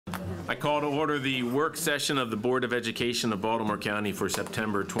I call to order the work session of the Board of Education of Baltimore County for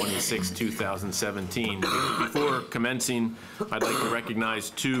September 26, 2017. Before commencing, I'd like to recognize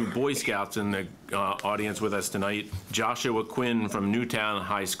two Boy Scouts in the audience with us tonight, Joshua Quinn from Newtown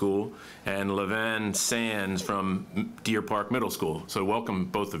High School and Levan Sands from Deer Park Middle School. So welcome,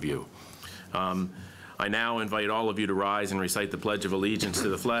 both of you. I now invite all of you to rise and recite the Pledge of Allegiance to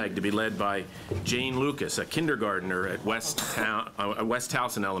the flag, to be led by Jane Lucas, a kindergartner at West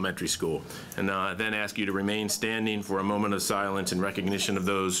Towson Elementary School, and then ask you to remain standing for a moment of silence in recognition of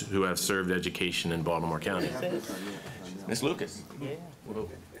those who have served education in Baltimore County. Ms. Lucas. Yeah.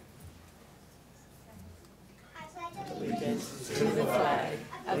 Allegiance to the flag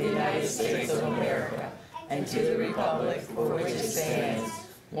of the United States of America and to the republic for which it stands,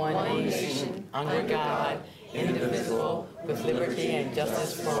 one nation, under God, indivisible, with liberty and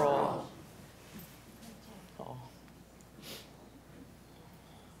justice for all.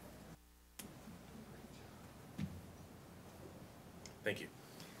 Thank you.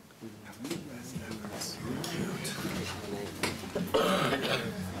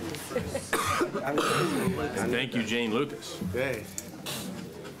 And thank you, Jane Lucas. Okay.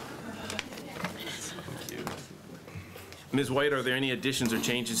 Ms. White, are there any additions or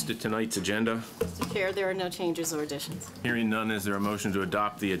changes to tonight's agenda? Mr. Chair, there are no changes or additions. Hearing none, is there a motion to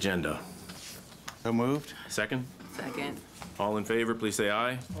adopt the agenda? So moved. Second? Second. All in favor, please say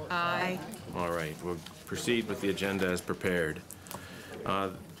aye. Aye. All right, we'll proceed with the agenda as prepared.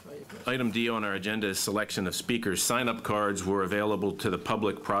 Item D on our agenda is selection of speakers. Sign-up cards were available to the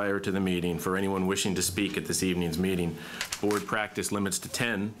public prior to the meeting for anyone wishing to speak at this evening's meeting. Board practice limits to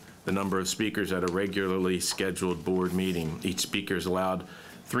 10 the number of speakers at a regularly scheduled board meeting. Each speaker is allowed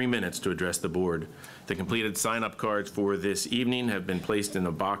 3 minutes to address the board. The completed sign-up cards for this evening have been placed in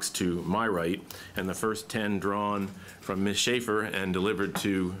a box to my right, and the first 10 drawn from Ms. Schaefer and delivered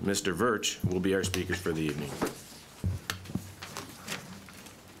to Mr. Virch will be our speakers for the evening.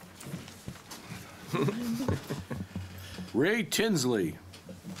 Ray Tinsley.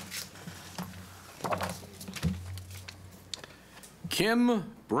 Kim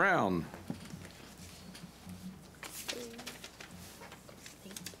Brown.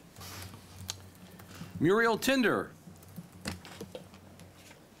 Muriel Tinder.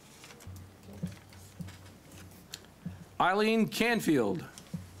 Eileen Canfield.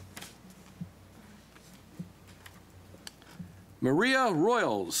 Maria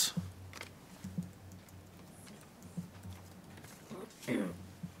Royals.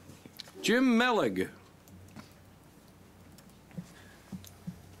 Jim Mellig.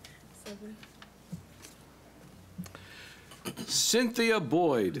 Cynthia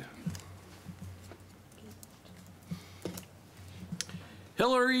Boyd.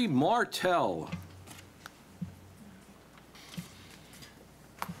 Hillary Martell.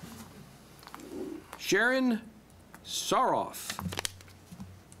 Sharon Saroff.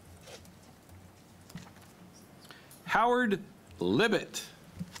 Howard Libet.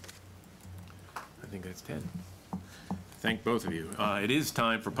 I think that's 10. Thank both of you. It is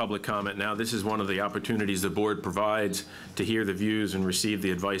time for public comment now. This is one of the opportunities the board provides to hear the views and receive the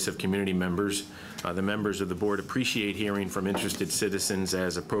advice of community members. The members of the board appreciate hearing from interested citizens.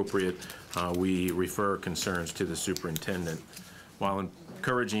 As appropriate, we refer concerns to the superintendent. While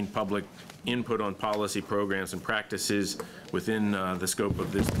encouraging public input on policy, programs, and practices within the scope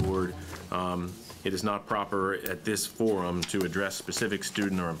of this board, it is not proper at this forum to address specific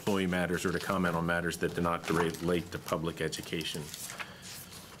student or employee matters or to comment on matters that do not relate to public education.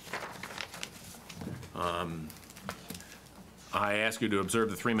 I ask you to observe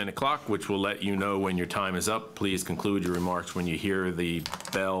the 3-minute clock, which will let you know when your time is up. Please conclude your remarks when you hear the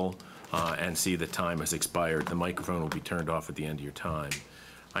bell and see the time has expired. The microphone will be turned off at the end of your time.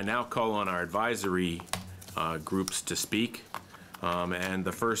 I now call on our advisory groups to speak. And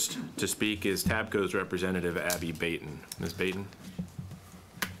the first to speak is TABCO's representative, Abby Baton. Ms. Baton.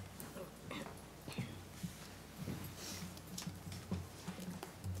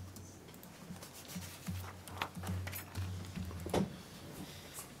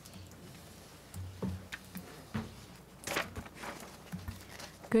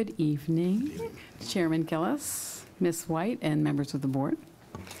 Good evening, Chairman Gillis, Ms. White, and members of the board.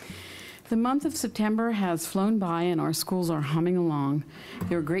 The month of September has flown by and our schools are humming along.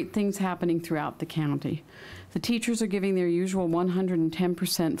 There are great things happening throughout the county. The teachers are giving their usual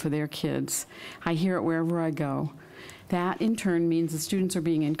 110% for their kids. I hear it wherever I go. That, in turn, means the students are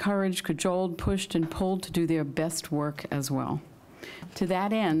being encouraged, cajoled, pushed, and pulled to do their best work as well. To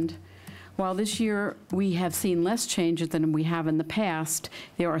that end, While this year we have seen less changes than we have in the past,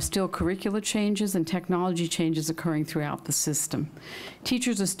 there are still curricular changes and technology changes occurring throughout the system.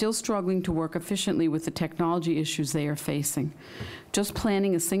 Teachers are still struggling to work efficiently with the technology issues they are facing. Just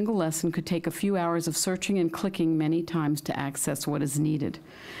planning a single lesson could take a few hours of searching and clicking many times to access what is needed.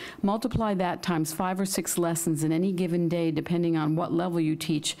 Multiply that times 5 or 6 lessons in any given day, depending on what level you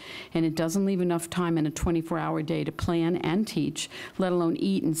teach, and it doesn't leave enough time in a 24-hour day to plan and teach, let alone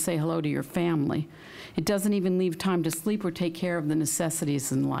eat and say hello to your family. It doesn't even leave time to sleep or take care of the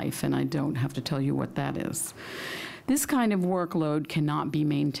necessities in life, and I don't have to tell you what that is. This kind of workload cannot be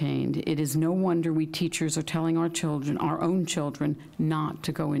maintained. It is no wonder we teachers are telling our children, our own children, not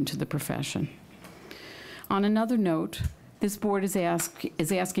to go into the profession. On another note, this board is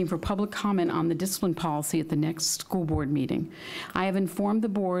asking for public comment on the discipline policy at the next school board meeting. I have informed the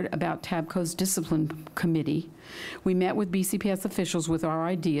board about TABCO's discipline committee. We met with BCPS officials with our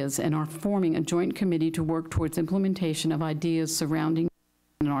ideas and are forming a joint committee to work towards implementation of ideas surrounding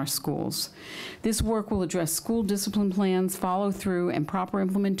in our schools. This work will address school discipline plans, follow-through, and proper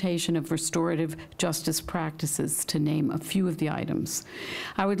implementation of restorative justice practices, to name a few of the items.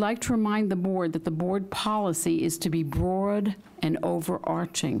 I would like to remind the board that the board policy is to be broad and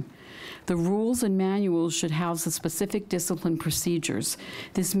overarching. The rules and manuals should house the specific discipline procedures.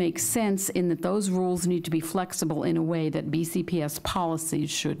 This makes sense in that those rules need to be flexible in a way that BCPS policies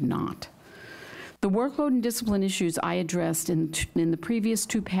should not. The workload and discipline issues I addressed in the previous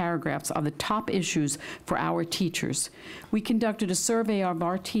 2 paragraphs are the top issues for our teachers. We conducted a survey of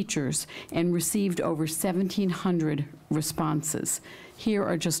our teachers and received over 1,700 responses. Here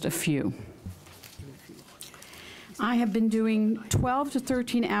are just a few. I have been doing 12 to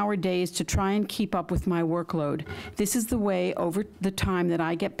 13-hour days to try and keep up with my workload. This is the way over the time that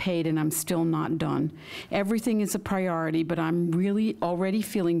I get paid, and I'm still not done. Everything is a priority, but I'm really already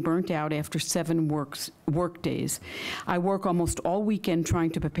feeling burnt out after 7 work days. I work almost all weekend trying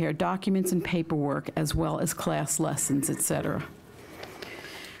to prepare documents and paperwork, as well as class lessons, etc.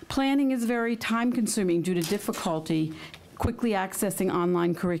 Planning is very time-consuming due to difficulty quickly accessing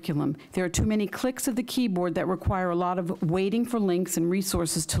online curriculum. There are too many clicks of the keyboard that require a lot of waiting for links and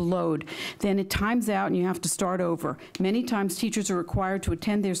resources to load. Then it times out and you have to start over. Many times teachers are required to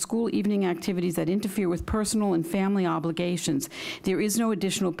attend their school evening activities that interfere with personal and family obligations. There is no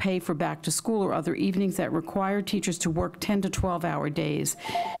additional pay for back to school or other evenings that require teachers to work 10 to 12-hour days.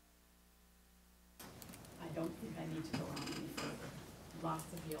 I don't think I need to go on any further. Lots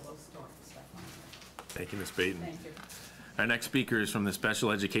of yellow stars. Thank you, Ms. Baton. Thank you. Our next speaker is from the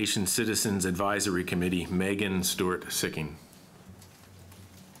Special Education Citizens Advisory Committee, Megan Stewart-Sicking.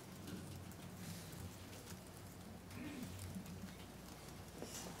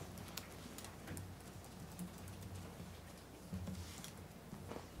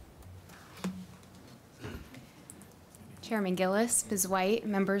 Chairman Gillis, Ms. White,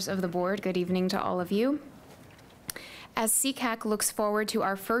 members of the board, good evening to all of you. As CCAC looks forward to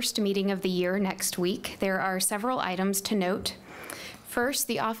our first meeting of the year next week, there are several items to note. First,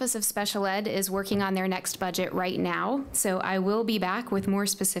 the Office of Special Ed is working on their next budget right now, so I will be back with more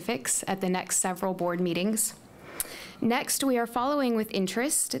specifics at the next several board meetings. Next, we are following with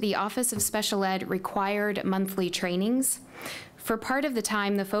interest the Office of Special Ed required monthly trainings. For part of the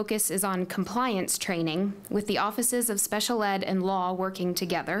time, the focus is on compliance training, with the Offices of Special Ed and Law working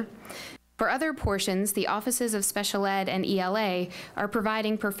together. For other portions, the Offices of Special Ed and ELA are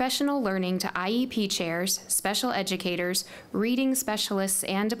providing professional learning to IEP chairs, special educators, reading specialists,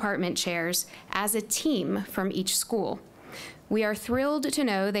 and department chairs as a team from each school. We are thrilled to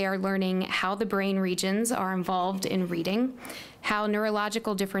know they are learning how the brain regions are involved in reading, how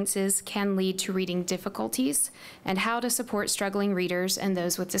neurological differences can lead to reading difficulties, and how to support struggling readers and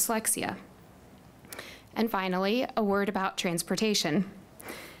those with dyslexia. And finally, a word about transportation.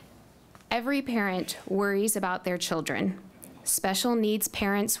 Every parent worries about their children. Special needs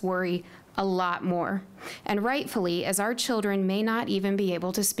parents worry a lot more, and rightfully, as our children may not even be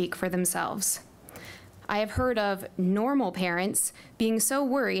able to speak for themselves. I have heard of normal parents being so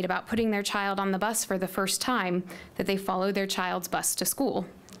worried about putting their child on the bus for the first time that they follow their child's bus to school.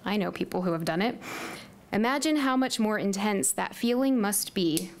 I know people who have done it. Imagine how much more intense that feeling must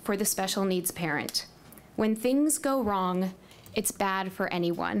be for the special needs parent. When things go wrong, it's bad for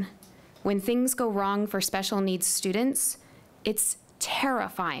anyone. When things go wrong for special needs students, it's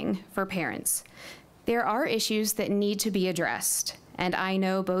terrifying for parents. There are issues that need to be addressed, and I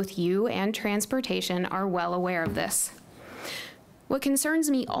know both you and transportation are well aware of this. What concerns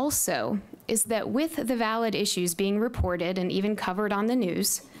me also is that with the valid issues being reported and even covered on the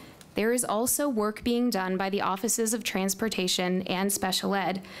news, There is also work being done by the Offices of Transportation and Special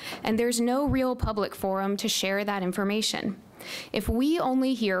Ed, and there's no real public forum to share that information. If we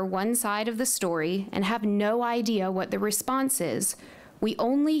only hear one side of the story and have no idea what the response is, we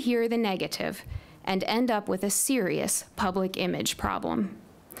only hear the negative and end up with a serious public image problem.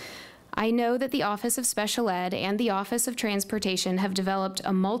 I know that the Office of Special Ed and the Office of Transportation have developed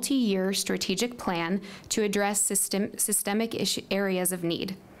a multi-year strategic plan to address systemic areas of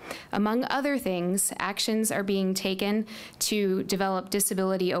need. Among other things, actions are being taken to develop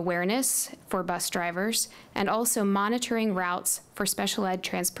disability awareness for bus drivers and also monitoring routes for special ed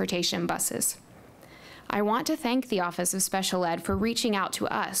transportation buses. I want to thank the Office of Special Ed for reaching out to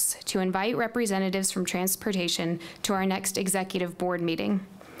us to invite representatives from transportation to our next executive board meeting.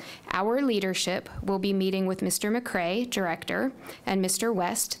 Our leadership will be meeting with Mr. McCrae, Director, and Mr.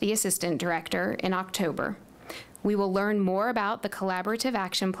 West, the Assistant Director, in October. We will learn more about the collaborative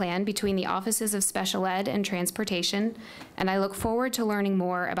action plan between the Offices of Special Ed and Transportation, and I look forward to learning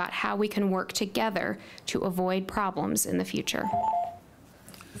more about how we can work together to avoid problems in the future.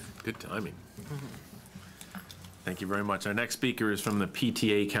 Good timing. Thank you very much. Our next speaker is from the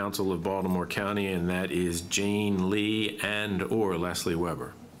PTA Council of Baltimore County, and that is Jane Lee and/or Leslie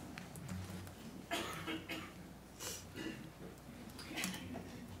Weber.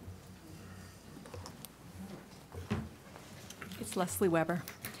 It's Leslie Weber.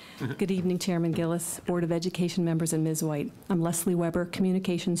 Good evening, Chairman Gillis, Board of Education members, and Ms. White. I'm Leslie Weber,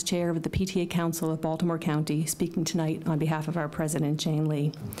 Communications Chair of the PTA Council of Baltimore County, speaking tonight on behalf of our President, Jane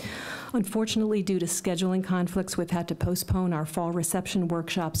Lee. Unfortunately, due to scheduling conflicts, we've had to postpone our fall reception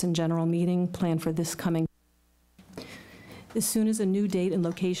workshops and general meeting planned for this coming. As soon as a new date and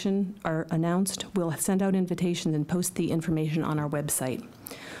location are announced, we'll send out invitations and post the information on our website.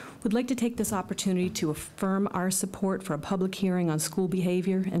 We'd like to take this opportunity to affirm our support for a public hearing on school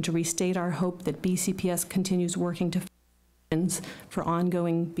behavior and to restate our hope that BCPS continues working to for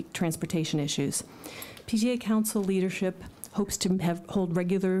ongoing transportation issues. PTA Council leadership hopes to hold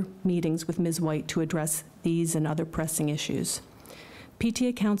regular meetings with Ms. White to address these and other pressing issues.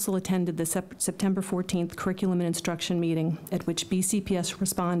 PTA Council attended the September 14th Curriculum and Instruction meeting at which BCPS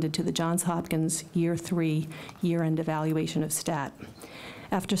responded to the Johns Hopkins Year 3 year-end evaluation of STAT.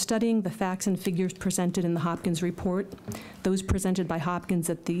 After studying the facts and figures presented in the Hopkins report, those presented by Hopkins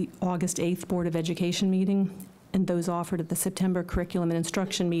at the August 8th Board of Education meeting, and those offered at the September Curriculum and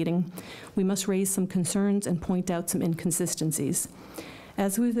Instruction meeting, we must raise some concerns and point out some inconsistencies.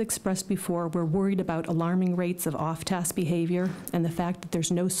 As we've expressed before, we're worried about alarming rates of off-task behavior and the fact that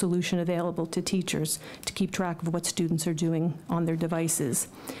there's no solution available to teachers to keep track of what students are doing on their devices.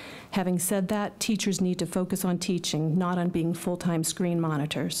 Having said that, teachers need to focus on teaching, not on being full-time screen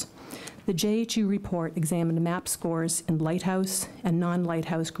monitors. The JHU report examined MAP scores in Lighthouse and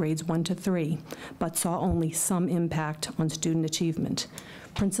non-Lighthouse grades 1 to 3, but saw only some impact on student achievement.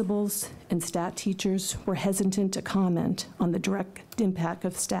 Principals and STAT teachers were hesitant to comment on the direct impact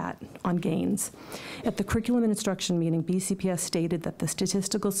of STAT on gains. At the Curriculum and Instruction meeting, BCPS stated that the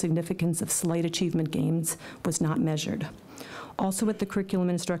statistical significance of slight achievement gains was not measured. Also at the Curriculum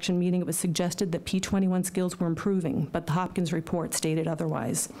and Instruction meeting, it was suggested that P21 skills were improving, but the Hopkins report stated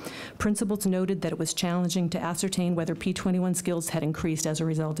otherwise. Principals noted that it was challenging to ascertain whether P21 skills had increased as a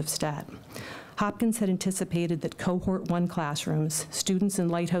result of STAT. Hopkins had anticipated that Cohort 1 classrooms, students in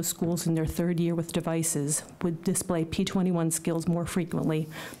Lighthouse schools in their third year with devices, would display P21 skills more frequently,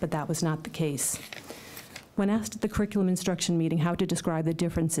 but that was not the case. When asked at the Curriculum Instruction meeting how to describe the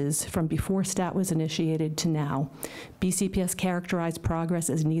differences from before STAT was initiated to now, BCPS characterized progress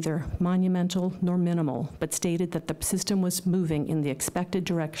as neither monumental nor minimal, but stated that the system was moving in the expected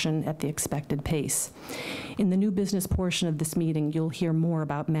direction at the expected pace. In the new business portion of this meeting, you'll hear more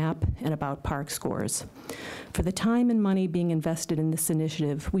about MAP and about PARCC scores. For the time and money being invested in this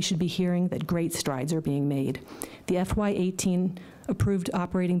initiative, we should be hearing that great strides are being made. The FY18 approved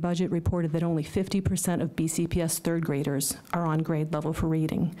operating budget reported that only 50% of BCPS third graders are on grade level for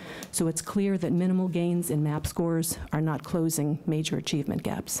reading. So it's clear that minimal gains in MAP scores are not closing major achievement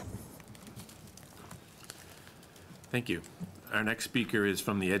gaps. Thank you. Our next speaker is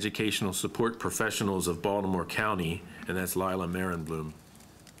from the Educational Support Professionals of Baltimore County, and that's Lila Marenblum.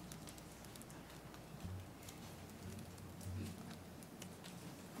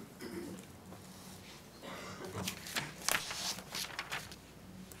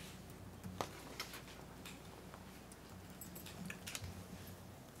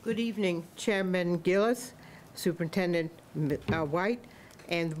 Good evening, Chairman Gillis, Superintendent White,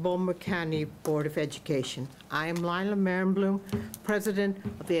 and the Baltimore County Board of Education. I am Lila Marenblum, President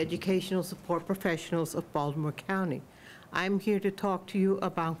of the Educational Support Professionals of Baltimore County. I'm here to talk to you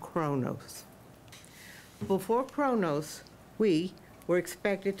about Kronos. Before Kronos, we were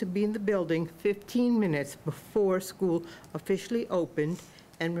expected to be in the building 15 minutes before school officially opened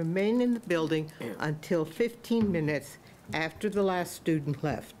and remain in the building until 15 minutes after the last student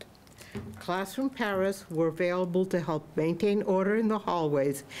left. Classroom paras were available to help maintain order in the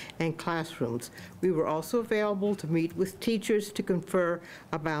hallways and classrooms. We were also available to meet with teachers to confer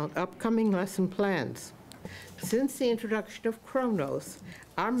about upcoming lesson plans. Since the introduction of Kronos,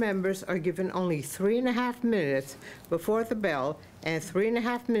 our members are given only 3.5 minutes before the bell and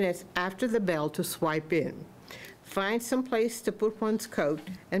 3.5 minutes after the bell to swipe in, find some place to put one's coat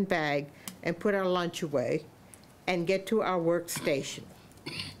and bag and put our lunch away, and get to our workstation.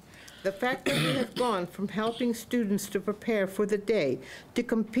 The fact that we have gone from helping students to prepare for the day to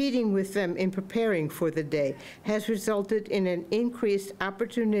competing with them in preparing for the day has resulted in an increased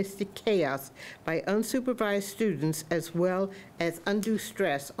opportunistic chaos by unsupervised students as well as undue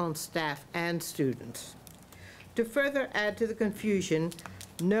stress on staff and students. To further add to the confusion,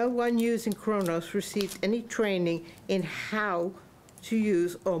 no one using Kronos received any training in how to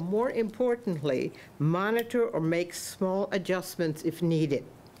use, or more importantly, monitor or make small adjustments if needed.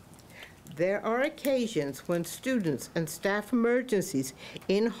 There are occasions when students and staff emergencies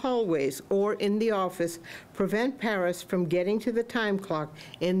in hallways or in the office prevent paras from getting to the time clock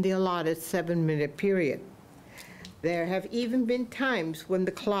in the allotted 7-minute period. There have even been times when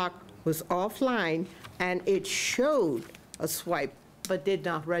the clock was offline and it showed a swipe but did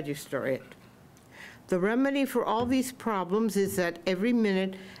not register it. The remedy for all these problems is that every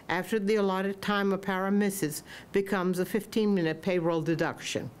minute after the allotted time a para misses becomes a 15-minute payroll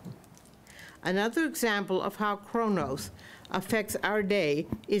deduction. Another example of how Kronos affects our day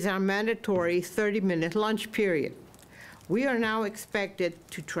is our mandatory 30-minute lunch period. We are now expected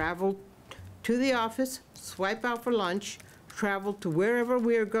to travel to the office, swipe out for lunch, travel to wherever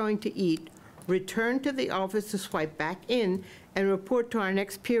we are going to eat, return to the office to swipe back in, and report to our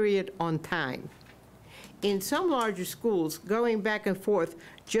next period on time. In some larger schools, going back and forth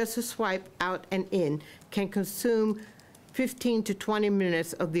just to swipe out and in can consume 15 to 20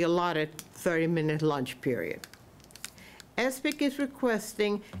 minutes of the allotted 30-minute lunch period. ESPIC is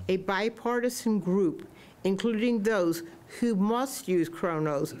requesting a bipartisan group, including those who must use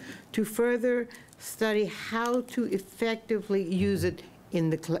Kronos, to further study how to effectively use it in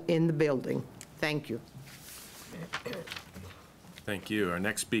the building. Thank you. Thank you. Our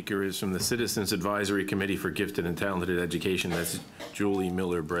next speaker is from the Citizens Advisory Committee for Gifted and Talented Education. That's Julie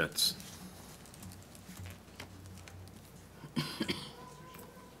Miller-Bretz.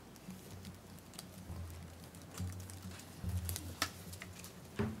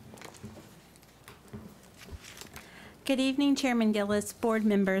 Good evening, Chairman Gillis, board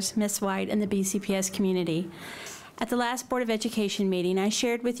members, Ms. White, and the BCPS community. At the last Board of Education meeting, I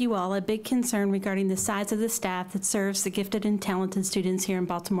shared with you all a big concern regarding the size of the staff that serves the gifted and talented students here in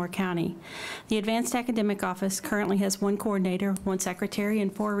Baltimore County. The Advanced Academic Office currently has 1 coordinator, 1 secretary,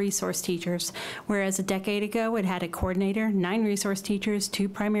 and 4 resource teachers, whereas a decade ago it had a coordinator, 9 resource teachers, 2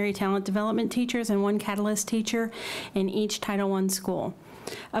 primary talent development teachers, and 1 catalyst teacher in each Title I school.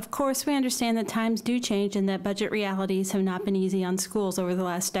 Of course, we understand that times do change and that budget realities have not been easy on schools over the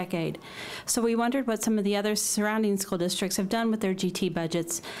last decade. So we wondered what some of the other surrounding school districts have done with their GT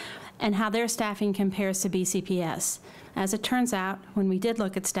budgets and how their staffing compares to BCPS. As it turns out, when we did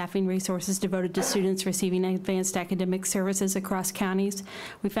look at staffing resources devoted to students receiving advanced academic services across counties,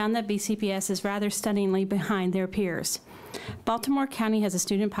 we found that BCPS is rather stunningly behind their peers. Baltimore County has a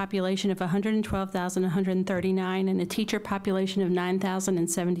student population of 112,139 and a teacher population of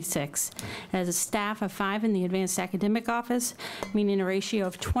 9,076. It has a staff of 5 in the Advanced Academic Office, meaning a ratio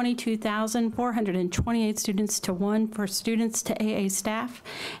of 22,428 students to 1 for students to AA staff,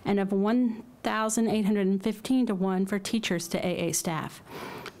 and of 1,815 to 1 for teachers to AA staff.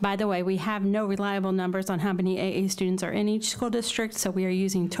 By the way, we have no reliable numbers on how many AA students are in each school district, so we are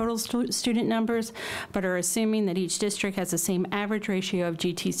using total student numbers, but are assuming that each district has the same average ratio of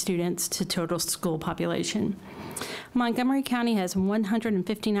GT students to total school population. Montgomery County has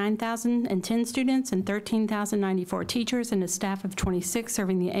 159,010 students and 13,094 teachers and a staff of 26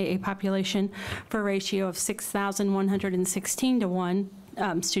 serving the AA population for a ratio of 6,116 to 1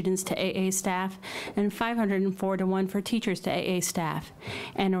 students to AA staff and 504 to 1 for teachers to AA staff.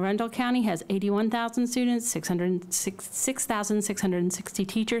 And Arundel County has 81,000 students, 6,660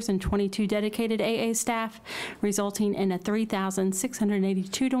 teachers, and 22 dedicated AA staff, resulting in a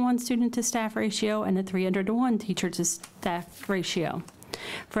 3,682 to 1 student to staff ratio and a 300 to 1 teacher to staff ratio.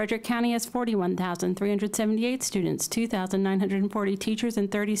 Frederick County has 41,378 students, 2,940 teachers,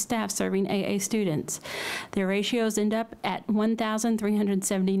 and 30 staff serving AA students. Their ratios end up at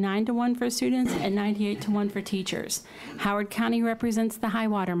 1,379 to 1 for students and 98 to 1 for teachers. Howard County represents the high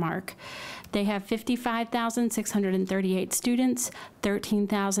water mark. They have 55,638 students,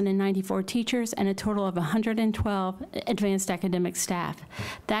 13,094 teachers, and a total of 112 advanced academic staff.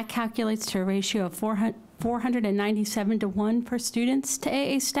 That calculates to a ratio of 497 to 1 for students to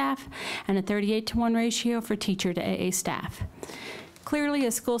AA staff and a 38 to 1 ratio for teacher to AA staff. Clearly,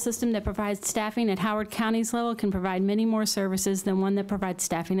 a school system that provides staffing at Howard County's level can provide many more services than one that provides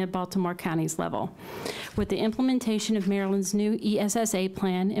staffing at Baltimore County's level. With the implementation of Maryland's new ESSA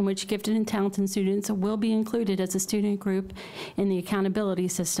plan, in which gifted and talented students will be included as a student group in the accountability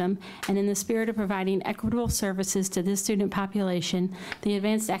system, and in the spirit of providing equitable services to this student population, the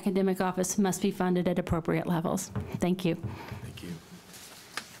Advanced Academic Office must be funded at appropriate levels. Thank you. Thank you.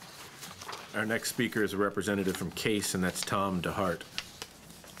 Our next speaker is a representative from Case, and that's Tom DeHart.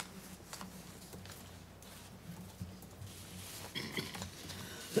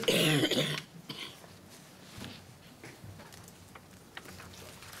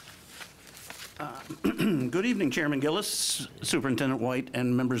 Good evening, Chairman Gillis, Superintendent White,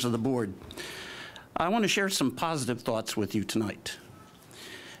 and members of the board. I want to share some positive thoughts with you tonight.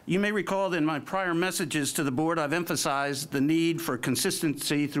 You may recall that in my prior messages to the board, I've emphasized the need for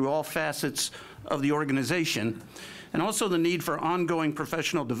consistency through all facets of the organization, and also the need for ongoing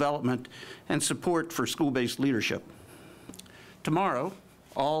professional development and support for school-based leadership. Tomorrow,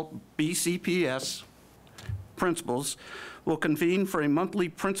 all BCPS principals will convene for a monthly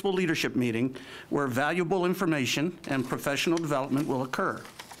principal leadership meeting where valuable information and professional development will occur.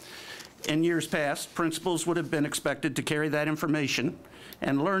 In years past, principals would have been expected to carry that information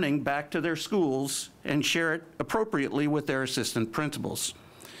and learning back to their schools and share it appropriately with their assistant principals.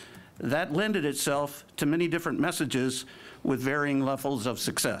 That lended itself to many different messages with varying levels of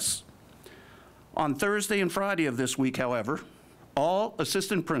success. On Thursday and Friday of this week, however, all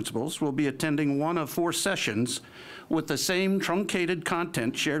assistant principals will be attending one of 4 sessions with the same truncated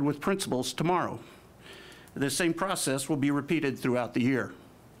content shared with principals tomorrow. The same process will be repeated throughout the year.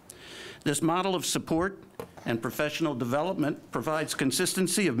 This model of support and professional development provides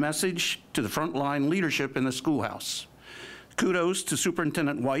consistency of message to the frontline leadership in the schoolhouse. Kudos to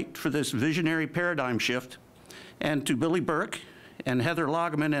Superintendent White for this visionary paradigm shift, and to Billy Burke and Heather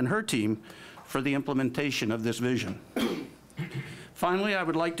Logman and her team for the implementation of this vision. Finally, I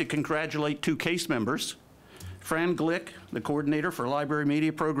would like to congratulate 2 case members. Fran Glick, the coordinator for library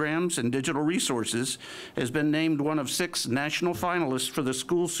media programs and digital resources, has been named one of 6 national finalists for the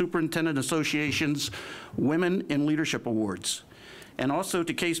School Superintendent Association's Women in Leadership Awards. And also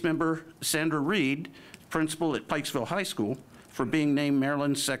to case member Sandra Reed, principal at Pikesville High School, for being named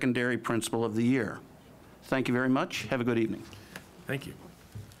Maryland's Secondary Principal of the Year. Thank you very much. Have a good evening. Thank you.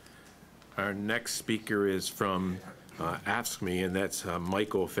 Our next speaker is from AFSCME, and that's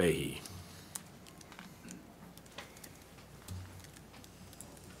Michael Fahey.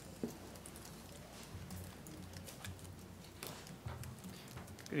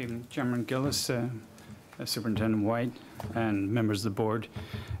 Good evening, Chairman Gillis, Superintendent White, and members of the board.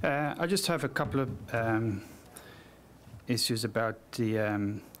 I just have a couple of issues about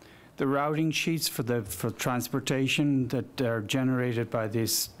the routing sheets for transportation that are generated by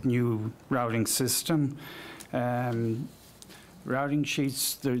this new routing system. Routing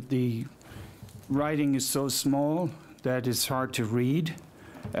sheets, the writing is so small that it's hard to read.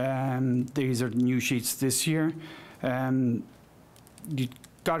 These are new sheets this year. You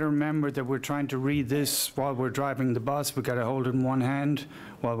got to remember that we're trying to read this while we're driving the bus. We've got to hold it in one hand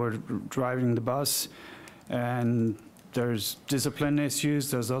while we're driving the bus. And there's discipline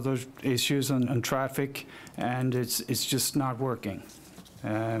issues, there's other issues on traffic, and it's just not working.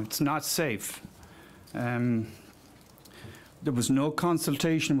 It's not safe. There was no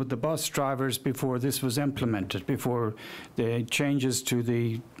consultation with the bus drivers before this was implemented, before the changes to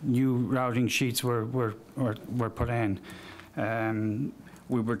the new routing sheets were put in.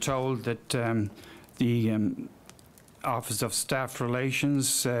 We were told that the Office of Staff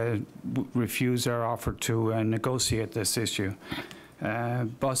Relations refused our offer to negotiate this issue.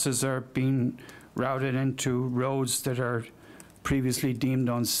 Buses are being routed into roads that are previously deemed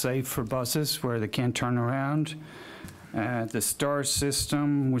unsafe for buses, where they can't turn around. The STAR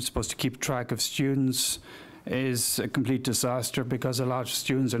system, which is supposed to keep track of students, is a complete disaster because a lot of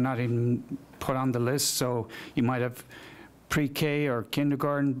students are not even put on the list. So you might have pre-K or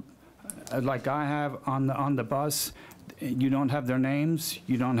kindergarten, like I have, on the bus, you don't have their names,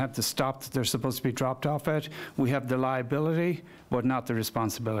 you don't have the stop that they're supposed to be dropped off at. We have the liability, but not the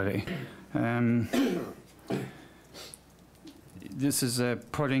responsibility. This is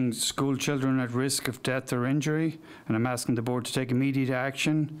putting school children at risk of death or injury, and I'm asking the board to take immediate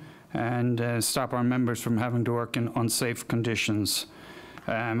action and stop our members from having to work in unsafe conditions.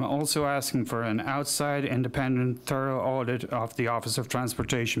 Also asking for an outside, independent, thorough audit of the Office of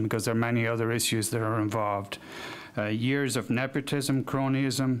Transportation because there are many other issues that are involved. Years of nepotism,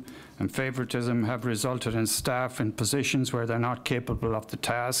 cronyism, and favoritism have resulted in staff in positions where they're not capable of the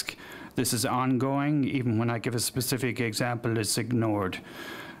task. This is ongoing. Even when I give a specific example, it's ignored.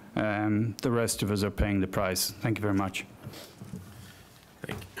 The rest of us are paying the price. Thank you very much.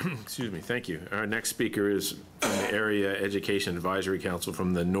 Excuse me, thank you. Our next speaker is from the Area Education Advisory Council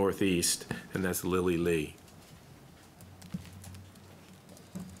from the Northeast, and that's Lily Lee.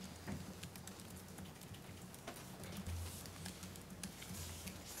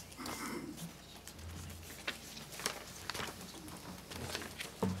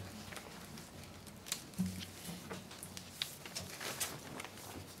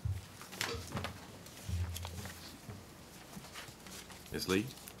 Ms. Lee?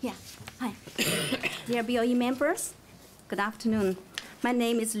 Yeah, hi. Dear BOE members, good afternoon. My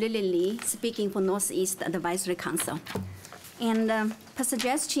name is Lily Lee, speaking for Northeast Advisory Council. And per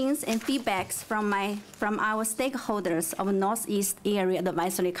suggestions and feedbacks from our stakeholders of Northeast Area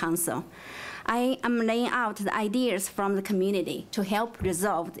Advisory Council, I am laying out the ideas from the community to help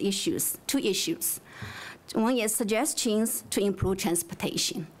resolve the issues, two issues. One is suggestions to improve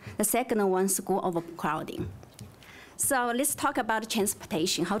transportation. The second one, school overcrowding. So let's talk about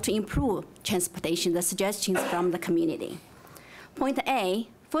transportation, how to improve transportation, the suggestions from the community. Point A,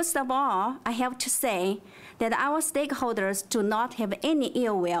 first of all, I have to say that our stakeholders do not have any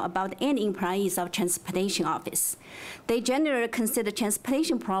ill will about any employees of transportation office. They generally consider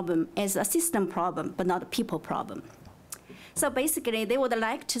transportation problem as a system problem, but not a people problem. So basically, they would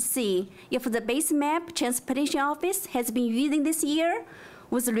like to see if the base map transportation office has been using this year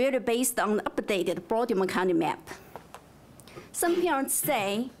was really based on the updated Baltimore County map. Some parents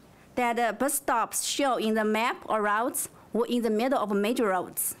say that bus stops shown in the map or routes were in the middle of major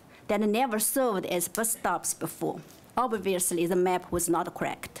roads that never served as bus stops before. Obviously, the map was not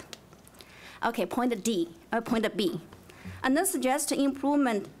correct. Okay, point B. Another suggested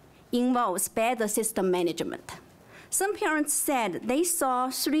improvement involves better system management. Some parents said they saw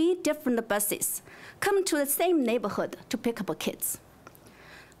 3 different buses come to the same neighborhood to pick up kids,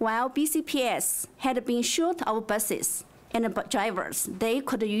 while BCPS had been short of buses and drivers. They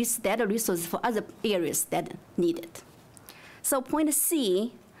could use that resource for other areas that needed. So point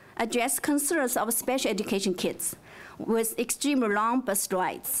C, address concerns of special education kids with extremely long bus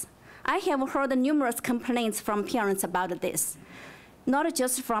rides. I have heard numerous complaints from parents about this, not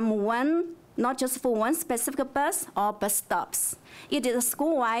just for one specific bus or bus stops. It is a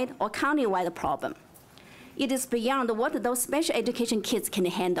school-wide or county-wide problem. It is beyond what those special education kids can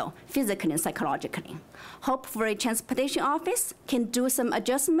handle physically and psychologically. Hopefully, transportation office can do some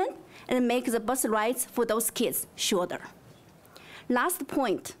adjustment and make the bus rides for those kids shorter. Last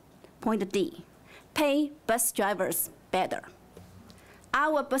point, point D, pay bus drivers better.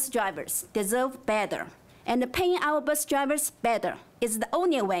 Our bus drivers deserve better, and paying our bus drivers better is the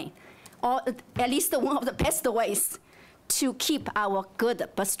only way, or at least one of the best ways, to keep our good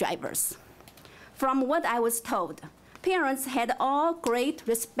bus drivers. From what I was told, parents had all great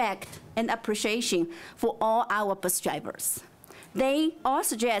respect and appreciation for all our bus drivers. They all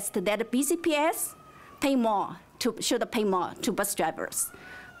suggest that BCPS should pay more to bus drivers,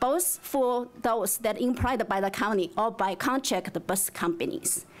 both for those that are employed by the county or by contract bus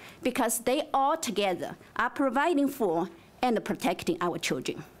companies, because they all together are providing for and protecting our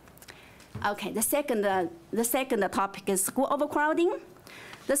children. Okay, the second topic is school overcrowding.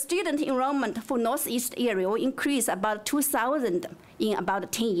 The student enrollment for Northeast area will increase about 2,000 in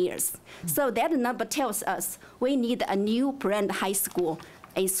about 10 years. So that number tells us we need a new brand high school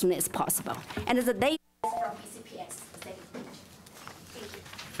as soon as possible. And the data is from BCPS.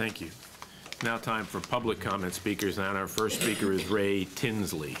 Thank you. Now time for public comment speakers, and our first speaker is Ray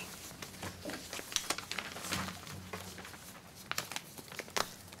Tinsley.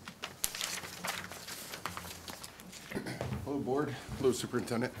 Hello, board. Hello,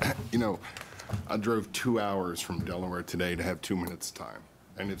 superintendent. You know, I drove 2 hours from Delaware today to have 2 minutes time.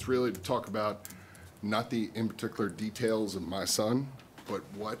 And it's really to talk about not the in particular details of my son, but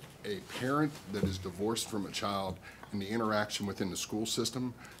what a parent that is divorced from a child and the interaction within the school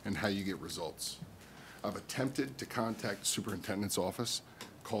system and how you get results. I've attempted to contact the superintendent's office,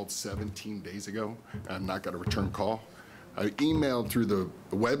 called 17 days ago, and I've not got a return call. I emailed through the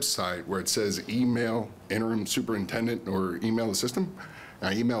website where it says email interim superintendent or email the system.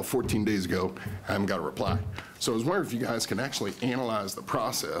 I emailed 14 days ago, I haven't got a reply. So I was wondering if you guys can actually analyze the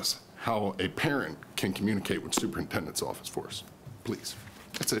process, how a parent can communicate with superintendent's office for us, please.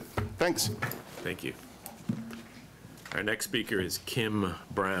 That's it. Thanks. Thank you. Our next speaker is Kim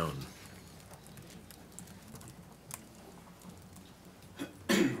Brown.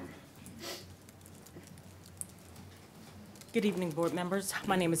 Good evening, board members.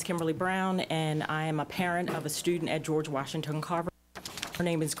 My name is Kimberly Brown, and I am a parent of a student at George Washington Carver. Her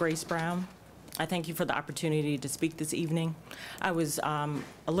name is Grace Brown. I thank you for the opportunity to speak this evening. I was a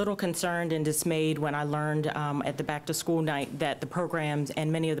little concerned and dismayed when I learned at the back-to-school night that the programs and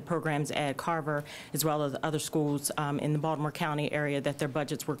many of the programs at Carver, as well as other schools in the Baltimore County area, that their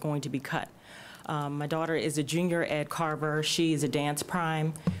budgets were going to be cut. My daughter is a junior at Carver. She is a dance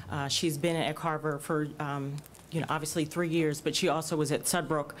prime. She's been at Carver for obviously 3 years, but she also was at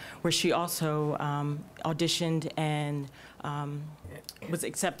Sudbrook, where she also auditioned and was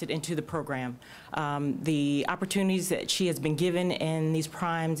accepted into the program. The opportunities that she has been given in these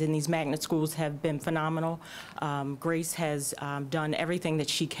primes and these magnet schools have been phenomenal. Grace has done everything that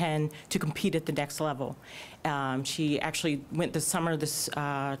she can to compete at the next level. She actually went this summer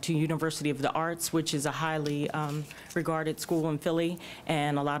to University of the Arts, which is a highly regarded school in Philly,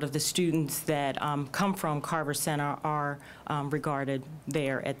 and a lot of the students that come from Carver Center are regarded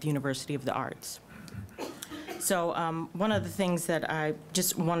there at the University of the Arts. So one of the things that I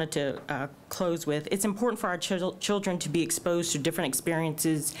just wanted to close with, it's important for our children to be exposed to different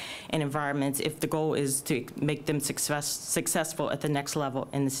experiences and environments if the goal is to make them successful at the next level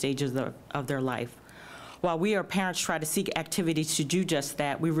in the stages of their life. While we as parents try to seek activities to do just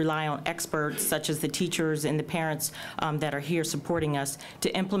that, we rely on experts such as the teachers and the parents that are here supporting us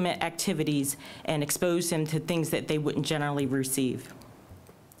to implement activities and expose them to things that they wouldn't generally receive.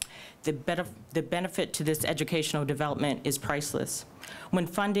 The benefit to this educational development is priceless. When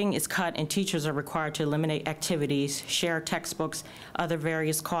funding is cut and teachers are required to eliminate activities, share textbooks, other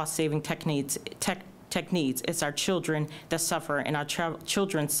various cost-saving techniques, it's our children that suffer, and our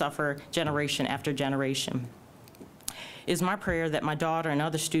children suffer generation after generation. It is my prayer that my daughter and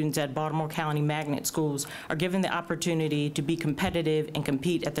other students at Baltimore County magnet schools are given the opportunity to be competitive and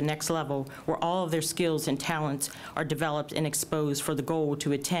compete at the next level, where all of their skills and talents are developed and exposed for the goal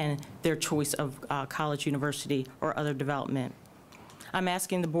to attend their choice of college, university, or other development. I'm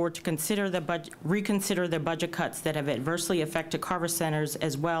asking the board to reconsider the budget cuts that have adversely affected Carver Centers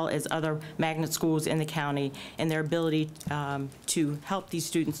as well as other magnet schools in the county and their ability to help these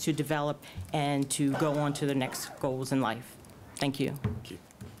students to develop and to go on to their next goals in life. Thank you. Thank you.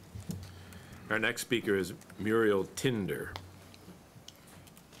 Our next speaker is Muriel Tinder.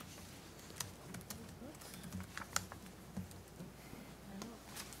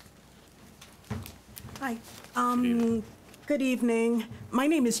 Hi. Good evening. My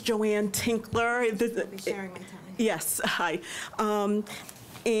name is Joanne Tinkler. I'll be sharing my time. Yes, hi. Do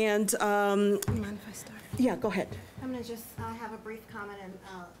you mind if I start? Yeah, go ahead. I'm going to just have a brief comment and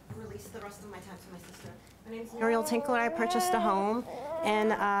release the rest of my time to my sister. My name is Muriel Tinkler. I purchased a home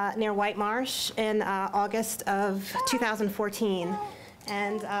near White Marsh in August of 2014.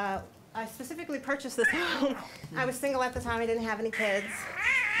 And I specifically purchased this home. I was single at the time. I didn't have any kids.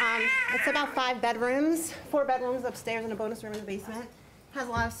 It's about 5 bedrooms, 4 bedrooms upstairs and a bonus room in the basement. Has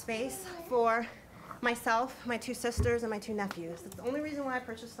a lot of space for myself, my 2 sisters, and my 2 nephews. The only reason why I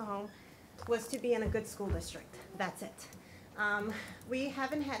purchased the home was to be in a good school district. That's it. We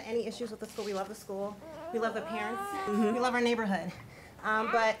haven't had any issues with the school. We love the school. We love the parents. We love our neighborhood.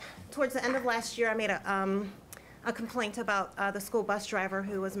 But towards the end of last year, I made a complaint about the school bus driver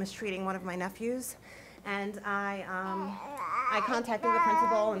who was mistreating one of my nephews. And I contacted the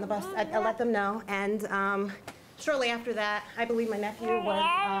principal and the bus. I let them know. And shortly after that, I believe my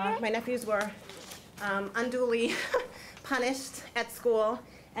nephews were unduly punished at school.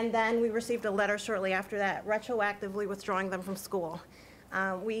 And then we received a letter shortly after that, retroactively withdrawing them from school.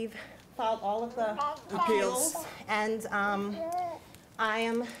 We've filed all of the appeals, and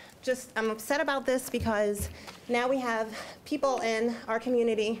I'm upset about this because now we have people in our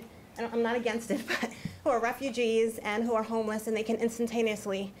community, and I'm not against it, but who are refugees and who are homeless, and they can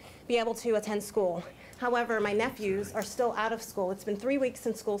instantaneously be able to attend school. However, my nephews are still out of school. It's been 3 weeks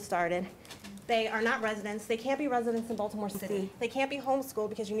since school started. They are not residents. They can't be residents in Baltimore City. They can't be homeschooled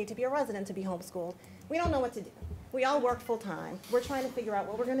because you need to be a resident to be homeschooled. We don't know what to do. We all work full time. We're trying to figure out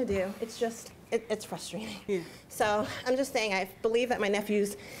what we're going to do. It's just, it's frustrating. Yeah. So I'm just saying, I believe that my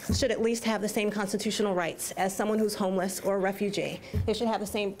nephews should at least have the same constitutional rights as someone who's homeless or a refugee. They should have the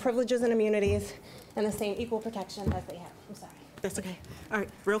same privileges and immunities and the same equal protection as they have. I'm sorry. That's okay. All right,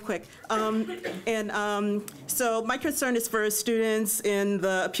 real quick. So my concern is for students in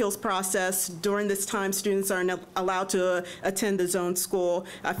the appeals process. During this time, students are not allowed to attend the zone school.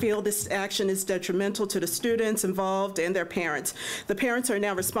 I feel this action is detrimental to the students involved and their parents. The parents are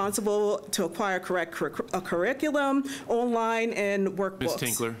now responsible to acquire correct curriculum, online, and workbooks. Ms.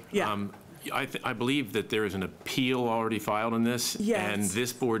 Tinkler? Yeah. I believe that there is an appeal already filed on this. Yes. And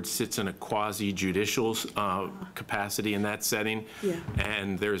this board sits in a quasi-judicial capacity in that setting. Yeah.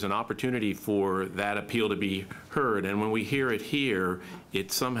 And there's an opportunity for that appeal to be heard. And when we hear it here,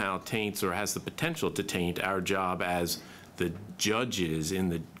 it somehow taints or has the potential to taint our job as the judges in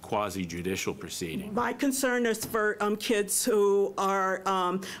the quasi-judicial proceeding. My concern is for kids who are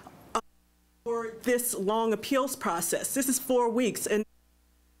for this long appeals process. This is 4 weeks, and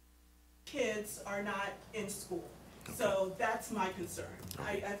kids are not in school. So that's my concern.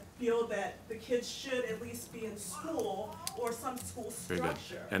 I feel that the kids should at least be in school or some school Very good.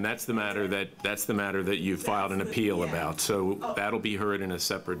 structure. And that's the matter that you filed an appeal about. So that'll be heard in a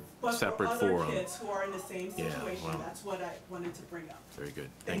separate But for other forum. kids who are in the same Yeah, situation, well. that's what I wanted to bring up. Very good.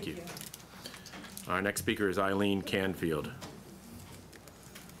 Thank you. Our next speaker is Eileen Canfield.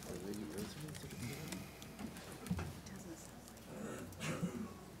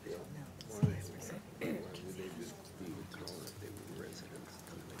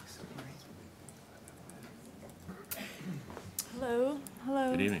 Hello,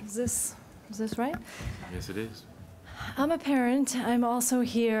 hello. Good evening. Is this right? Yes, it is. I'm a parent. I'm also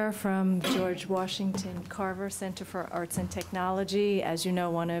here from George Washington Carver Center for Arts and Technology, as you know,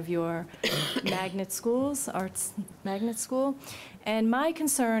 one of your magnet schools, arts magnet school. And my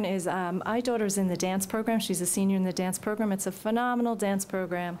concern is my daughter's in the dance program. She's a senior in the dance program. It's a phenomenal dance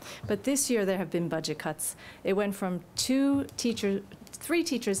program. But this year there have been budget cuts. It went from 3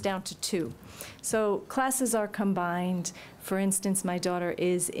 teachers down to 2. So classes are combined. For instance, my daughter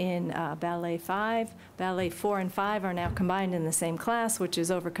is in Ballet 5. Ballet 4 and 5 are now combined in the same class, which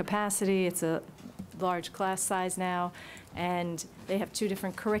is over capacity. It's a large class size now. And they have 2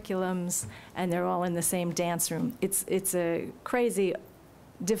 different curriculums, and they're all in the same dance room. It's a crazy,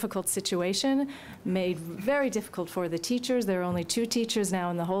 difficult situation, made very difficult for the teachers. There are only 2 teachers now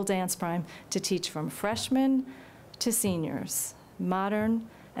in the whole dance prime to teach from freshmen to seniors, modern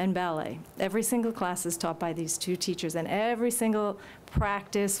and ballet. Every single class is taught by these 2 teachers, and every single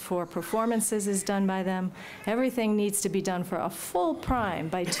practice for performances is done by them. Everything needs to be done for a full prime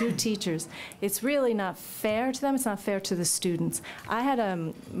by 2 teachers. It's really not fair to them. It's not fair to the students. I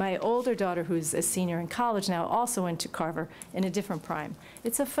had my older daughter, who's a senior in college now, also went to Carver in a different prime.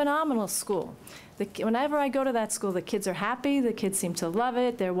 It's a phenomenal school. Whenever I go to that school, the kids are happy. The kids seem to love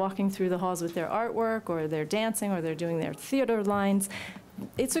it. They're walking through the halls with their artwork, or they're dancing, or they're doing their theater lines.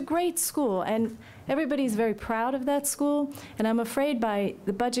 It's a great school, and everybody's very proud of that school. And I'm afraid by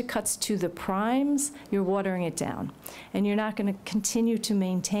the budget cuts to the primes, you're watering it down. And you're not going to continue to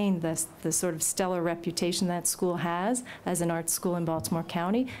maintain the sort of stellar reputation that school has as an art school in Baltimore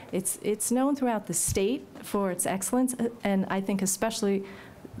County. It's known throughout the state for its excellence, and I think especially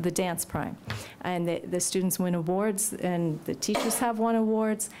the dance prime. And the students win awards, and the teachers have won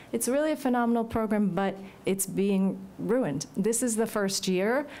awards. It's really a phenomenal program, but it's being ruined. This is the first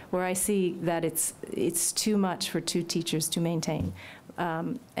year where I see that it's too much for 2 teachers to maintain.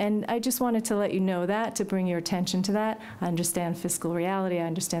 And I just wanted to let you know that, to bring your attention to that. I understand fiscal reality. I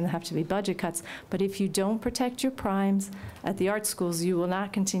understand there have to be budget cuts. But if you don't protect your primes at the art schools, you will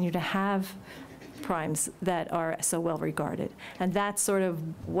not continue to have primes that are so well regarded. And that's sort of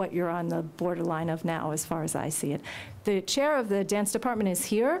what you're on the borderline of now, as far as I see it. The chair of the dance department is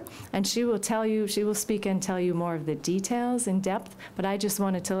here, and she will speak and tell you more of the details in depth, but I just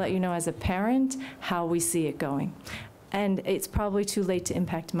wanted to let you know as a parent how we see it going. And it's probably too late to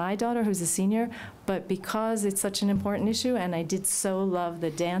impact my daughter, who's a senior, but because it's such an important issue, and I did so love the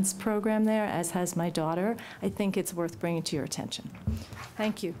dance program there, as has my daughter, I think it's worth bringing to your attention.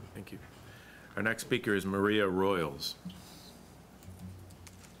 Thank you. Thank you. Our next speaker is Maria Royals.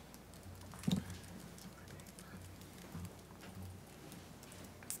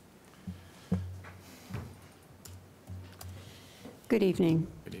 Good evening,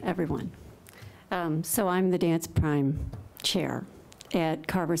 everyone. So I'm the Dance Prime Chair at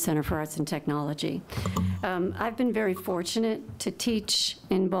Carver Center for Arts and Technology. I've been very fortunate to teach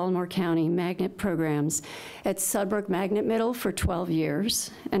in Baltimore County magnet programs at Sudbrook Magnet Middle for 12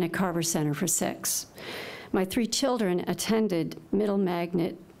 years and at Carver Center for 6. My 3 children attended middle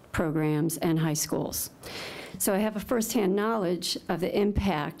magnet programs and high schools. So I have a firsthand knowledge of the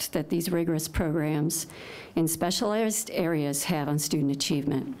impact that these rigorous programs in specialized areas have on student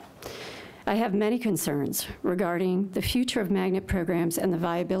achievement. I have many concerns regarding the future of magnet programs and the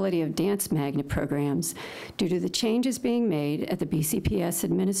viability of dance magnet programs due to the changes being made at the BCPS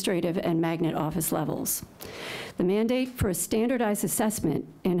administrative and magnet office levels. The mandate for a standardized assessment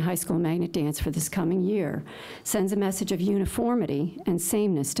in high school magnet dance for this coming year sends a message of uniformity and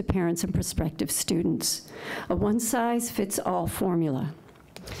sameness to parents and prospective students, a one-size-fits-all formula.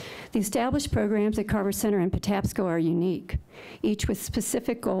 The established programs at Carver Center and Patapsco are unique, each with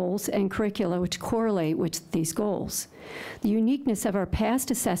specific goals and curricula which correlate with these goals. The uniqueness of our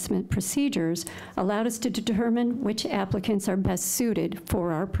past assessment procedures allowed us to determine which applicants are best suited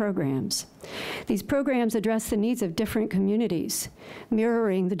for our programs. These programs address the needs of different communities,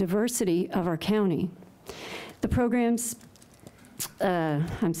 mirroring the diversity of our county. The programs,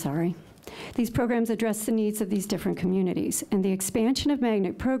 These programs address the needs of these different communities, and the expansion of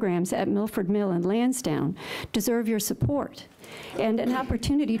magnet programs at Milford Mill and Lansdowne deserve your support and an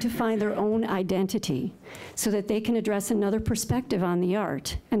opportunity to find their own identity so that they can address another perspective on the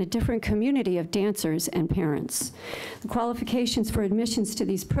art and a different community of dancers and parents. The qualifications for admissions to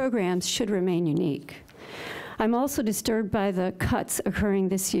these programs should remain unique. I'm also disturbed by the cuts occurring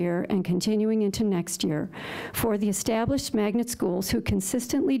this year and continuing into next year for the established magnet schools who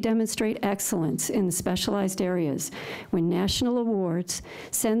consistently demonstrate excellence in the specialized areas, win national awards,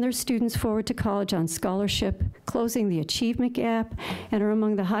 send their students forward to college on scholarship, closing the achievement gap, and are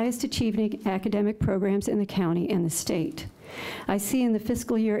among the highest achieving academic programs in the county and the state. I see in the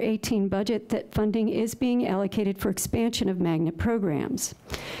fiscal year 18 budget that funding is being allocated for expansion of magnet programs.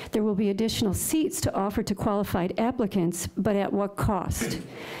 There will be additional seats to offer to qualified applicants, but at what cost?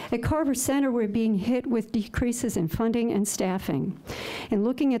 At Carver Center, we're being hit with decreases in funding and staffing. In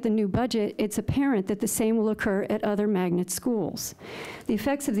looking at the new budget, it's apparent that the same will occur at other magnet schools. The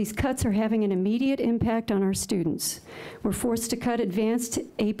effects of these cuts are having an immediate impact on our students. We're forced to cut advanced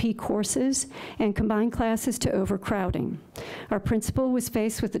AP courses and combine classes to overcrowding. Our principal was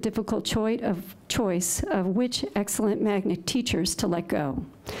faced with the difficult choice of which excellent magnet teachers to let go.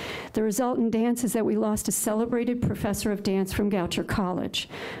 The result in dance is that we lost a celebrated professor of dance from Goucher College,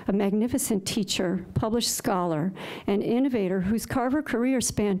 a magnificent teacher, published scholar, and innovator whose Carver career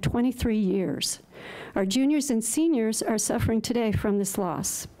spanned 23 years. Our juniors and seniors are suffering today from this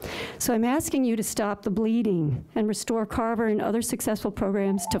loss. So I'm asking you to stop the bleeding and restore Carver and other successful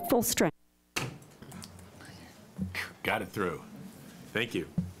programs to full strength. Got it through. Thank you.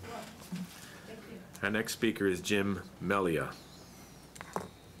 Our next speaker is Jim Melia.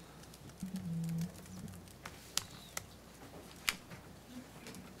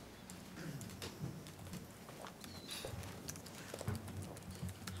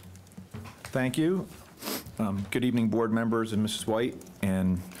 Thank you. Good evening, board members and Mrs. White,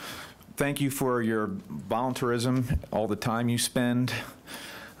 and thank you for your volunteerism, all the time you spend.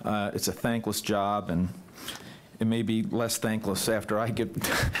 It's a thankless job, and it may be less thankless after I get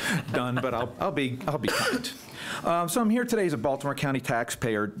done, but I'll be kind. So I'm here today as a Baltimore County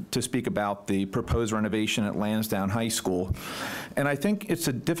taxpayer to speak about the proposed renovation at Lansdowne High School. And I think it's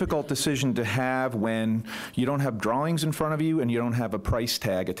a difficult decision to have when you don't have drawings in front of you and you don't have a price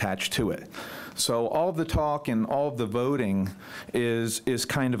tag attached to it. So all of the talk and all of the voting is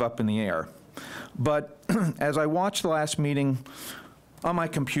kind of up in the air. But as I watched the last meeting on my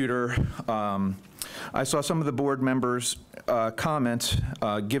computer, I saw some of the board members' comments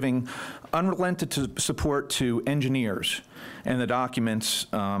giving unrelenting support to engineers and the documents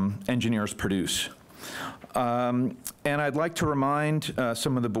engineers produce. And I'd like to remind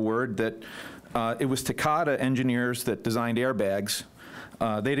some of the board that it was Takata engineers that designed airbags.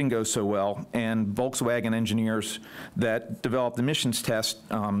 They didn't go so well, and Volkswagen engineers that developed emissions tests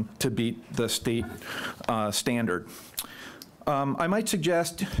to beat the state standard. I might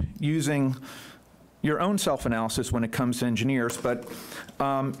suggest using your own self-analysis when it comes to engineers, but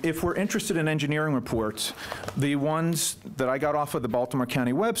if we're interested in engineering reports, the ones that I got off of the Baltimore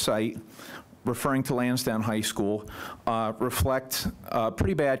County website referring to Lansdowne High School reflect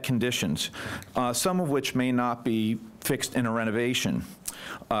pretty bad conditions, some of which may not be fixed in a renovation.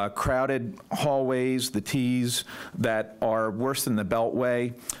 Crowded hallways, the T's that are worse than the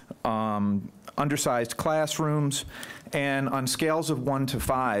Beltway, undersized classrooms, and on scales of 1 to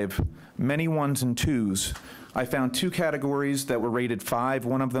 5, many 1s and 2s. I found 2 categories that were rated 5.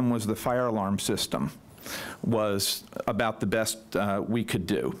 One of them was the fire alarm system, was about the best we could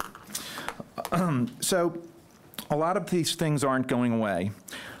do. So a lot of these things aren't going away.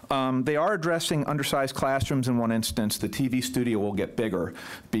 They are addressing undersized classrooms in one instance. The TV studio will get bigger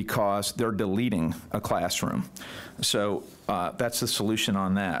because they're deleting a classroom. So that's the solution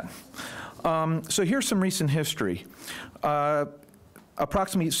on that. So here's some recent history.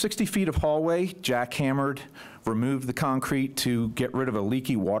 Approximately 60 feet of hallway, jackhammered, removed the concrete to get rid of a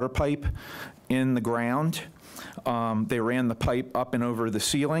leaky water pipe in the ground. They ran the pipe up and over the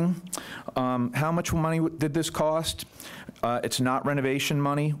ceiling. How much money did this cost? It's not renovation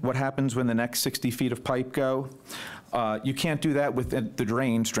money. What happens when the next 60 feet of pipe go? You can't do that with the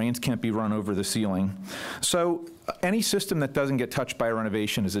drains. Drains can't be run over the ceiling. So any system that doesn't get touched by a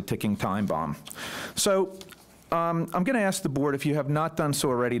renovation is a ticking time bomb. So I'm going to ask the board, if you have not done so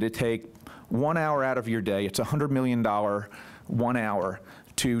already, to take 1 hour out of your day. It's $100 million, 1 hour,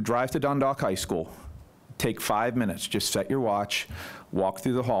 to drive to Dundalk High School. Take 5 minutes. Just set your watch, walk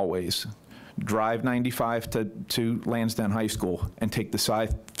through the hallways, drive 95 to Lansdowne High School, and take the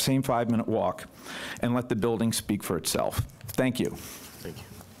same 5-minute walk, and let the building speak for itself. Thank you. Thank you.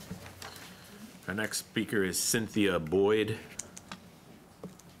 Our next speaker is Cynthia Boyd.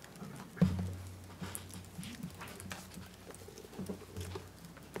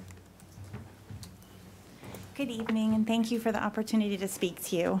 Good evening, and thank you for the opportunity to speak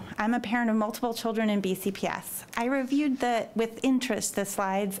to you. I'm a parent of multiple children in BCPS. I reviewed with interest the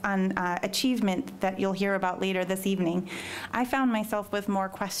slides on achievement that you'll hear about later this evening. I found myself with more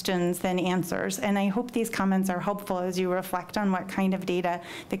questions than answers, and I hope these comments are helpful as you reflect on what kind of data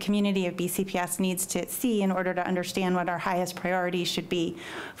the community of BCPS needs to see in order to understand what our highest priorities should be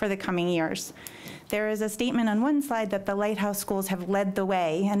for the coming years. There is a statement on one slide that the Lighthouse schools have led the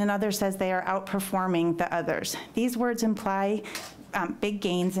way, and another says they are outperforming the others. These words imply big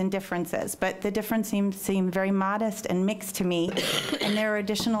gains and differences, but the differences seem very modest and mixed to me, and there are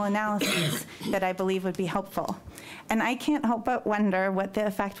additional analyses that I believe would be helpful. And I can't help but wonder what the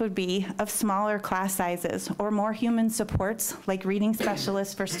effect would be of smaller class sizes or more human supports, like reading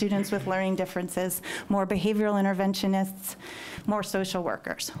specialists for students with learning differences, more behavioral interventionists, more social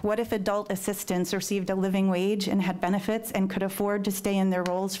workers. What if adult assistants received a living wage and had benefits and could afford to stay in their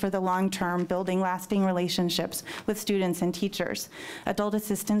roles for the long term, building lasting relationships with students and teachers? Adult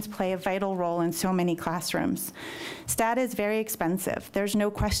assistants play a vital role in so many classrooms. STAT is very expensive. There's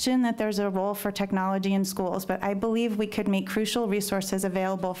no question that there's a role for technology in schools, but I believe we could make crucial resources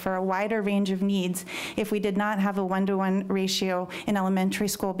available for a wider range of needs if we did not have a 1-to-1 ratio in elementary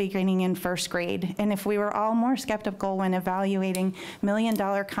school beginning in first grade, and if we were all more skeptical when evaluating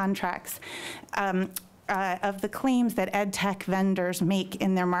million-dollar contracts of the claims that ed tech vendors make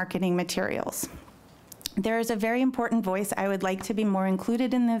in their marketing materials. There is a very important voice I would like to be more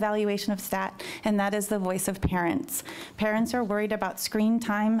included in the evaluation of STAT, and that is the voice of parents. Parents are worried about screen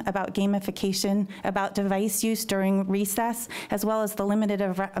time, about gamification, about device use during recess, as well as the limited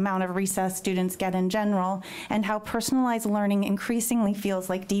amount of recess students get in general, and how personalized learning increasingly feels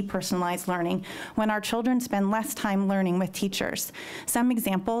like depersonalized learning when our children spend less time learning with teachers. Some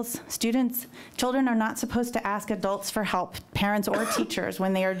examples: children are not supposed to ask adults for help, parents or teachers,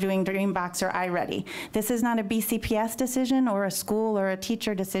 when they are doing Dreambox or iReady. This is not a BCPS decision or a school or a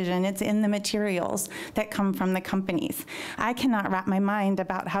teacher decision. It's in the materials that come from the companies. I cannot wrap my mind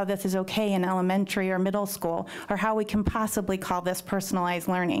about how this is okay in elementary or middle school, or how we can possibly call this personalized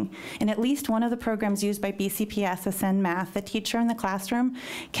learning. In at least one of the programs used by BCPS, Ascend Math, the teacher in the classroom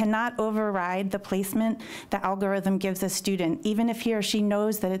cannot override the placement the algorithm gives a student, even if he or she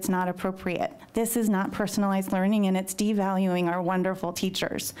knows that it's not appropriate. This is not personalized learning, and it's devaluing our wonderful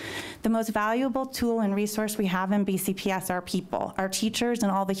teachers. The most valuable tool and resource we have in BCPS are people, our teachers, and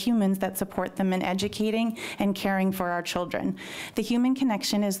all the humans that support them in educating and caring for our children. The human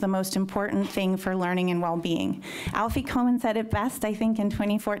connection is the most important thing for learning and well-being. Alfie Cohen said it best, I think, in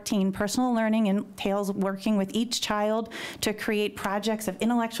 2014. Personal learning entails working with each child to create projects of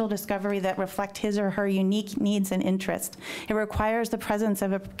intellectual discovery that reflect his or her unique needs and interests. It requires the presence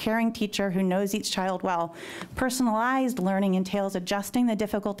of a caring teacher who knows each child well. Personalized learning entails adjusting the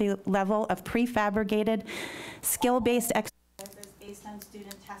difficulty level of prefabricated, skill-based exercises based on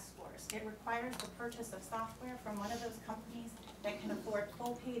student test scores. It requires the purchase of software from one of those companies that can afford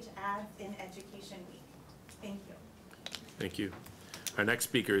full-page ads in Education Week. Thank you. Thank you. Our next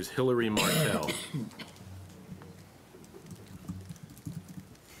speaker is Hillary Martell.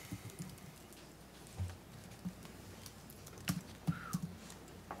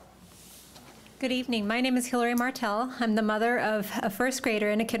 Good evening. My name is Hillary Martell. I'm the mother of a first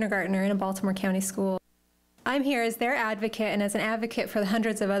grader and a kindergartner in a Baltimore County school. I'm here as their advocate and as an advocate for the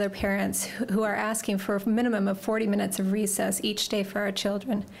hundreds of other parents who are asking for a minimum of 40 minutes of recess each day for our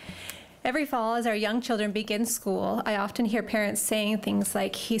children. Every fall, as our young children begin school, I often hear parents saying things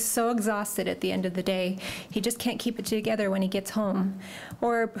like, "He's so exhausted at the end of the day, he just can't keep it together when he gets home."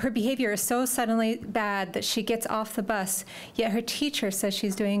 Or, "Her behavior is so suddenly bad that she gets off the bus, yet her teacher says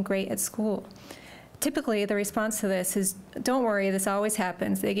she's doing great at school." Typically, the response to this is, don't worry, this always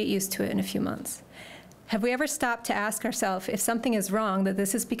happens. They get used to it in a few months. Have we ever stopped to ask ourselves if something is wrong that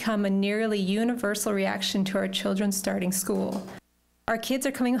this has become a nearly universal reaction to our children starting school? Our kids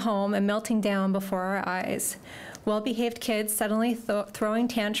are coming home and melting down before our eyes. Well-behaved kids suddenly throwing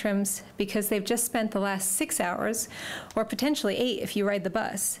tantrums because they've just spent the last 6 hours, or potentially 8 if you ride the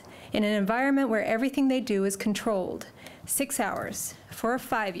bus, in an environment where everything they do is controlled. 6 hours for a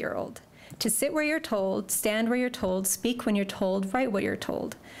 5-year-old to sit where you're told, stand where you're told, speak when you're told, write what you're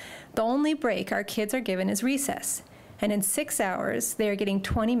told. The only break our kids are given is recess, and in 6 hours, they are getting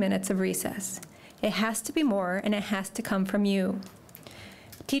 20 minutes of recess. It has to be more, and it has to come from you.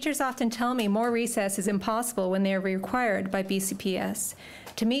 Teachers often tell me more recess is impossible when they are required by BCPS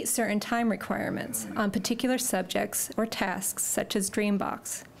to meet certain time requirements on particular subjects or tasks, such as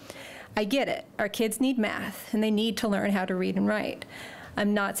Dreambox. I get it. Our kids need math, and they need to learn how to read and write.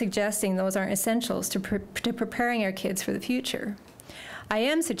 I'm not suggesting those aren't essentials to preparing our kids for the future. I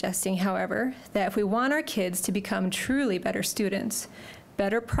am suggesting, however, that if we want our kids to become truly better students,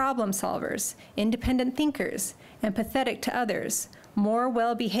 better problem solvers, independent thinkers, empathetic to others, more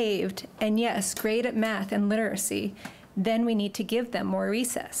well-behaved, and yes, great at math and literacy, then we need to give them more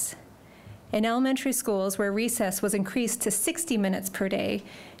recess. In elementary schools where recess was increased to 60 minutes per day,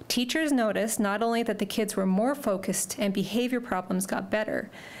 teachers noticed not only that the kids were more focused and behavior problems got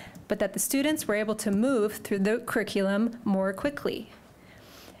better, but that the students were able to move through the curriculum more quickly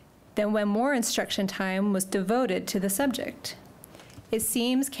than when more instruction time was devoted to the subject. It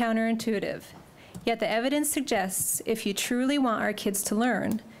seems counterintuitive, yet the evidence suggests if you truly want our kids to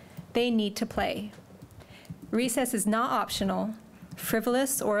learn, they need to play. Recess is not optional,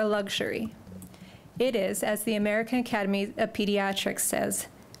 frivolous, or a luxury. It is, as the American Academy of Pediatrics says,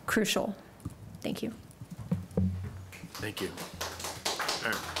 crucial. Thank you. Thank you.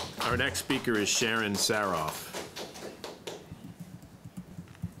 Our next speaker is Sharon Saroff.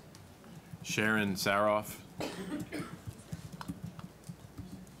 Sharon Saroff.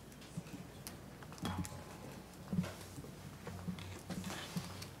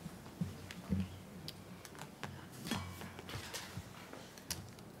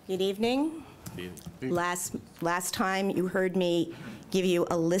 Good evening. Last time you heard me give you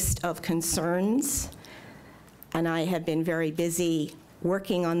a list of concerns, and I have been very busy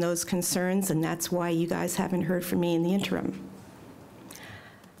working on those concerns, and that's why you guys haven't heard from me in the interim.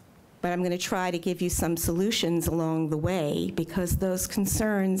 But I'm going to try to give you some solutions along the way because those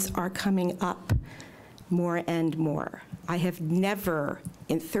concerns are coming up more and more. I have never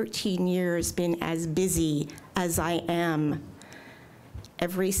in 13 years been as busy as I am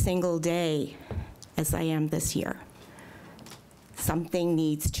every single day as I am this year. Something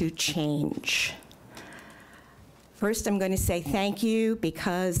needs to change. First, I'm going to say thank you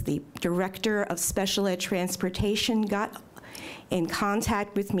because the Director of Special Ed Transportation got in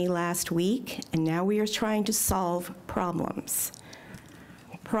contact with me last week, and now we are trying to solve problems.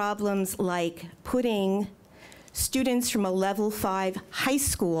 Problems like putting students from a level 5 high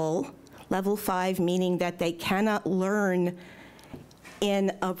school, level 5 meaning that they cannot learn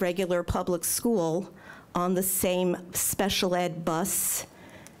in a regular public school, on the same special ed bus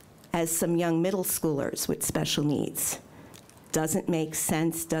as some young middle schoolers with special needs. Doesn't make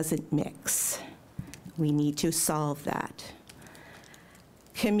sense, doesn't mix. We need to solve that.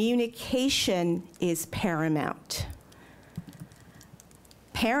 Communication is paramount.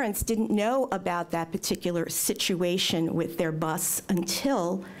 Parents didn't know about that particular situation with their bus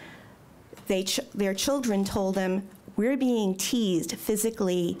until their children told them, we're being teased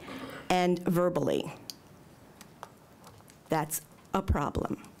physically and verbally. That's a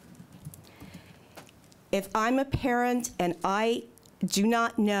problem. If I'm a parent and I do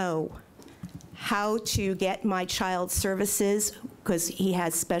not know how to get my child services because he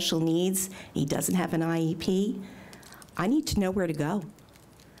has special needs, he doesn't have an IEP, I need to know where to go.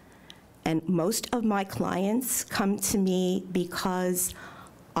 And most of my clients come to me because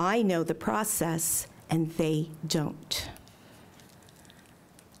I know the process and they don't.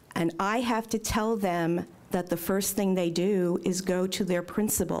 And I have to tell them that the first thing they do is go to their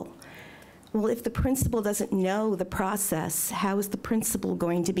principal. Well, if the principal doesn't know the process, how is the principal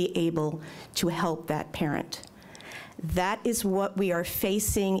going to be able to help that parent? That is what we are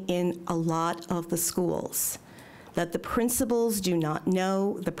facing in a lot of the schools, that the principals do not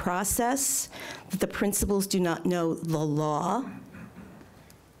know the process, that the principals do not know the law,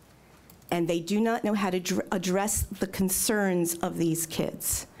 and they do not know how to address the concerns of these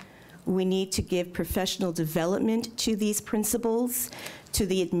kids. We need to give professional development to these principals, to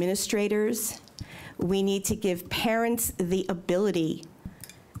the administrators. We need to give parents the ability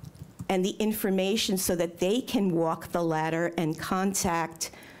and the information so that they can walk the ladder and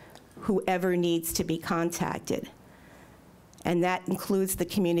contact whoever needs to be contacted. And that includes the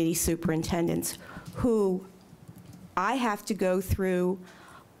community superintendents, who I have to go through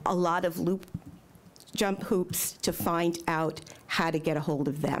a lot of jump hoops to find out how to get a hold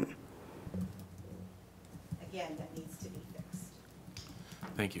of them. Again, that needs to be fixed.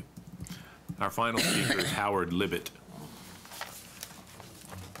 Thank you. Our final speaker is Howard Libet.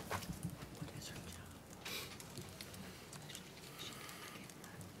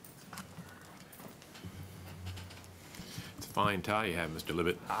 It's a fine tie you have, Mr.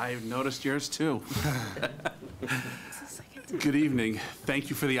 Libet. I've noticed yours too. Good evening. Thank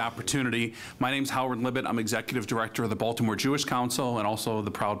you for the opportunity. My name's Howard Libet. I'm Executive Director of the Baltimore Jewish Council and also the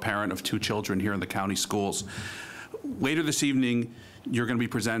proud parent of 2 children here in the county schools. Later this evening, you're going to be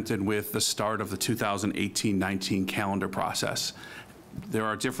presented with the start of the 2018-19 calendar process. There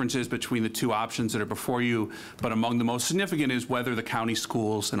are differences between the 2 options that are before you, but among the most significant is whether the county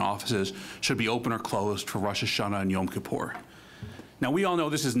schools and offices should be open or closed for Rosh Hashanah and Yom Kippur. Now, we all know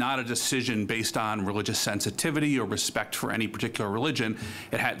this is not a decision based on religious sensitivity or respect for any particular religion.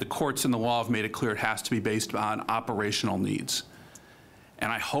 The courts and the law have made it clear it has to be based on operational needs.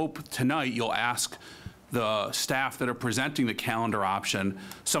 And I hope tonight you'll ask the staff that are presenting the calendar option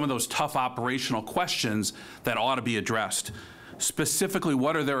some of those tough operational questions that ought to be addressed. Specifically,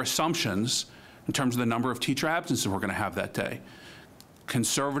 what are their assumptions in terms of the number of teacher absences we're going to have that day?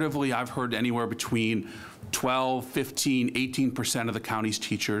 Conservatively, I've heard anywhere between 12, 15, 18% of the county's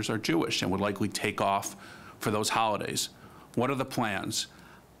teachers are Jewish and would likely take off for those holidays. What are the plans?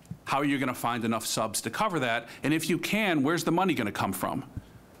 How are you going to find enough subs to cover that? And if you can, where's the money going to come from?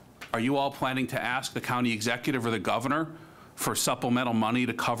 Are you all planning to ask the county executive or the governor for supplemental money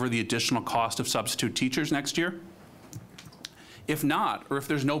to cover the additional cost of substitute teachers next year? If not, or if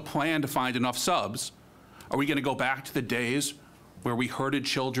there's no plan to find enough subs, are we going to go back to the days where we herded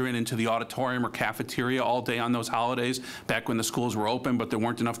children into the auditorium or cafeteria all day on those holidays, back when the schools were open, but there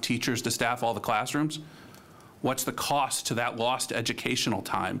weren't enough teachers to staff all the classrooms? What's the cost to that lost educational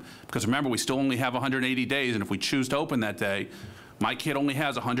time? Because remember, we still only have 180 days, and if we choose to open that day, my kid only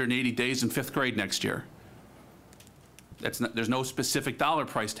has 180 days in 5th grade next year. There's no specific dollar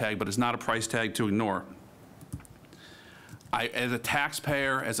price tag, but it's not a price tag to ignore. As a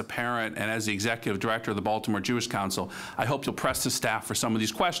taxpayer, as a parent, and as the executive director of the Baltimore Jewish Council, I hope you'll press the staff for some of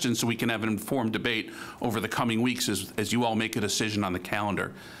these questions so we can have an informed debate over the coming weeks as you all make a decision on the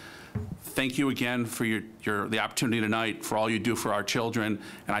calendar. Thank you again for the opportunity tonight, for all you do for our children,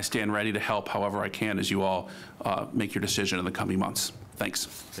 and I stand ready to help however I can as you all make your decision in the coming months. Thanks.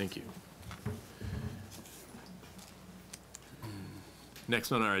 Thank you.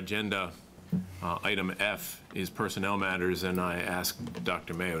 Next on our agenda, item F is personnel matters, and I ask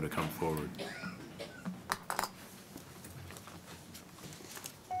Dr. Mayo to come forward.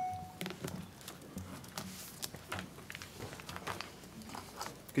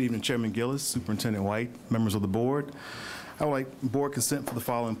 Good evening, Chairman Gillis, Superintendent White, members of the board. I would like board consent for the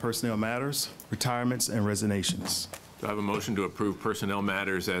following personnel matters: retirements and resignations. Do I have a motion to approve personnel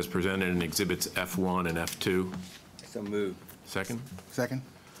matters as presented in Exhibits F1 and F2? So moved. Second? Second.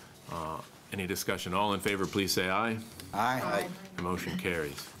 Any discussion? All in favor, please say aye. Aye. Aye. The motion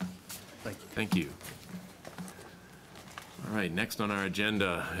carries. Thank you. Thank you. All right, next on our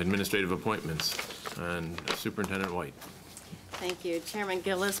agenda, administrative appointments, and Superintendent White. Thank you. Chairman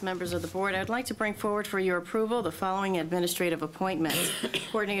Gillis, members of the board, I'd like to bring forward for your approval the following administrative appointments: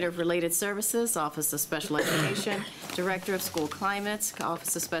 Coordinator of Related Services, Office of Special Education; Director of School Climate,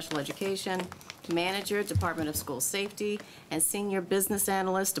 Office of Special Education; Manager, Department of School Safety; and Senior Business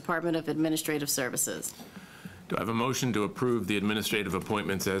Analyst, Department of Administrative Services. Do I have a motion to approve the administrative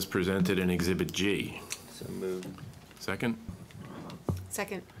appointments as presented in Exhibit G? So moved. Second?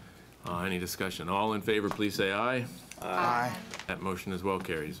 Second. Any discussion? All in favor, please say aye. Aye. That motion as well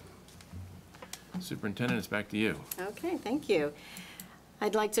carries. Superintendent, it's back to you. Okay, thank you.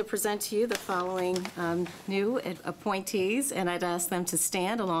 I'd like to present to you the following new appointees, and I'd ask them to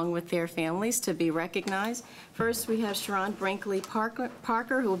stand along with their families to be recognized. First, we have Sharon Brinkley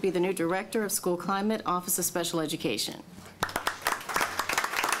Parker, who will be the new Director of School Climate, Office of Special Education.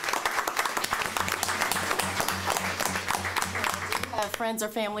 Have friends or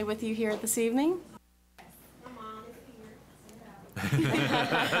family with you here this evening?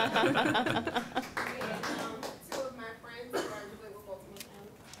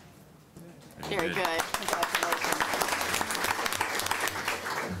 Very good. Congratulations.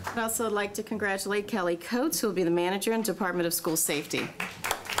 I'd also like to congratulate Kelly Coates, who will be the manager in Department of School Safety.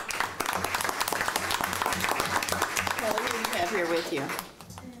 Kelly, what do you have here with you?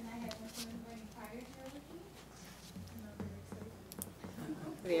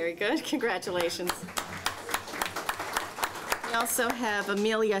 Very good. Congratulations. We also have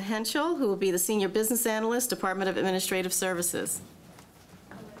Amelia Henschel, who will be the Senior Business Analyst, Department of Administrative Services.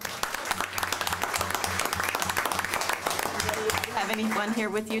 Have anyone here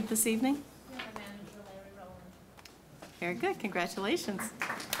with you this evening? Very good. Congratulations.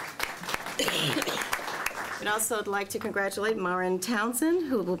 We'd also like to congratulate Marin Townsend,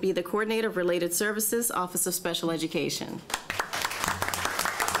 who will be the Coordinator of Related Services, Office of Special Education.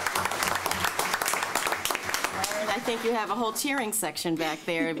 I think you have a whole cheering section back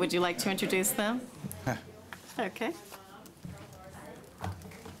there. Would you like to introduce them? Okay.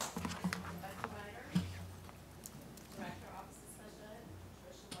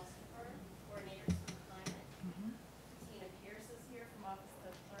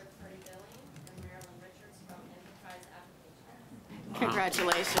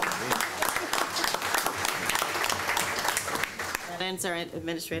 Congratulations. That ends our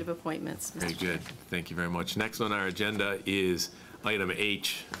administrative appointments. Very good. Thank you very much. Next on our agenda is item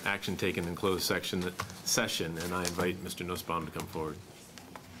H, action taken in closed session, and I invite Mr. Nussbaum to come forward.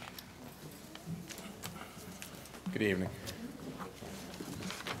 Good evening.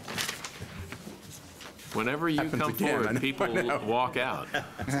 Whenever you come forward, people walk out.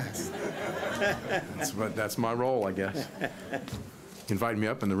 That's my role, I guess. Invite me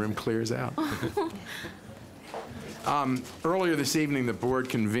up and the room clears out. Earlier this evening, the board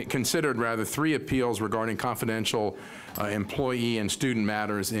considered 3 appeals regarding confidential employee and student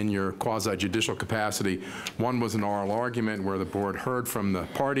matters in your quasi-judicial capacity. One was an oral argument where the board heard from the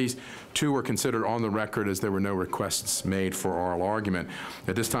parties. 2 were considered on the record as there were no requests made for oral argument.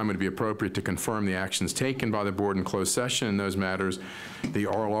 At this time, it would be appropriate to confirm the actions taken by the board in closed session in those matters. The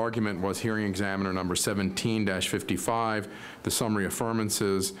oral argument was hearing examiner number 17-55. The summary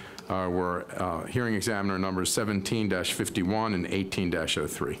affirmances were hearing examiner numbers 17-51 and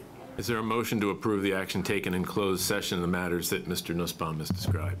 18-03. Is there a motion to approve the action taken in closed session in the matters that Mr. Nussbaum has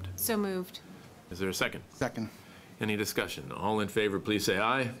described? So moved. Is there a second? Second. Any discussion? All in favor, please say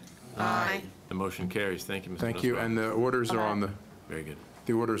aye. Aye. The motion carries. Thank you, Mr. Thank you, Nussbaum. and the orders are on the... Very good.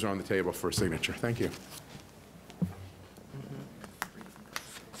 The orders are on the table for signature. Thank you.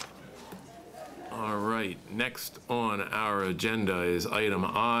 All right, next on our agenda is item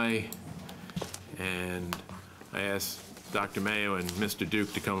I, and I ask Dr. Mayo and Mr.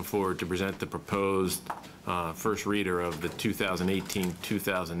 Duke to come forward to present the proposed first reader of the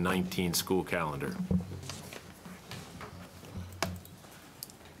 2018-2019 school calendar.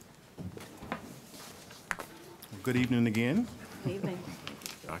 Good evening again. Good evening.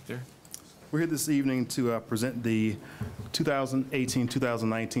 Doctor? We're here this evening to present the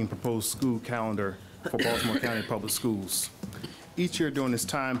 2018-2019 proposed school calendar for Baltimore County Public Schools. Each year during this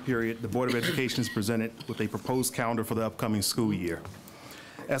time period, the Board of Education is presented with a proposed calendar for the upcoming school year.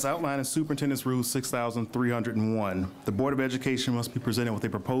 As outlined in Superintendent's Rule 6301, the Board of Education must be presented with a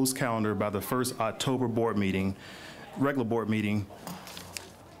proposed calendar by the first October board meeting, regular board meeting,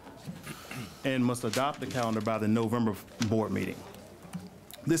 and must adopt the calendar by the November board meeting.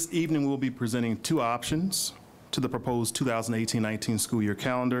 This evening, we'll be presenting 2 options to the proposed 2018-19 school year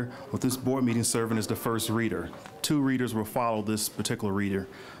calendar, with this board meeting serving as the first reader. 2 readers will follow this particular reader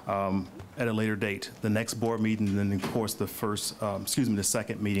at a later date. The next board meeting, and then of course the the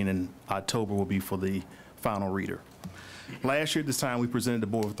second meeting in October will be for the final reader. Last year at this time, we presented the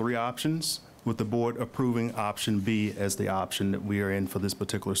board with 3 options, with the board approving option B as the option that we are in for this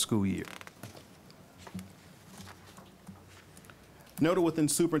particular school year. Noted within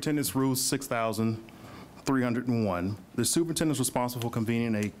Superintendent's Rule 6301, the superintendent is responsible for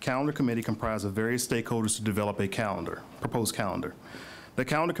convening a calendar committee comprised of various stakeholders to develop a proposed calendar. The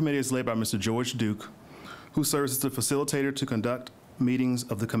calendar committee is led by Mr. George Duke, who serves as the facilitator to conduct meetings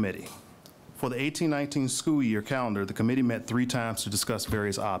of the committee. For the 18-19 school year calendar, the committee met 3 times to discuss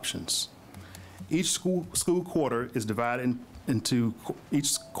various options. Each school quarter is divided into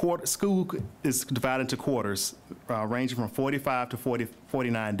quarters ranging from 45 to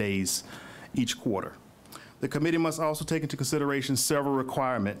 49 days each quarter. The committee must also take into consideration several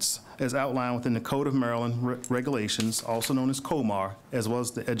requirements as outlined within the Code of Maryland regulations, also known as COMAR, as well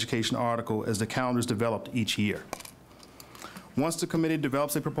as the education article as the calendar is developed each year. Once the committee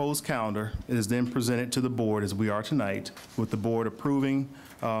develops a proposed calendar, it is then presented to the board as we are tonight, with the board approving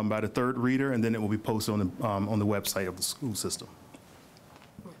by the 3rd reader, and then it will be posted on the website of the school system.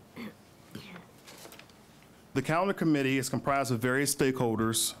 The calendar committee is comprised of various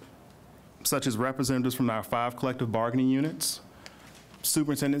stakeholders, such as representatives from our 5 collective bargaining units,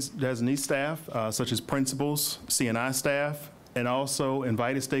 superintendents, designee staff, such as principals, C&I staff, and also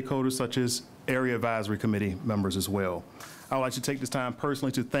invited stakeholders such as area advisory committee members as well. I would like to take this time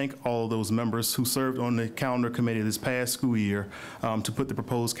personally to thank all of those members who served on the calendar committee this past school year to put the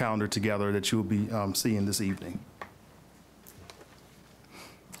proposed calendar together that you will be seeing this evening.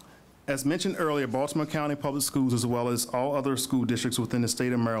 As mentioned earlier, Baltimore County Public Schools, as well as all other school districts within the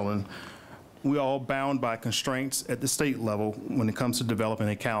state of Maryland, we are all bound by constraints at the state level when it comes to developing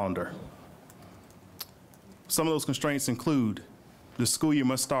a calendar. Some of those constraints include the school year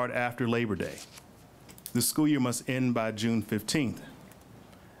must start after Labor Day. The school year must end by June 15th.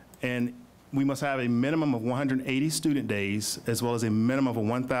 And we must have a minimum of 180 student days, as well as a minimum of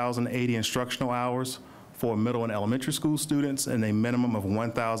 1,080 instructional hours for middle and elementary school students, and a minimum of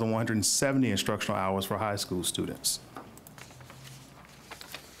 1,170 instructional hours for high school students.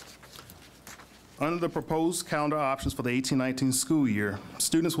 Under the proposed calendar options for the 18-19 school year,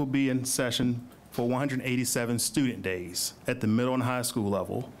 students will be in session for 187 student days at the middle and high school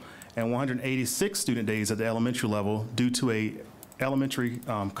level, and 186 student days at the elementary level due to a elementary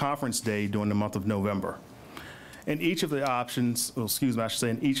conference day during the month of November. In each of the options, well, excuse me, I should say,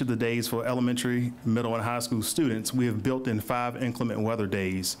 in each of the days for elementary, middle, and high school students, we have built in 5 inclement weather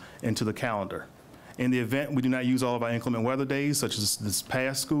days into the calendar. In the event we do not use all of our inclement weather days, such as this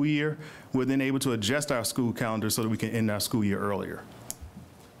past school year, we're then able to adjust our school calendar so that we can end our school year earlier.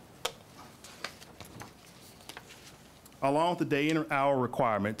 Along with the day and hour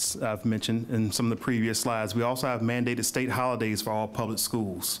requirements I've mentioned in some of the previous slides, we also have mandated state holidays for all public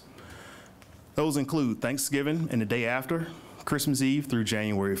schools. Those include Thanksgiving and the day after, Christmas Eve through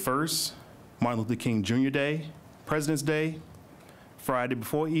January 1st, Martin Luther King Jr. Day, President's Day, Friday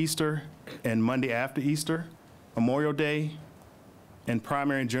before Easter, and Monday after Easter, Memorial Day, and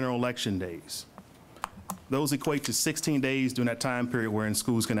primary and general election days. Those equate to 16 days during that time period wherein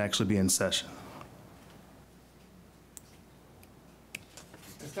schools can actually be in session.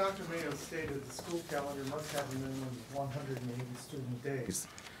 As Dr. Mayo stated, the school calendar must have a minimum of 180 student days.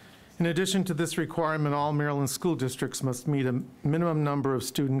 In addition to this requirement, all Maryland school districts must meet a minimum number of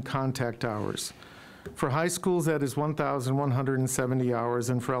student contact hours. For high schools, that is 1,170 hours,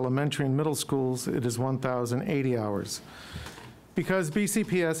 and for elementary and middle schools, it is 1,080 hours. Because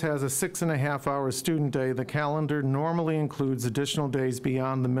BCPS has a 6.5-hour student day, the calendar normally includes additional days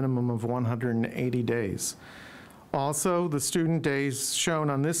beyond the minimum of 180 days. Also, the student days shown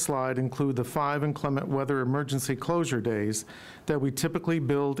on this slide include the 5 inclement weather emergency closure days that we typically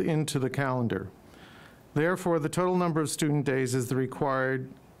build into the calendar. Therefore, the total number of student days is the required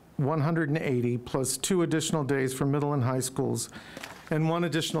 180 plus 2 additional days for middle and high schools and 1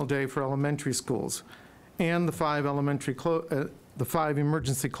 additional day for elementary schools, and the 5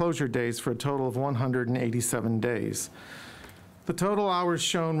 emergency closure days for a total of 187 days. The total hours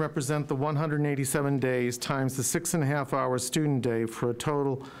shown represent the 187 days times the 6.5-hour student day for a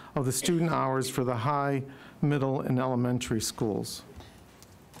total of the student hours for the high, middle, and elementary schools.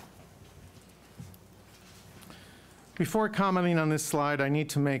 Before commenting on this slide, I need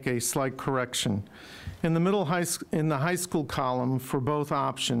to make a slight correction. In the high school column for both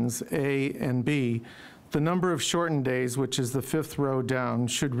options, A and B, the number of shortened days, which is the 5th row down,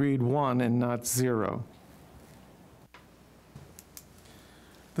 should read 1 and not 0.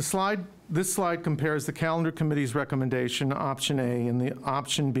 This slide compares the calendar committee's recommendation, option A, and the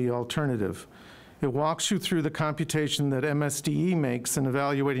option B alternative. It walks you through the computation that MSDE makes in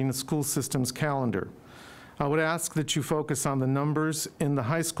evaluating the school system's calendar. I would ask that you focus on the numbers in the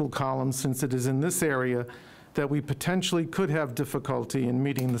high school column, since it is in this area that we potentially could have difficulty in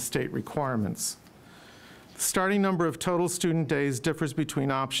meeting the state requirements. The starting number of total student days differs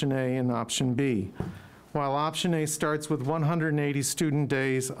between option A and option B. While option A starts with 180 student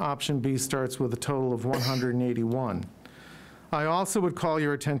days, option B starts with a total of 181. I also would call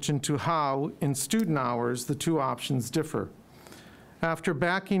your attention to how, in student hours, the 2 options differ. After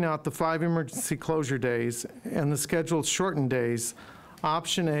backing out the 5 emergency closure days and the scheduled shortened days,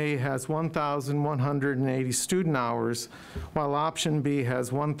 option A has 1,180 student hours, while option B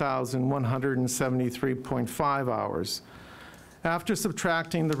has 1,173.5 hours. After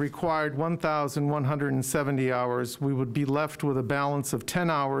subtracting the required 1,170 hours, we would be left with a balance of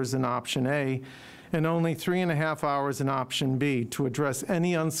 10 hours in option A and only 3.5 hours in option B to address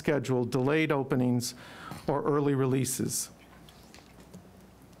any unscheduled delayed openings or early releases.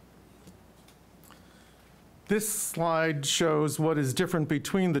 This slide shows what is different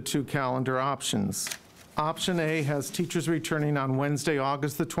between the 2 calendar options. Option A has teachers returning on Wednesday,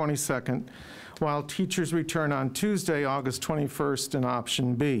 August the 22nd, while teachers return on Tuesday, August 21st in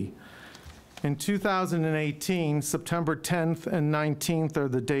option B. In 2018, September 10th and 19th are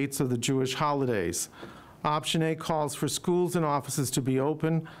the dates of the Jewish holidays. Option A calls for schools and offices to be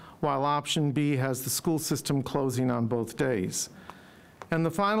open, while option B has the school system closing on both days. And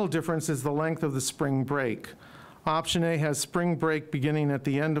the final difference is the length of the spring break. Option A has spring break beginning at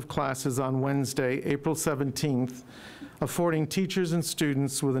the end of classes on Wednesday, April 17th, affording teachers and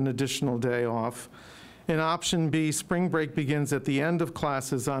students with an additional day off. In option B, spring break begins at the end of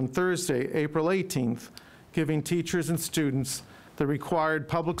classes on Thursday, April 18th, giving teachers and students the required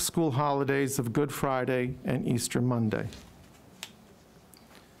public school holidays of Good Friday and Easter Monday.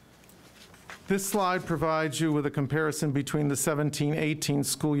 This slide provides you with a comparison between the 17-18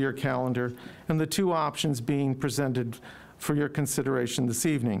 school year calendar and the two options being presented for your consideration this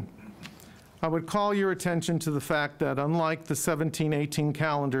evening. I would call your attention to the fact that unlike the 17-18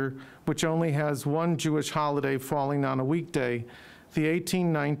 calendar, which only has one Jewish holiday falling on a weekday, the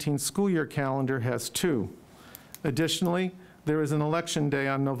 18-19 school year calendar has two. Additionally, there is an election day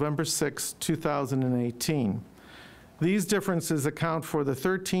on November 6, 2018. These differences account for the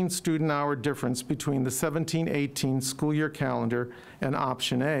 13 student-hour difference between the 17-18 school year calendar and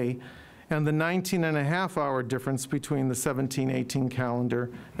option A, and the 19.5-hour difference between the 17-18 calendar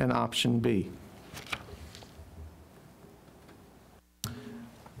and option B.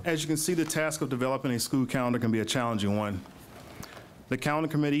 As you can see, the task of developing a school calendar can be a challenging one. The calendar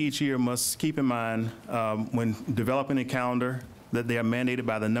committee each year must keep in mind when developing a calendar that they are mandated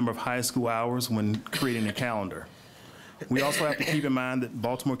by the number of high school hours when creating a calendar. We also have to keep in mind that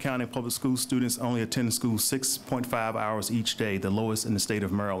Baltimore County Public School students only attend school 6.5 hours each day, the lowest in the state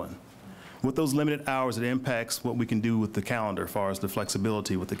of Maryland. With those limited hours, it impacts what we can do with the calendar as far as the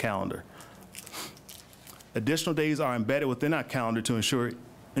flexibility with the calendar. Additional days are embedded within our calendar to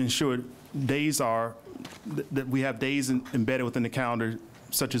ensure days are, that we have days embedded within the calendar,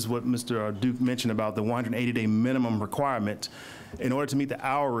 such as what Mr. Duke mentioned about the 180-day minimum requirement. In order to meet the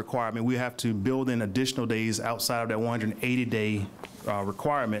hour requirement, we have to build in additional days outside of that 180-day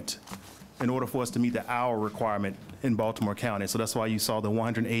requirement in order for us to meet the hour requirement in Baltimore County. So that's why you saw the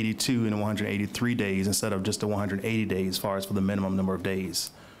 182 and the 183 days instead of just the 180 days as far as for the minimum number of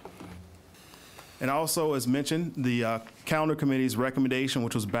days. And also, as mentioned, the calendar committee's recommendation,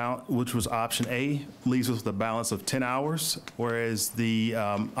 which was option A, leaves us with a balance of 10 hours, whereas the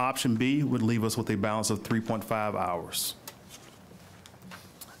option B would leave us with a balance of 3.5 hours.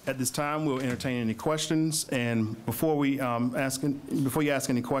 At this time, we'll entertain any questions. And before you ask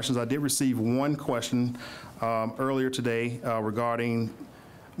any questions, I did receive one question earlier today regarding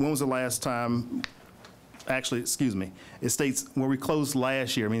when was the last time. Actually, excuse me, it states where we closed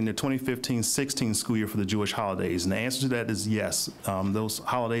last year, I mean the 2015-16 school year for the Jewish holidays. And the answer to that is yes. Those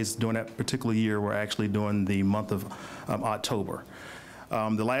holidays during that particular year were actually during the month of October.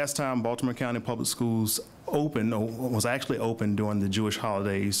 The last time Baltimore County Public Schools opened, or was actually open during the Jewish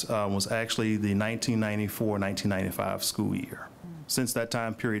holidays, was actually the 1994-1995 school year. Since that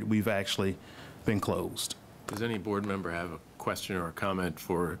time period, we've actually been closed. Does any board member have a question or a comment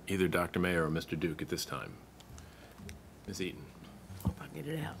for either Dr. Mayer or Mr. Duke at this time? Ms. Eaton. Hope I get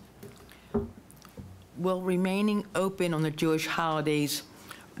it out. Will remaining open on the Jewish holidays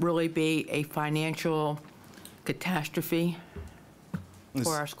really be a financial catastrophe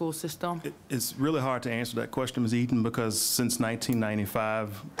for our school system? It's really hard to answer that question, Ms. Eaton, because since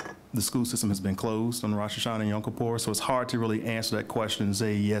 1995, the school system has been closed on Rosh Hashanah and Yom Kippur, so it's hard to really answer that question and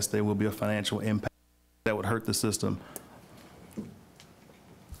say, yes, there will be a financial impact that would hurt the system.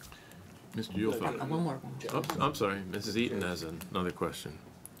 Mr. Yulfeld. One more. Oh, I'm sorry, Mrs. Eaton has another question.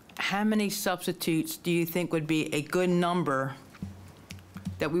 How many substitutes do you think would be a good number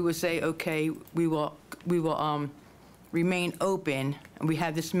that we would say, okay, we will remain open and we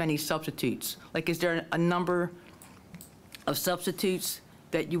have this many substitutes? Like, is there a number of substitutes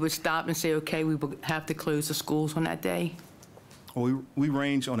that you would stop and say, okay, we will have to close the schools on that day? Well, we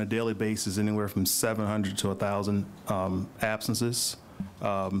range on a daily basis anywhere from 700 to 1,000 absences.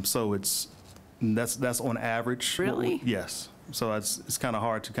 So that's on average. Really? Yes. So it's kind of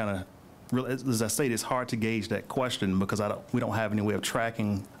hard to as I stated, it's hard to gauge that question because we don't have any way of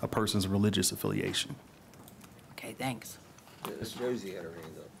tracking a person's religious affiliation. Okay, thanks. Ms. Josie had her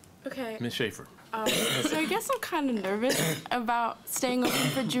hand up. Okay. Ms. Schaefer. So I guess I'm kind of nervous about staying open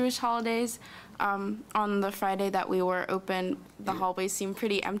for Jewish holidays. On the Friday that we were open, the hallways seemed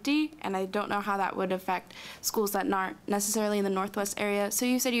pretty empty, and I don't know how that would affect schools that aren't necessarily in the Northwest area. So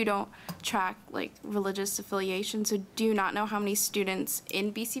you said you don't track like religious affiliation, so do you not know how many students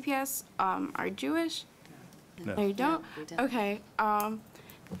in BCPS are Jewish? No. No, you don't? No, Okay.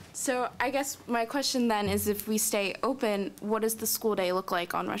 So I guess my question then is, if we stay open, what does the school day look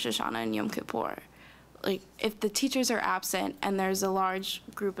like on Rosh Hashanah and Yom Kippur? Like, if the teachers are absent and there's a large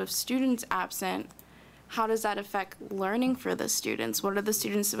group of students absent, how does that affect learning for the students? What are the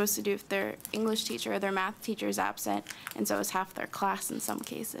students supposed to do if their English teacher or their math teacher is absent, and so is half their class in some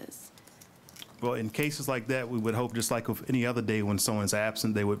cases? Well, in cases like that, we would hope, just like with any other day when someone's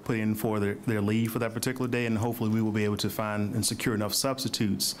absent, they would put in for their leave for that particular day, and hopefully we will be able to find and secure enough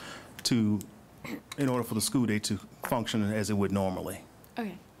substitutes in order for the school day to function as it would normally.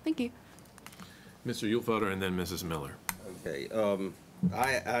 Okay, thank you. Mr. Uhlfelder and then Mrs. Miller. Okay,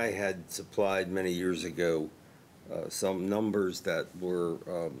 I had supplied many years ago some numbers that were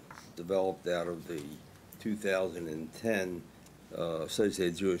developed out of the 2010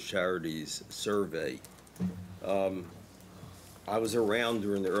 Associated Jewish Charities survey. I was around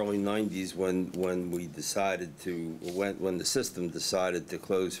during the early 90s when we decided to, when the system decided to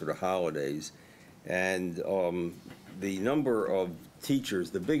close for the holidays, and the number of teachers,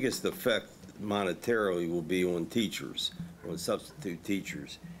 the biggest effect monetarily will be on teachers, on substitute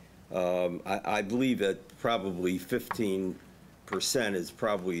teachers. I believe that probably 15% is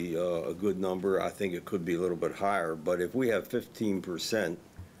probably a good number. I think it could be a little bit higher, but if we have 15%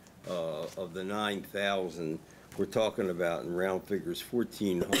 of the 9,000, we're talking about, in round figures,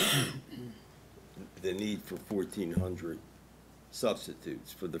 1,400, the need for 1,400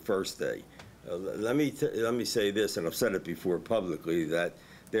 substitutes for the first day. Let me say this, and I've said it before publicly, that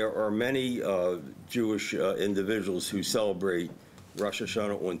there are many Jewish individuals who celebrate Rosh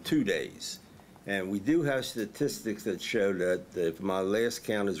Hashanah on 2 days. And we do have statistics that show that, if my last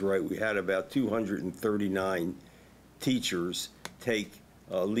count is right, we had about 239 teachers take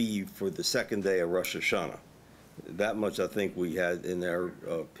leave for the second day of Rosh Hashanah. That much I think we had in our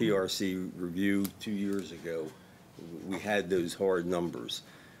PRC review 2 years ago. We had those hard numbers.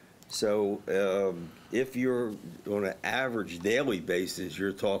 So if you're on an average daily basis,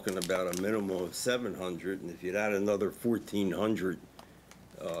 you're talking about a minimum of 700, and if you'd add another 1,400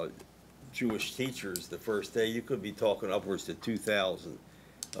 Jewish teachers the first day, you could be talking upwards to 2,000.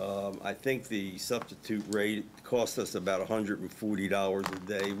 I think the substitute rate cost us about $140 a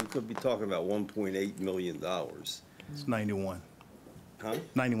day. We could be talking about $1.8 million. It's 91. Huh?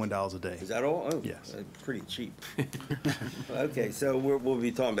 $91 a day. Is that all? Oh, yes. Pretty cheap. Okay, so we'll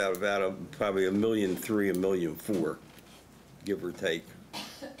be talking about probably $1.3 million, $1.4 million, give or take.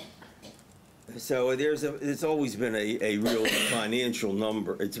 So it's always been a real financial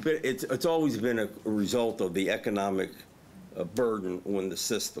number. It's always been a result of the economic burden on the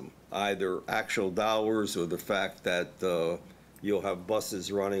system, either actual dollars or the fact that you'll have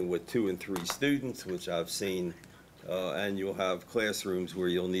buses running with 2 and 3 students, which I've seen, and you'll have classrooms where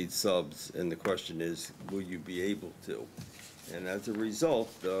you'll need subs, and the question is, will you be able to? And as a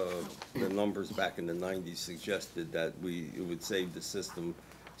result, the numbers back in the 90s suggested that it would save the system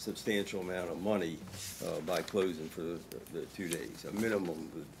substantial amount of money by closing for the 2 days, a minimum,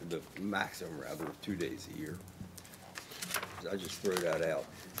 the maximum rather, of 2 days a year. I just throw that out.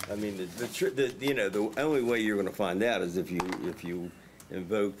 I mean, the only way you're going to find out is if you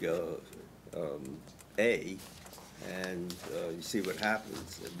invoke A, and you see what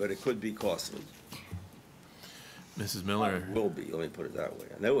happens. But it could be costly. Mrs. Miller. It will be. Let me put it that way.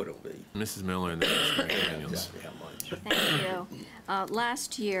 I know it'll be. Mrs. Miller and then Mr. Daniels. Exactly how much. Thank you.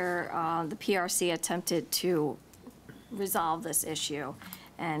 Last year, the PRC attempted to resolve this issue,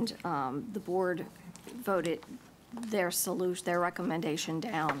 and the board voted their recommendation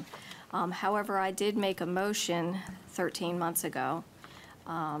down. However, I did make a motion 13 months ago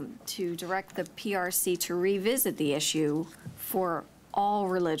to direct the PRC to revisit the issue for all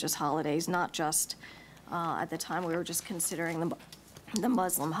religious holidays, not just, at the time we were just considering the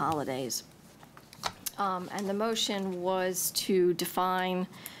Muslim holidays. And the motion was to define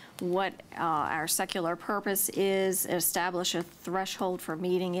what our secular purpose is, establish a threshold for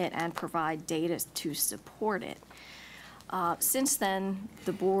meeting it, and provide data to support it. Since then,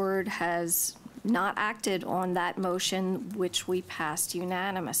 the board has not acted on that motion, which we passed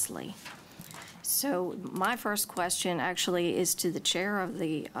unanimously. So my first question actually is to the chair of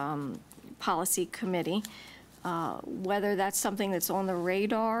the policy committee, whether that's something that's on the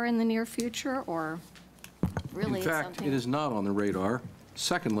radar in the near future, or really in fact, it is not on the radar.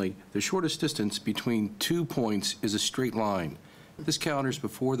 Secondly, the shortest distance between 2 points is a straight line. This calendar is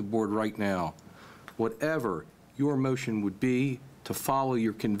before the board right now. Whatever your motion would be to follow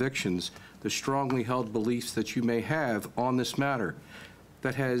your convictions, the strongly held beliefs that you may have on this matter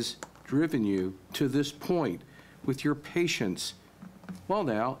that has driven you to this point with your patience, well,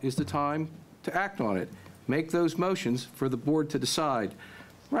 now is the time to act on it. Make those motions for the board to decide,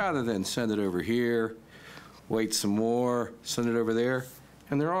 rather than send it over here, wait some more, send it over there.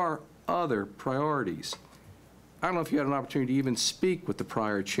 And there are other priorities. I don't know if you had an opportunity to even speak with the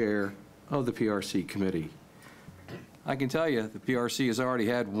prior chair of the PRC committee. I can tell you the PRC has already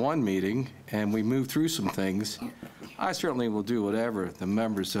had one meeting, and we moved through some things. I certainly will do whatever the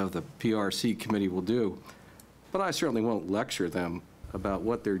members of the PRC committee will do, but I certainly won't lecture them about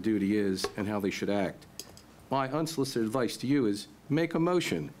what their duty is and how they should act. My unsolicited advice to you is make a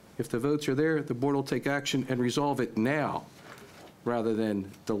motion. If the votes are there, the board will take action and resolve it now rather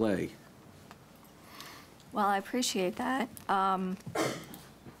than delay. Well, I appreciate that.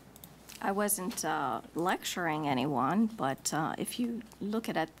 I wasn't lecturing anyone, but if you look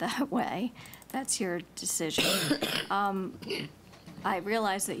at it that way, that's your decision. I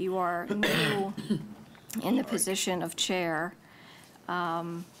realize that you are new in the position of chair,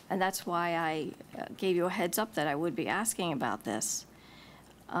 and that's why I gave you a heads up that I would be asking about this.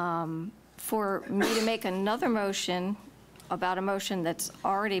 For me to make another motion about a motion that's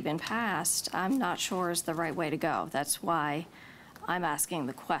already been passed, I'm not sure is the right way to go. That's why I'm asking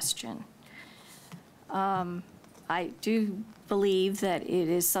the question. I do believe that it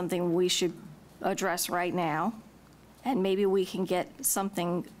is something we should address right now, and maybe we can get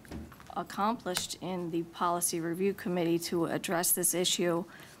something accomplished in the Policy Review Committee to address this issue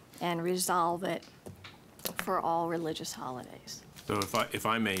and resolve it for all religious holidays. So if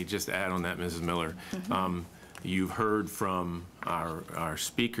I may just add on that, Mrs. Miller, you've heard from our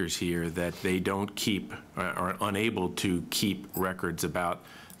speakers here that they don't keep, are unable to keep records about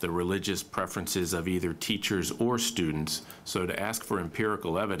the religious preferences of either teachers or students. So to ask for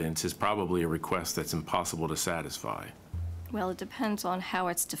empirical evidence is probably a request that's impossible to satisfy. Well, it depends on how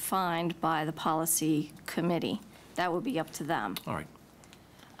it's defined by the Policy Committee. That would be up to them. All right.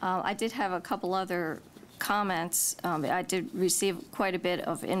 I did have a couple other comments. I did receive quite a bit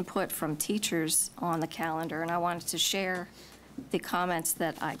of input from teachers on the calendar, and I wanted to share the comments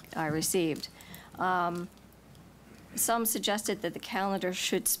that I received. Some suggested that the calendar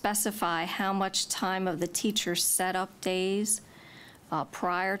should specify how much time of the teacher's setup days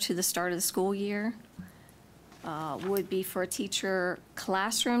prior to the start of the school year would be for teacher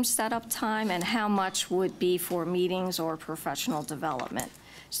classroom setup time, and how much would be for meetings or professional development.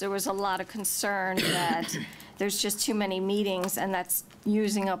 So there was a lot of concern that there's just too many meetings, and that's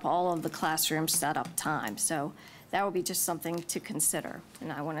using up all of the classroom setup time. So that would be just something to consider,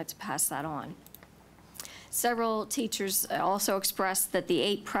 and I wanted to pass that on. Several teachers also expressed that the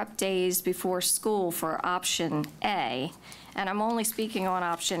 8 prep days before school for option A, and I'm only speaking on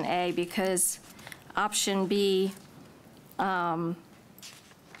option A because option B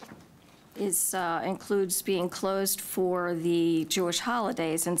includes being closed for the Jewish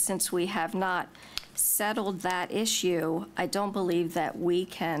holidays, and since we have not settled that issue, I don't believe that we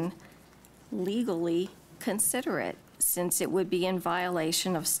can legally consider it, since it would be in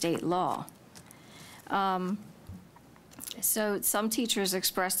violation of state law. So some teachers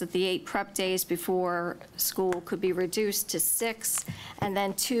expressed that the 8 prep days before school could be reduced to 6, and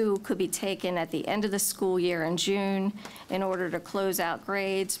then 2 could be taken at the end of the school year in June in order to close out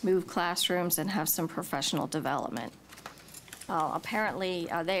grades, move classrooms, and have some professional development. Apparently,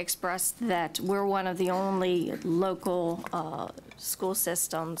 they expressed that we're one of the only local school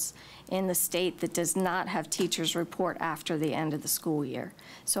systems in the state that does not have teachers report after the end of the school year.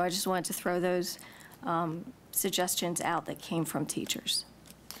 So I just wanted to throw those suggestions out that came from teachers.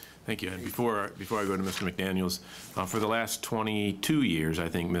 Thank you. And before I go to Mr. McDaniels, for the last 22 years, I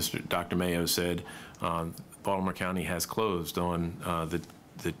think Dr. Mayo said Baltimore County has closed on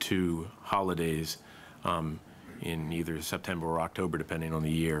the 2 holidays in either September or October, depending on the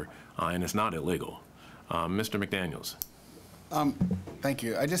year, and it's not illegal. Mr. McDaniels. Thank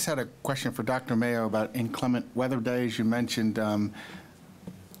you. I just had a question for Dr. Mayo about inclement weather days. You mentioned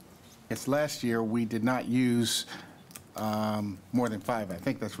last year we did not use more than 5. I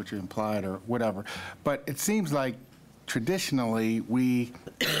think that's what you implied or whatever. But it seems like traditionally we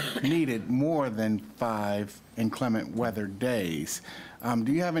needed more than 5 inclement weather days.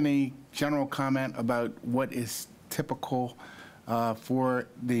 Do you have any general comment about what is typical for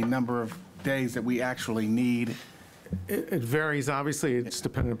the number of days that we actually need? It varies. Obviously, it's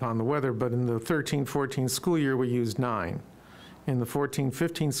dependent upon the weather, but in the 13-14 school year, we used 9. In the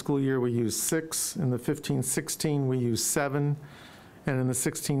 14-15 school year, we used 6. In the 15-16, we used 7. And in the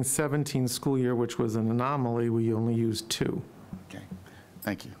 16-17 school year, which was an anomaly, we only used 2. Okay.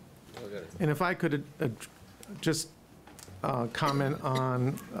 Thank you. And if I could just comment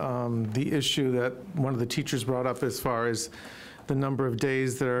on the issue that one of the teachers brought up as far as the number of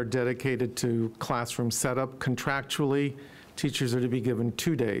days that are dedicated to classroom setup. Contractually, teachers are to be given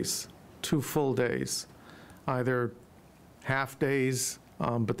 2 days, 2 full days, either half days,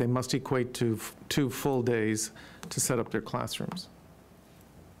 but they must equate to 2 full days to set up their classrooms.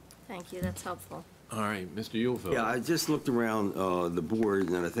 Thank you, that's helpful. All right, Mr. Yulfeld. Yeah, I just looked around the board,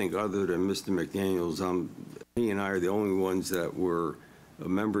 and I think other than Mr. McDaniels, he and I are the only ones that were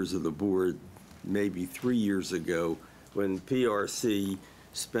members of the board maybe 3 years ago when PRC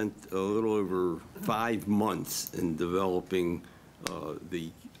spent a little over 5 months in developing the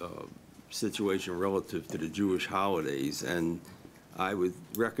situation relative to the Jewish holidays. And I would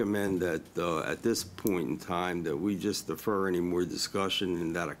recommend that at this point in time that we just defer any more discussion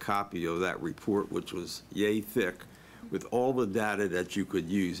and that a copy of that report, which was yay thick, with all the data that you could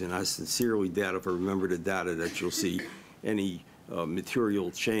use, and I sincerely doubt if I remember the data that you'll see any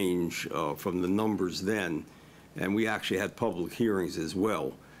material change from the numbers then. And we actually had public hearings as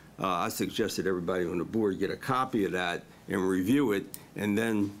well. I suggested everybody on the board get a copy of that and review it, and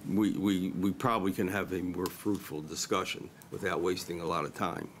then we probably can have a more fruitful discussion without wasting a lot of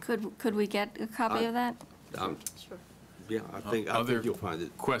time. Could we get a copy of that? Sure. Yeah, I think you'll find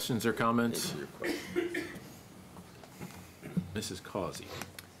it. Questions or comments? Mrs. Causey.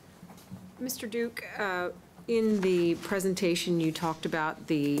 Mr. Duke, in the presentation, you talked about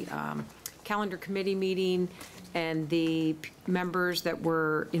the calendar committee meeting and the members that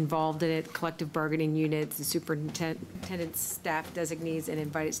were involved in it, collective bargaining units, the superintendent, staff designees, and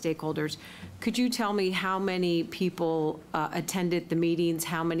invited stakeholders. Could you tell me how many people attended the meetings,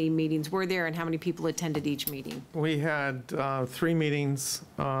 how many meetings were there, and how many people attended each meeting? We had 3 meetings.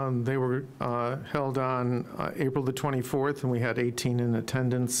 They were held on April the 24th, and we had 18 in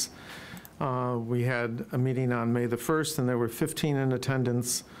attendance. We had a meeting on May the 1st, and there were 15 in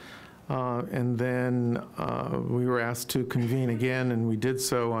attendance. And then we were asked to convene again, and we did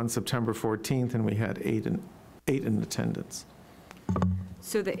so on September 14th, and we had 8 in attendance.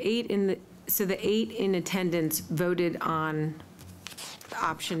 So the 8 in attendance voted on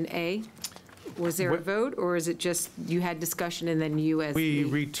option A. Was there a vote, or is it just you had discussion and then you as we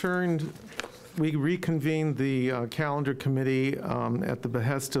reconvened the calendar committee at the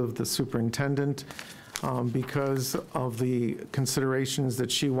behest of the superintendent. Because of the considerations that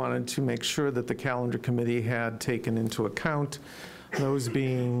she wanted to make sure that the calendar committee had taken into account, those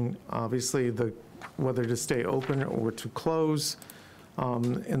being obviously whether to stay open or to close,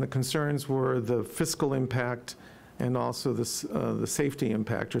 and the concerns were the fiscal impact and also the safety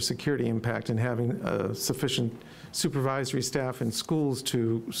impact or security impact in having sufficient supervisory staff in schools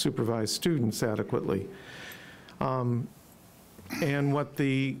to supervise students adequately. And what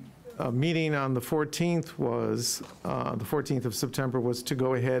the meeting on the 14th was, the 14th of September, was to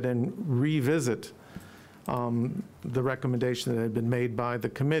go ahead and revisit the recommendation that had been made by the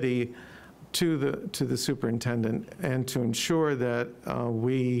committee to the superintendent, and to ensure that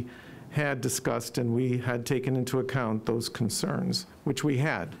we had discussed and we had taken into account those concerns, which we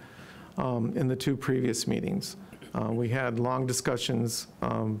had in the 2 previous meetings. We had long discussions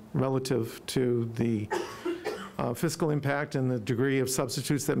relative to the fiscal impact and the degree of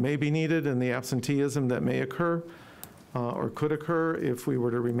substitutes that may be needed and the absenteeism that may occur or could occur if we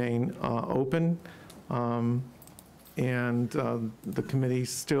were to remain open. And the committee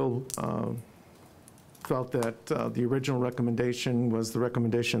still felt that the original recommendation was the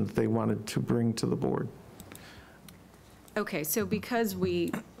recommendation that they wanted to bring to the board. Okay, so because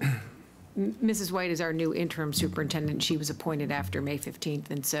Mrs. White is our new interim superintendent, she was appointed after May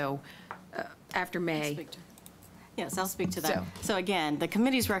 15th, and so after May. Yes, I'll speak to that. So again, the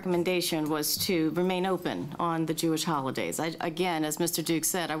committee's recommendation was to remain open on the Jewish holidays. Again, as Mr. Duke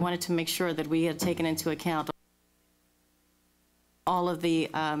said, I wanted to make sure that we had taken into account all of the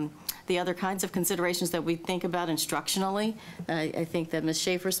other kinds of considerations that we think about instructionally. I think that Ms.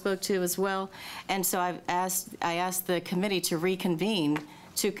 Schaefer spoke to as well. And so I asked the committee to reconvene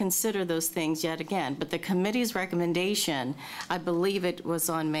to consider those things yet again. But the committee's recommendation, I believe it was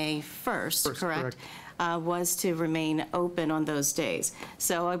on May 1st, correct? Was to remain open on those days.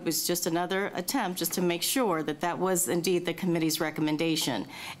 So it was just another attempt just to make sure that that was indeed the committee's recommendation.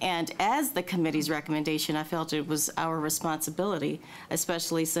 And as the committee's recommendation, I felt it was our responsibility,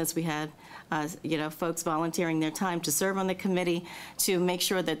 especially since we had folks volunteering their time to serve on the committee, to make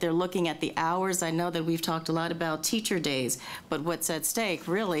sure that they're looking at the hours. I know that we've talked a lot about teacher days, but what's at stake,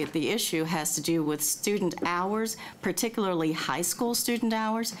 really, the issue has to do with student hours, particularly high school student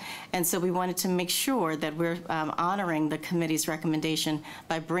hours. And so we wanted to make sure that we're honoring the committee's recommendation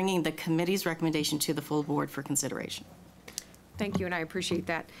by bringing the committee's recommendation to the full board for consideration. Thank you, and I appreciate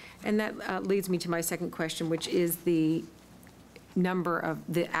that. And that leads me to my second question, which is the number of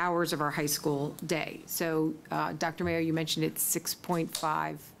the hours of our high school day. So, Dr. Mayo, you mentioned it's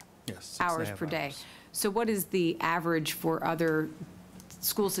 6.5 hours per day. So what is the average for other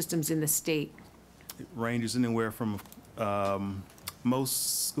school systems in the state? It ranges anywhere from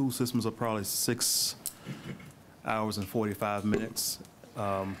Most school systems are probably 6 hours and 45 minutes,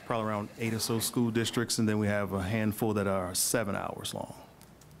 probably around 8 or so school districts, and then we have a handful that are 7 hours long.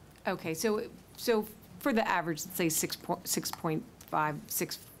 Okay, so for the average, let's say 6.5,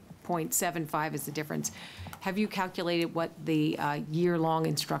 6.75 is the difference. Have you calculated what the year-long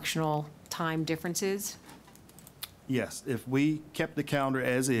instructional time difference is? Yes, if we kept the calendar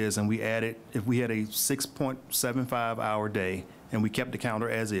as is and we added, if we had a 6.75 hour day and we kept the calendar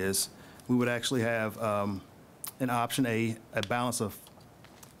as is, we would actually have in option A balance of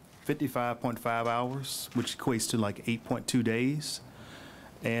 55.5 hours, which equates to like 8.2 days.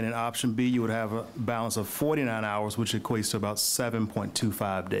 And in option B, you would have a balance of 49 hours, which equates to about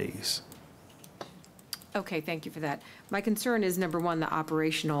 7.25 days. Okay, thank you for that. My concern is, number one, the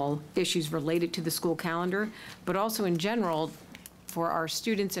operational issues related to the school calendar, but also in general, for our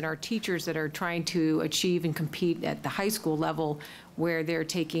students and our teachers that are trying to achieve and compete at the high school level, where they're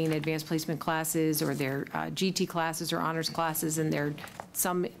taking advanced placement classes or their GT classes or honors classes, and they're in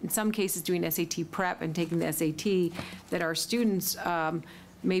some cases doing SAT prep and taking the SAT, that our students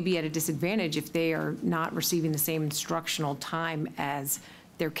may be at a disadvantage if they are not receiving the same instructional time as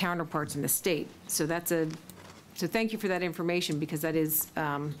their counterparts in the state. So so thank you for that information, because that is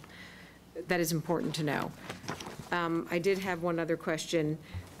important to know. I did have one other question.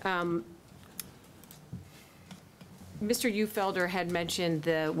 Mr. Ufelder had mentioned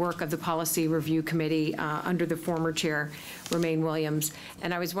the work of the Policy Review Committee under the former chair, Romaine Williams,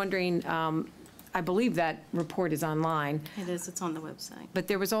 and I was wondering, I believe that report is online. It is, it's on the website. But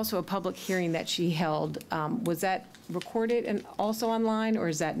there was also a public hearing that she held. Was that recorded and also online, or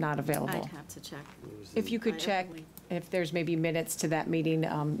is that not available? I'd have to check. If you could check, if there's maybe minutes to that meeting.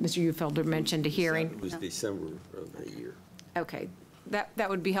 Mr. Ufelder mentioned a hearing. It was December of that year. Okay, that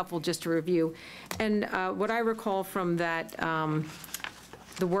would be helpful just to review. And what I recall from that,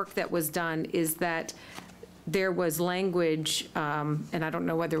 the work that was done, is that there was language, and I don't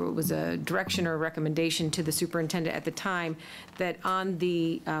know whether it was a direction or a recommendation to the superintendent at the time, that on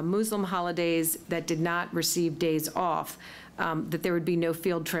the Muslim holidays that did not receive days off, that there would be no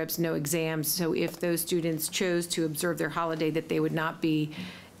field trips, no exams. So if those students chose to observe their holiday, that they would not be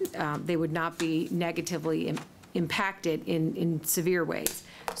negatively impacted in severe ways.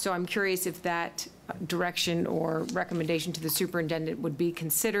 So I'm curious if that direction or recommendation to the superintendent would be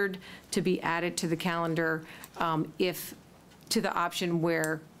considered to be added to the calendar, if to the option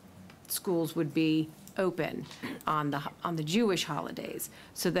where schools would be open on the Jewish holidays,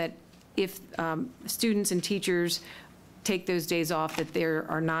 so that if students and teachers take those days off, that there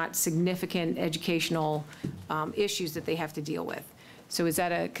are not significant educational issues that they have to deal with. So is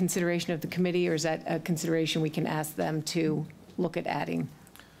that a consideration of the committee, or is that a consideration we can ask them to look at adding?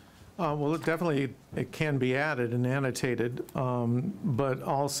 Well, it can be added and annotated, but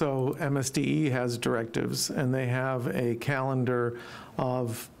also MSDE has directives, and they have a calendar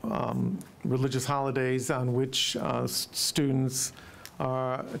of religious holidays on which students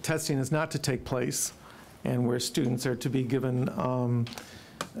testing is not to take place, and where students are to be given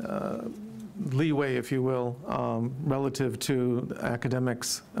leeway, if you will, relative to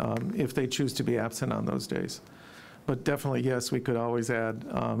academics if they choose to be absent on those days. But definitely, yes, we could always add,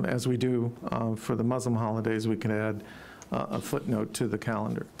 as we do for the Muslim holidays, we can add a footnote to the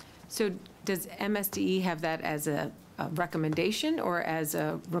calendar. So does MSDE have that as a recommendation or as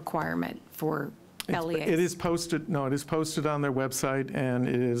a requirement for LEAs? It is posted, no, it is posted on their website, and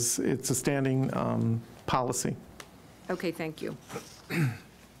it's a standing policy. Okay, thank you.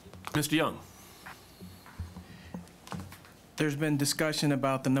 Mr. Young. There's been discussion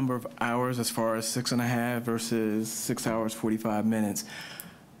about the number of hours as far as 6.5 versus 6 hours, 45 minutes.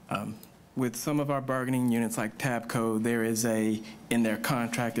 With some of our bargaining units like TABCO, there is in their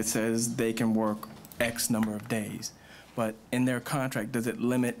contract, it says they can work X number of days. But in their contract, does it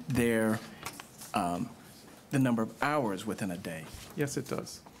limit the number of hours within a day? Yes, it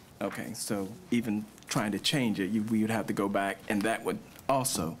does. Okay, so even trying to change it, we would have to go back, and that would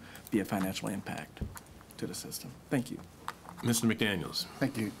also be a financial impact to the system. Thank you. Mr. McDaniels.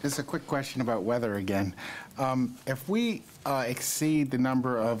 Thank you. Just a quick question about weather again. If we exceed the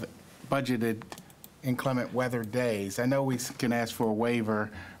number of budgeted inclement weather days, I know we can ask for a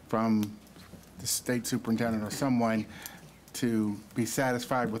waiver from the state superintendent or someone to be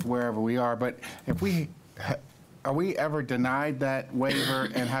satisfied with wherever we are, but if are we ever denied that waiver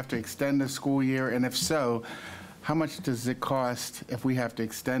and have to extend the school year? And if so, how much does it cost if we have to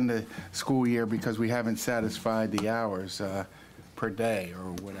extend the school year because we haven't satisfied the hours per day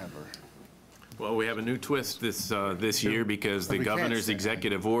or whatever? Well, we have a new twist this year because the governor's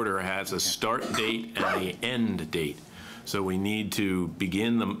executive order has a start date and the end date. So we need to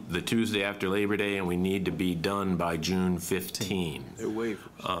begin the Tuesday after Labor Day, and we need to be done by June 15.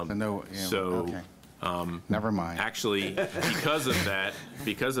 Never mind. Actually, because of that,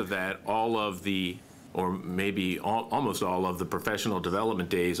 all of the, or maybe almost all of the professional development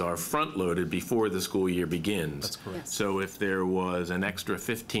days are front-loaded before the school year begins. That's correct. Yes. So if there was an extra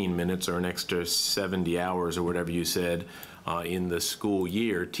 15 minutes or an extra 70 hours or whatever you said in the school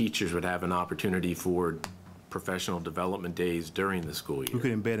year, teachers would have an opportunity for professional development days during the school year. We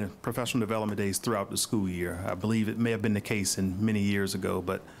could embed in professional development days throughout the school year. I believe it may have been the case in many years ago,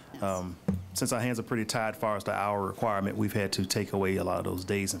 but since our hands are pretty tied as far as the hour requirement, we've had to take away a lot of those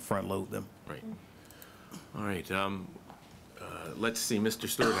days and front load them. Right. All right. Let's see. Mr.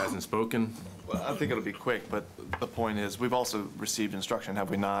 Stewart hasn't spoken. Well, I think it'll be quick, but the point is, we've also received instruction, have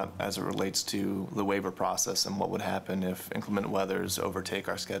we not, as it relates to the waiver process and what would happen if inclement weathers overtake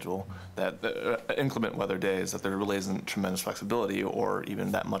our schedule, that inclement weather days, that there really isn't tremendous flexibility or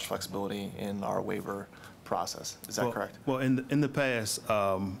even that much flexibility in our waiver process. Is that correct? Well, in the past,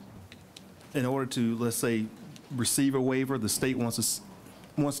 in order to, let's say, receive a waiver, the state wants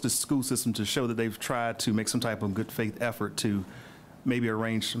the school system to show that they've tried to make some type of good faith effort to maybe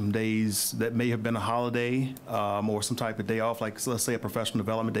arrange some days that may have been a holiday or some type of day off, like let's say a professional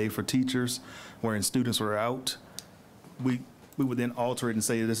development day for teachers, wherein students were out. We would then alter it and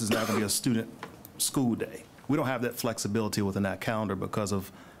say this is not going to be a student school day. We don't have that flexibility within that calendar because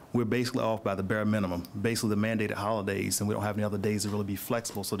we're basically off by the bare minimum, basically the mandated holidays, and we don't have any other days to really be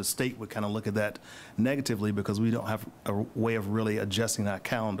flexible. So the state would kind of look at that negatively because we don't have a way of really adjusting that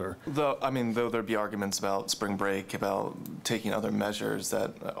calendar. Though there'd be arguments about spring break, about taking other measures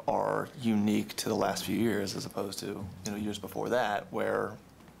that are unique to the last few years as opposed to years before that, where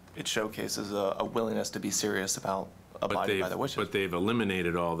it showcases a willingness to be serious about abiding by their wishes. But they've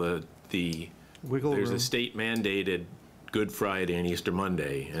eliminated all the wiggle there's room. a state mandated Good Friday and Easter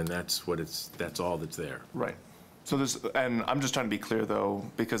Monday, and that's all that's there. Right. So and I'm just trying to be clear though,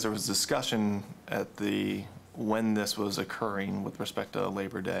 because there was discussion when this was occurring with respect to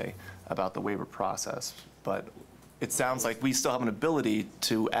Labor Day about the waiver process, but it sounds like we still have an ability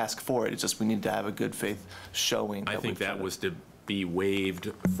to ask for it. It's just we need to have a good faith showing. I think that was to be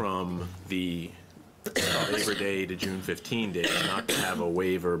waived from the Labor Day to June 15 day, not to have a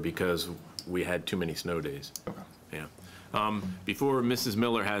waiver because we had too many snow days. Okay. Yeah. Before Mrs.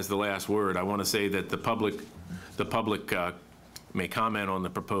 Miller has the last word, I want to say that the public may comment on the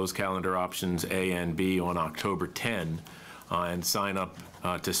proposed calendar options A and B on October 10, and sign up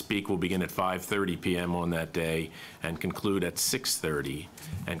to speak will begin at 5:30 p.m. on that day and conclude at 6:30.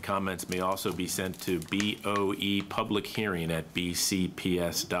 And comments may also be sent to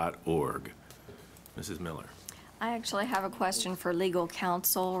boepublichearing@bcps.org. Mrs. Miller. I actually have a question for legal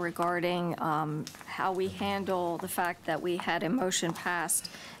counsel regarding how we handle the fact that we had a motion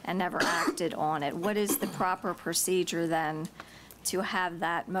passed and never acted on it. What is the proper procedure then to have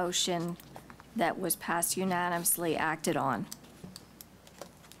that motion that was passed unanimously acted on?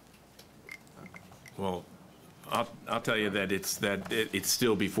 Well, I'll tell you that it's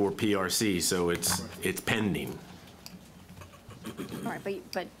still before PRC, so it's pending. All right,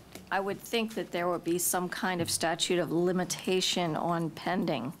 but I would think that there would be some kind of statute of limitation on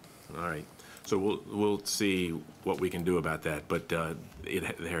pending. All right. So we'll see what we can do about that. But there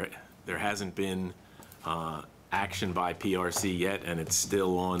hasn't been action by PRC yet, and it's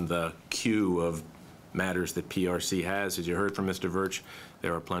still on the queue of matters that PRC has. As you heard from Mr. Virch,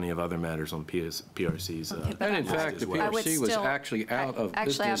 there are plenty of other matters on PRC's and in fact, the PRC was actually out of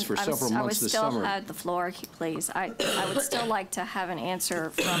business for several months this summer. I would still have the floor, please. I would still like to have an answer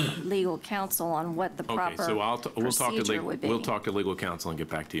from legal counsel on what the proper procedure would be. We'll talk to legal counsel and get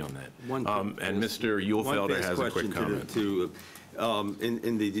back to you on that. And Mr. Uhlfelder has a quick comment.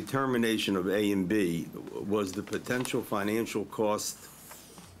 In the determination of A and B, was the potential financial cost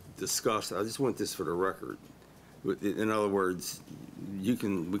discussed? I just want this for the record. In other words, we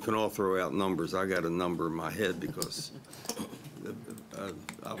can all throw out numbers. I got a number in my head because I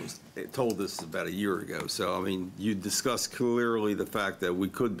was told this about a year ago. So, I mean, you discussed clearly the fact that we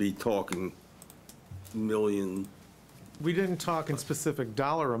could be talking million. We didn't talk in specific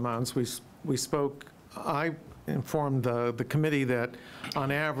dollar amounts. We spoke, I informed the committee that on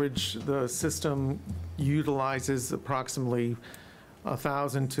average, the system utilizes approximately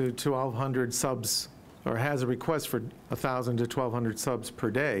 1,000 to 1,200 subs, or has a request for 1,000 to 1,200 subs per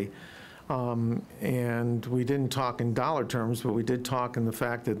day. And we didn't talk in dollar terms, but we did talk in the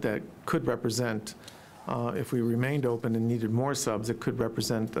fact that that could represent, if we remained open and needed more subs, it could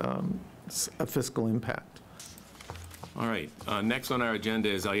represent a fiscal impact. All right, next on our agenda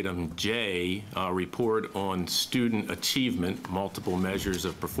is item J, report on student achievement, multiple measures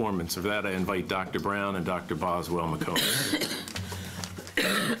of performance. For that, I invite Dr. Brown and Dr. Boswell McCombs.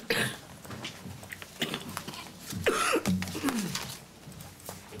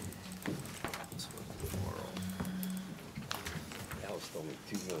 Alice told me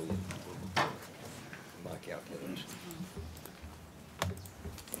 2 million. My calculation.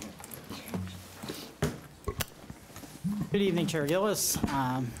 Good evening, Chair Gillis,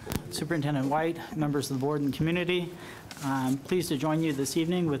 Superintendent White, members of the board and community. I'm pleased to join you this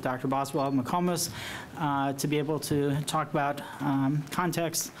evening with Dr. Boswell McCombs to be able to talk about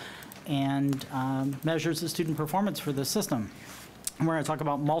context and measures of student performance for the system. And we're going to talk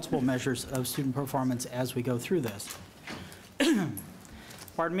about multiple measures of student performance as we go through this.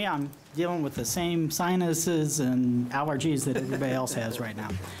 Pardon me, I'm dealing with the same sinuses and allergies that everybody else has right now.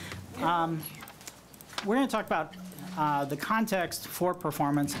 We're going to talk about the context for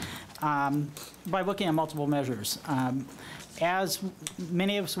performance by looking at multiple measures. As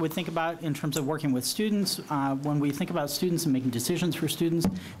many of us would think about in terms of working with students, when we think about students and making decisions for students,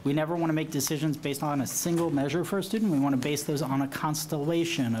 we never want to make decisions based on a single measure for a student. We want to base those on a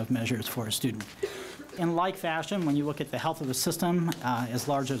constellation of measures for a student. In like fashion, when you look at the health of a system as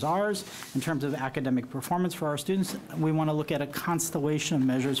large as ours, in terms of academic performance for our students, we want to look at a constellation of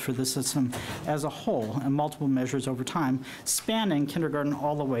measures for the system as a whole and multiple measures over time, spanning kindergarten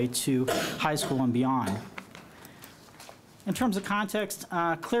all the way to high school and beyond. In terms of context,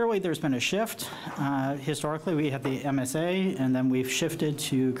 clearly there's been a shift. Historically, we had the MSA, and then we've shifted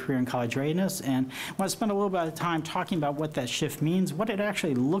to career and college readiness. And I want to spend a little bit of time talking about what that shift means, what it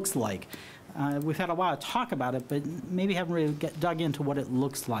actually looks like. We've had a lot of talk about it, but maybe haven't really dug into what it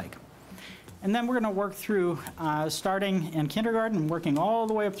looks like. And then we're going to work through starting in kindergarten and working all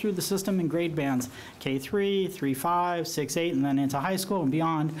the way up through the system in grade bands, K3, 3, 5, 6, 8, and then into high school and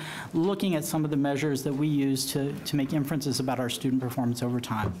beyond, looking at some of the measures that we use to make inferences about our student performance over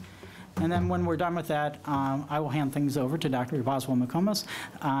time. And then when we're done with that, I will hand things over to Dr. Boswell McCombs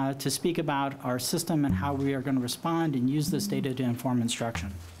to speak about our system and how we are going to respond and use this data to inform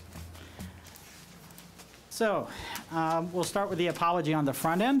instruction. So we'll start with the apology on the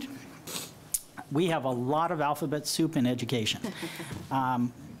front end. We have a lot of alphabet soup in education.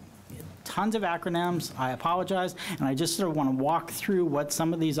 Tons of acronyms. I apologize, and I just sort of want to walk through what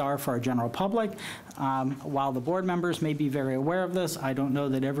some of these are for our general public. While the board members may be very aware of this, I don't know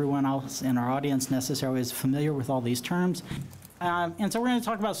that everyone else in our audience necessarily is familiar with all these terms. And so we're going to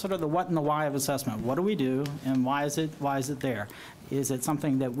talk about sort of the what and the why of assessment. What do we do, and why is it there? Is it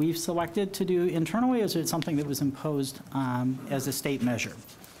something that we've selected to do internally, or is it something that was imposed as a state measure?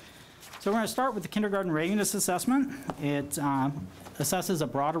 So we're going to start with the kindergarten readiness assessment. It assesses a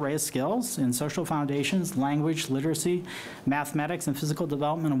broad array of skills in social foundations, language, literacy, mathematics, and physical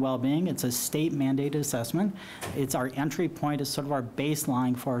development and well-being. It's a state mandated assessment. It's our entry point, it's sort of our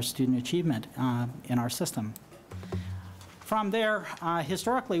baseline for our student achievement in our system. From there,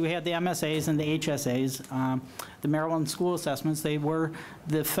 historically, we had the MSAs and the HSAs. The Maryland school assessments, they were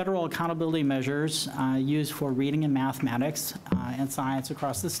the federal accountability measures used for reading and mathematics and science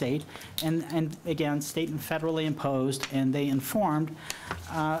across the state. And again, state and federally imposed, and they informed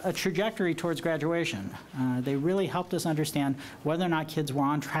a trajectory towards graduation. They really helped us understand whether or not kids were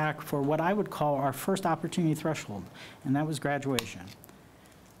on track for what I would call our first opportunity threshold, and that was graduation.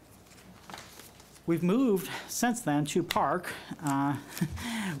 We've moved since then to PARC,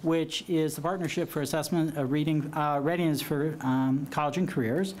 which is the Partnership for Assessment of Readiness for College and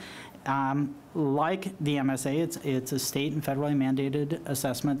Careers. Like the MSA, it's a state and federally mandated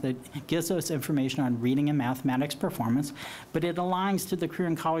assessment that gives us information on reading and mathematics performance, but it aligns to the career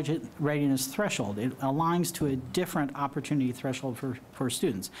and college readiness threshold. It aligns to a different opportunity threshold for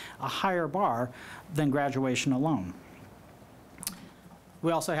students, a higher bar than graduation alone.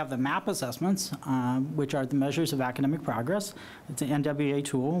 We also have the MAP assessments, which are the measures of academic progress. It's an NWA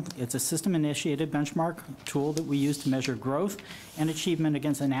tool. It's a system-initiated benchmark tool that we use to measure growth and achievement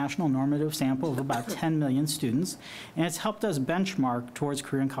against a national normative sample of about 10 million students. And it's helped us benchmark towards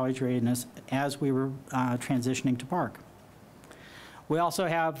career and college readiness as we were transitioning to PARC. We also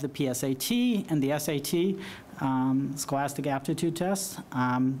have the PSAT and the SAT, Scholastic Aptitude Tests.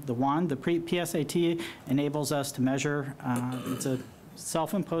 The PSAT enables us to measure, it's a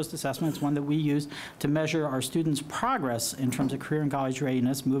self-imposed assessment. It's one that we use to measure our students' progress in terms of career and college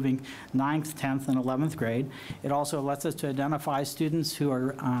readiness, moving 9th, 10th, and 11th grade. It also lets us to identify students who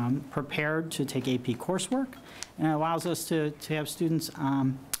are prepared to take AP coursework, and it allows us to have students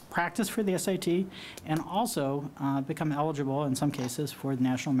practice for the SAT and also become eligible, in some cases, for the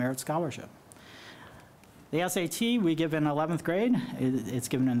National Merit Scholarship. The SAT, we give in 11th grade. It's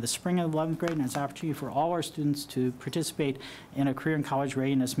given in the spring of 11th grade, and it's an opportunity for all our students to participate in a career and college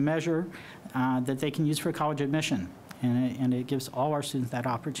readiness measure that they can use for college admission. And it gives all our students that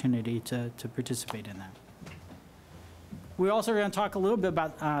opportunity to participate in that. We also are going to talk a little bit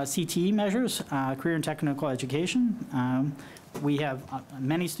about CTE measures, career and technical education. We have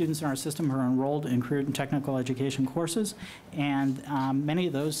many students in our system who are enrolled in career and technical education courses, and many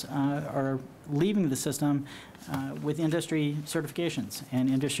of those are leaving the system with industry certifications and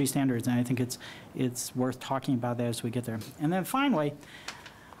industry standards, and I think it's worth talking about that as we get there. And then finally,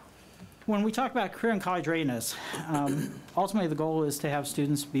 when we talk about career and college readiness, ultimately the goal is to have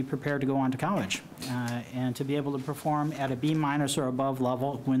students be prepared to go on to college and to be able to perform at a B- or above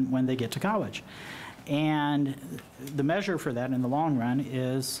level when they get to college. And the measure for that in the long run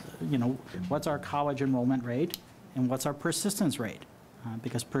is, what's our college enrollment rate and what's our persistence rate?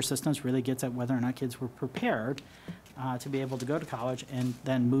 Because persistence really gets at whether or not kids were prepared to be able to go to college and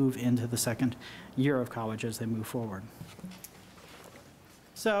then move into the second year of college as they move forward.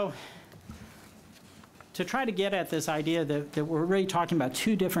 So, to try to get at this idea that we're really talking about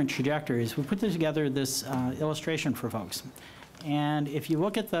two different trajectories, we put together this illustration for folks. And if you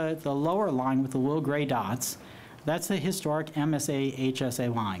look at the lower line with the little gray dots, that's the historic MSA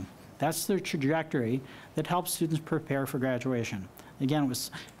HSA line. That's the trajectory that helps students prepare for graduation. Again, it was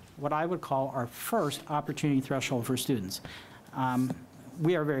what I would call our first opportunity threshold for students.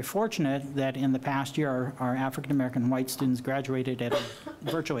 We are very fortunate that in the past year, our African-American white students graduated at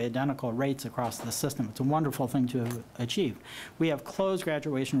virtually identical rates across the system. It's a wonderful thing to achieve. We have closed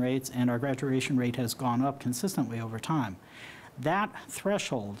graduation rates, and our graduation rate has gone up consistently over time. That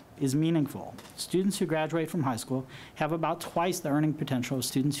threshold is meaningful. Students who graduate from high school have about twice the earning potential of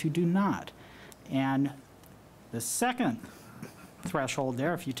students who do not. And the second threshold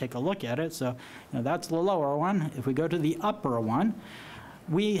there, if you take a look at it, so that's the lower one. If we go to the upper one,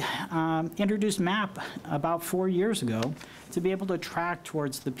 we introduced MAP about 4 years ago to be able to track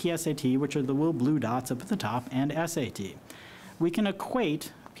towards the PSAT, which are the little blue dots up at the top, and SAT. We can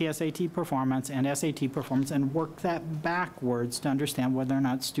equate PSAT performance and SAT performance and work that backwards to understand whether or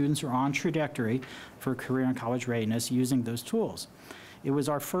not students are on trajectory for career and college readiness using those tools. It was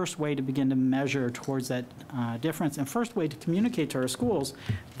our first way to begin to measure towards that difference, and first way to communicate to our schools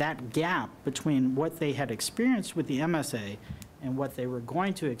that gap between what they had experienced with the MSA and what they were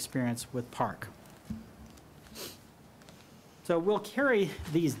going to experience with PARCC. So we'll carry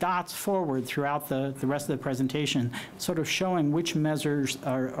these dots forward throughout the rest of the presentation, sort of showing which measures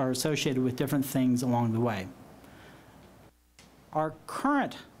are associated with different things along the way. Our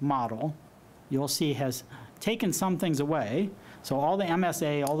current model, you'll see, has taken some things away. So all the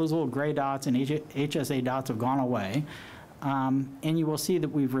MSA, all those little gray dots and HSA dots have gone away. And you will see that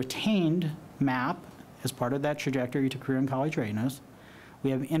we've retained MAP as part of that trajectory to career and college readiness. We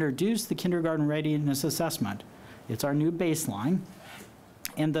have introduced the kindergarten readiness assessment. It's our new baseline.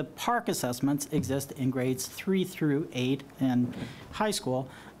 And the PARCC assessments exist in grades 3 through 8 in high school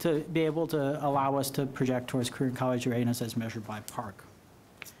to be able to allow us to project towards career and college readiness as measured by PARCC.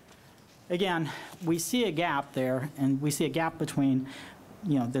 Again, we see a gap there, and we see a gap between,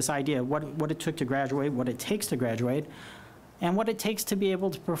 this idea of what it took to graduate, what it takes to graduate, and what it takes to be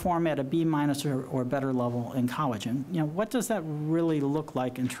able to perform at a B- or better level in college. And what does that really look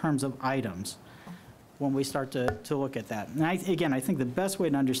like in terms of items when we start to look at that? And I think the best way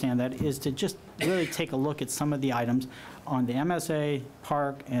to understand that is to just really take a look at some of the items on the MSA,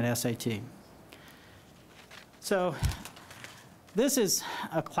 PARCC, and SAT. So this is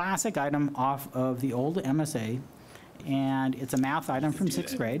a classic item off of the old MSA, and it's a math item from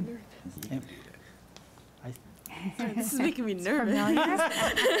 6th grade. This is making me nervous.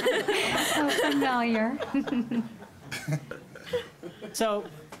 So familiar. So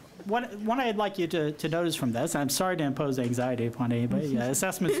what I'd like you to notice from this, I'm sorry to impose anxiety upon anybody,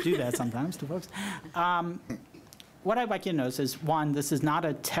 assessments do that sometimes to folks. What I'd like you to notice is, one, this is not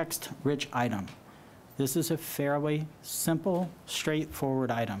a text-rich item. This is a fairly simple, straightforward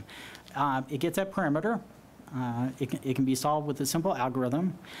item. It gets at perimeter. It can be solved with a simple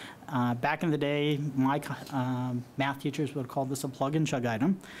algorithm. Back in the day, my math teachers would call this a plug-and-chug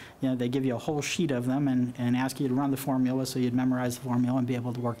item. They give you a whole sheet of them and ask you to run the formula so you'd memorize the formula and be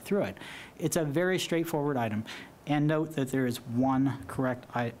able to work through it. It's a very straightforward item. And note that there is one correct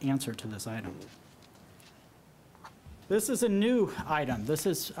answer to this item. This is a new item. This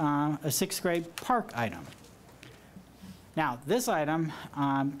is a 6th grade PARCC item. Now, this item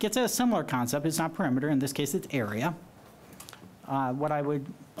gets at a similar concept. It's not perimeter. In this case, it's area. What I would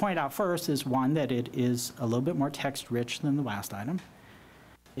point out first is, one, that it is a little bit more text-rich than the last item.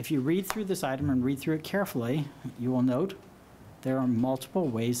 If you read through this item and read through it carefully, you will note there are multiple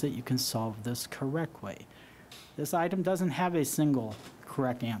ways that you can solve this correctly. This item doesn't have a single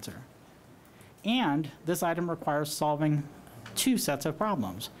correct answer. And this item requires solving two sets of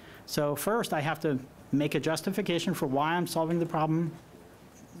problems. So first, I have to make a justification for why I'm solving the problem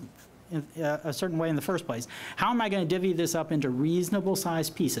in a certain way in the first place. How am I going to divvy this up into reasonable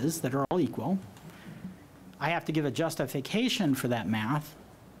sized pieces that are all equal? I have to give a justification for that math.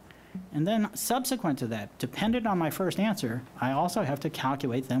 And then subsequent to that, dependent on my first answer, I also have to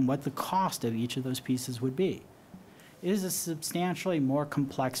calculate then what the cost of each of those pieces would be. It is a substantially more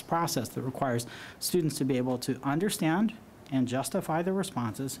complex process that requires students to be able to understand and justify their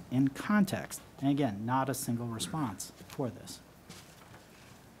responses in context. And again, not a single response for this.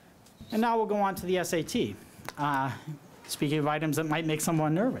 And now we'll go on to the SAT. Speaking of items that might make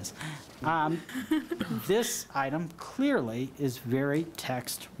someone nervous. This item clearly is very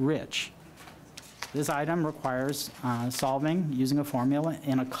text-rich. This item requires solving using a formula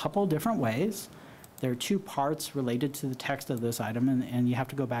in a couple different ways. There are two parts related to the text of this item, and you have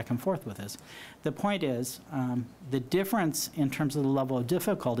to go back and forth with this. The point is, the difference in terms of the level of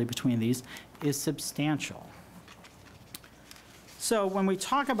difficulty between these is substantial. So when we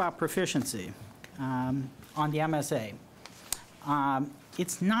talk about proficiency on the MSA,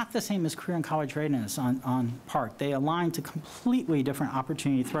 it's not the same as career and college readiness on PARCC. They align to completely different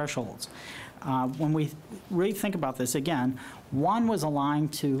opportunity thresholds. When we really think about this, again, one was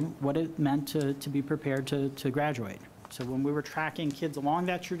aligned to what it meant to be prepared to graduate. So when we were tracking kids along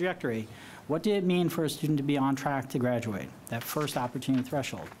that trajectory, what did it mean for a student to be on track to graduate, that first opportunity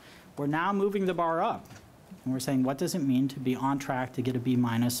threshold? We're now moving the bar up, and we're saying, what does it mean to be on track to get a B-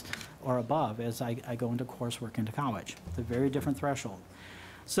 or above as I go into coursework into college? It's a very different threshold.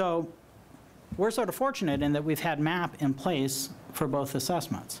 So we're sort of fortunate in that we've had MAP in place for both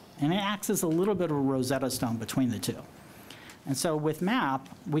assessments, and it acts as a little bit of a Rosetta Stone between the two. And so with MAP,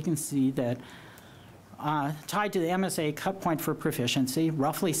 we can see that tied to the MSA cut point for proficiency,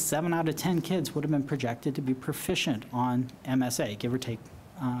 roughly 7 out of 10 kids would have been projected to be proficient on MSA, give or take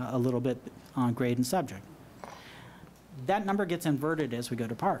a little bit on grade and subject. That number gets inverted as we go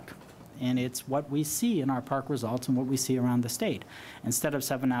to PARCC. And it's what we see in our PARCC results and what we see around the state. Instead of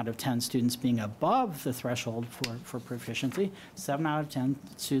 7 out of 10 students being above the threshold for proficiency, 7 out of 10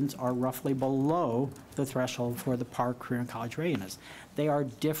 students are roughly below the threshold for the PARCC career and college readiness. They are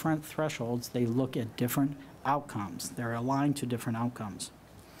different thresholds. They look at different outcomes. They're aligned to different outcomes.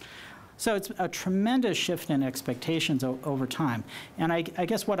 So it's a tremendous shift in expectations over time. And I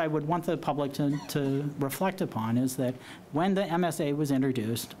guess what I would want the public to reflect upon is that when the MSA was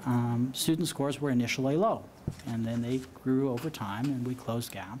introduced, student scores were initially low. And then they grew over time, and we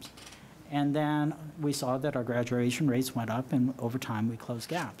closed gaps. And then we saw that our graduation rates went up, and over time we closed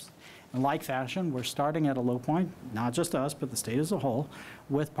gaps. In like fashion, we're starting at a low point, not just us, but the state as a whole,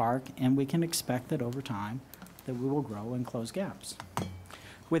 with PARCC, and we can expect that over time that we will grow and close gaps.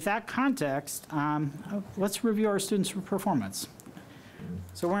 With that context, let's review our students' performance.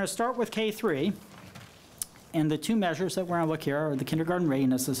 So we're going to start with K3, and the two measures that we're going to look here are the kindergarten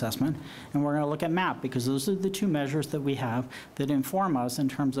readiness assessment, and we're going to look at MAP, because those are the two measures that we have that inform us in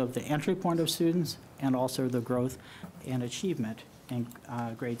terms of the entry point of students and also the growth and achievement in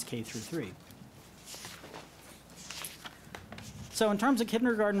grades K through 3. So in terms of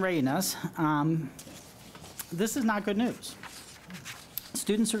kindergarten readiness, this is not good news.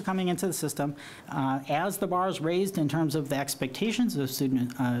 Students are coming into the system as the bar is raised in terms of the expectations of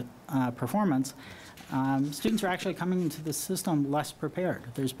student performance. Students are actually coming into the system less prepared.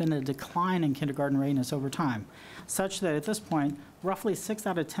 There's been a decline in kindergarten readiness over time, such that at this point, roughly 6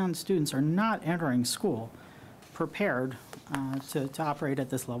 out of 10 students are not entering school prepared to operate at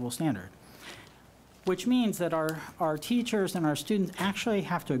this level standard. Which means that our teachers and our students actually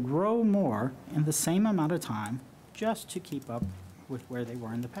have to grow more in the same amount of time just to keep up with where they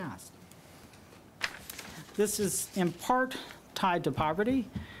were in the past. This is in part tied to poverty,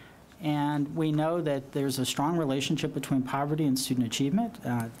 and we know that there's a strong relationship between poverty and student achievement.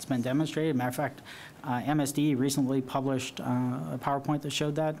 It's been demonstrated. Matter of fact, MSD recently published a PowerPoint that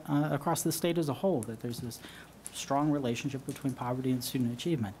showed that across the state as a whole, that there's this strong relationship between poverty and student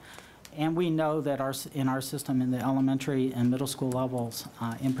achievement. And we know that in our system, in the elementary and middle school levels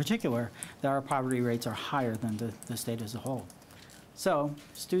in particular, that our poverty rates are higher than the state as a whole. So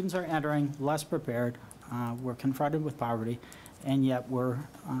students are entering less prepared, we're confronted with poverty, and yet we're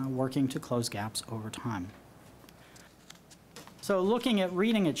working to close gaps over time. So looking at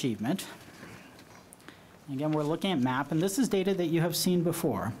reading achievement, again, we're looking at MAP, and this is data that you have seen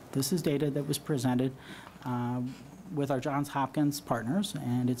before. This is data that was presented with our Johns Hopkins partners,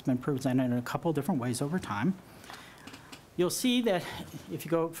 and it's been presented in a couple different ways over time. You'll see that if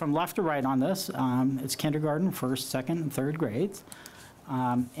you go from left to right on this, it's kindergarten, first, second, and third grades,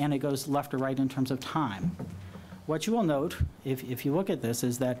 and it goes left to right in terms of time. What you will note, if you look at this,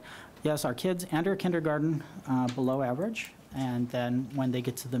 is that, yes, our kids enter kindergarten below average, and then when they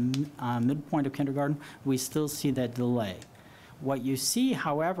get to the midpoint of kindergarten, we still see that delay. What you see,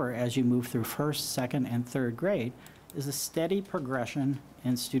 however, as you move through first, second, and third grade, is a steady progression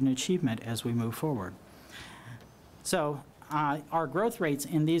in student achievement as we move forward. So our growth rates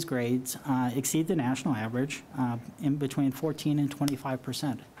in these grades exceed the national average in between 14 and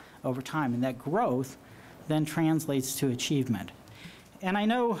 25% over time, and that growth then translates to achievement. And I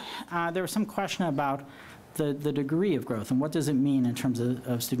know there was some question about the degree of growth and what does it mean in terms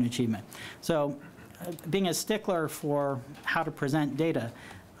of student achievement. So being a stickler for how to present data,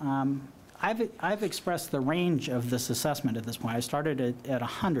 I've expressed the range of this assessment at this point. I started at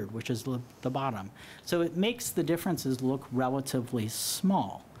 100, which is the bottom. So it makes the differences look relatively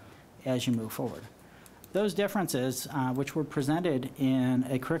small as you move forward. Those differences, which were presented in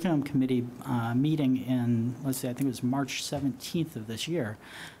a curriculum committee meeting in, let's see, I think it was March 17th of this year,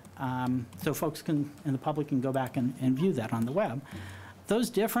 so folks can, and the public can go back and view that on the web. Those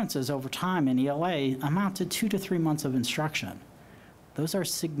differences over time in ELA amount to 2 to 3 months of instruction. Those are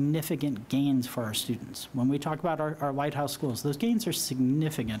significant gains for our students. When we talk about our lighthouse schools, those gains are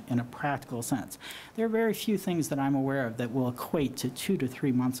significant in a practical sense. There are very few things that I'm aware of that will equate to 2 to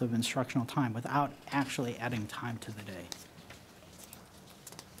 3 months of instructional time without actually adding time to the day.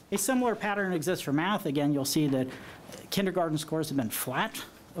 A similar pattern exists for math. Again, you'll see that kindergarten scores have been flat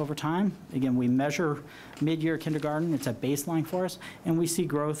over time. Again, we measure mid-year kindergarten. It's a baseline for us, and we see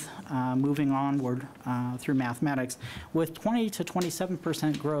growth moving onward through mathematics with 20 to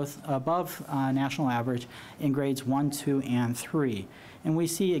 27% growth above national average in grades 1, 2, and 3. And we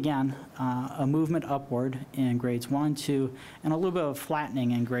see, again, a movement upward in grades 1, 2, and a little bit of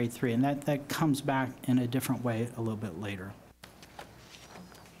flattening in grade 3, and that comes back in a different way a little bit later.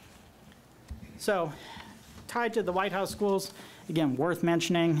 So, tied to the White House schools, again, worth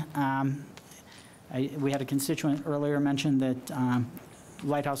mentioning, we had a constituent earlier mention that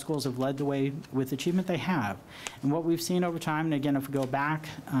Lighthouse schools have led the way with achievement. They have. And what we've seen over time, and again, if we go back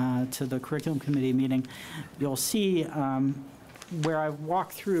to the curriculum committee meeting, you'll see where I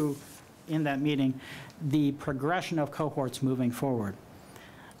walked through in that meeting the progression of cohorts moving forward.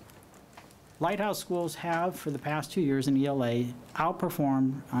 Lighthouse schools have, for the past 2 years in ELA,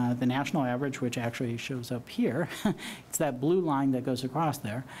 outperformed the national average, which actually shows up here. It's that blue line that goes across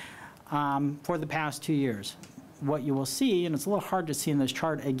there, for the past 2 years. What you will see, and it's a little hard to see in this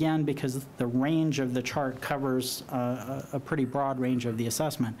chart, again, because the range of the chart covers a pretty broad range of the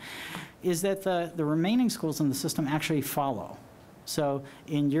assessment, is that the remaining schools in the system actually follow. So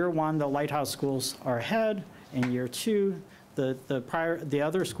in year 1, the Lighthouse schools are ahead. In year 2, the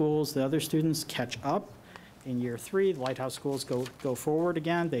other schools, the other students catch up. In year 3, the Lighthouse schools go forward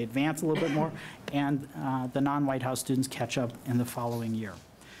again. They advance a little bit more, and the non-White House students catch up in the following year.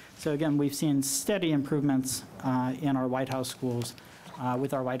 So again, we've seen steady improvements in our White House schools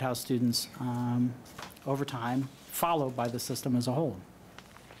with our White House students over time, followed by the system as a whole.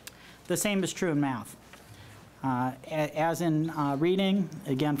 The same is true in math. As in reading,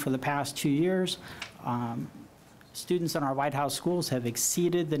 again, for the past 2 years, students in our White House schools have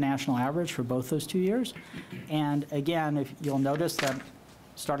exceeded the national average for both those 2 years. And again, if you'll notice that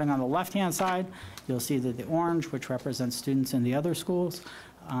starting on the left-hand side, you'll see that the orange, which represents students in the other schools,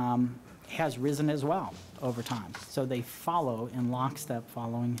 has risen as well over time. So they follow in lockstep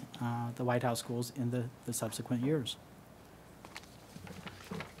following the White House schools in the subsequent years.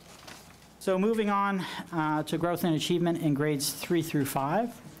 So moving on to growth and achievement in grades 3 through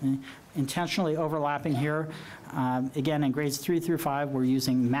 5. Intentionally overlapping here. Again, in grades 3 through 5, we're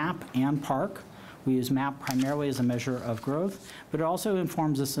using MAP and PARC. We use MAP primarily as a measure of growth, but it also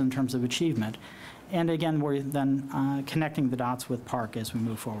informs us in terms of achievement. And again, we're then connecting the dots with PARC as we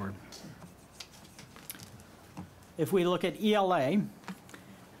move forward. If we look at ELA,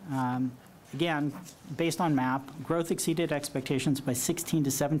 again, based on MAP, growth exceeded expectations by 16 to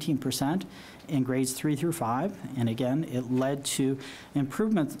 17% in grades 3 through 5. And again, it led to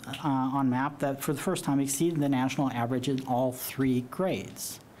improvements on MAP that for the first time exceeded the national average in all 3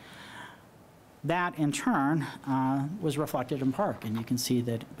 grades. That, in turn, was reflected in PARC. And you can see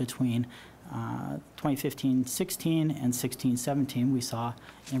that between 2015-16 and 16-17, we saw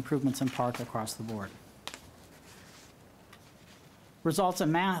improvements in PARC across the board. Results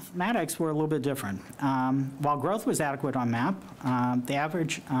in mathematics were a little bit different. While growth was adequate on MAP, the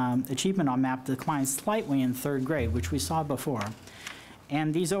average achievement on MAP declined slightly in 3rd grade, which we saw before.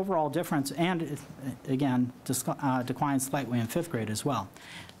 And these overall difference, and again, declined slightly in 5th grade as well.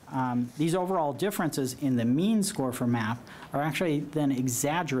 These overall differences in the mean score for MAP are actually then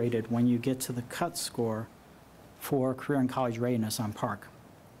exaggerated when you get to the cut score for career and college readiness on PARCC.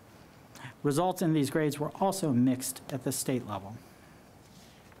 Results in these grades were also mixed at the state level.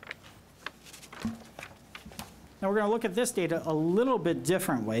 Now we're going to look at this data a little bit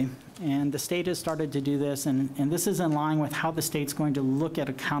differently, and the state has started to do this, and this is in line with how the state's going to look at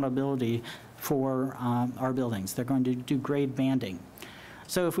accountability for our buildings. They're going to do grade banding.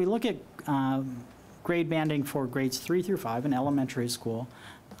 So if we look at grade banding for grades 3 through 5 in elementary school,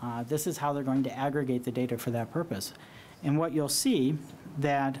 this is how they're going to aggregate the data for that purpose. And what you'll see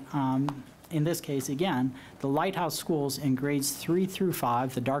that in this case, again, the lighthouse schools in grades 3 through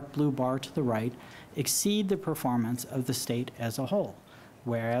 5, the dark blue bar to the right, exceed the performance of the state as a whole.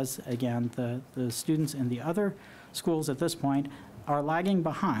 Whereas, again, the students in the other schools at this point are lagging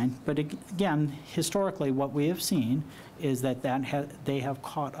behind. But again, historically, what we have seen is that they have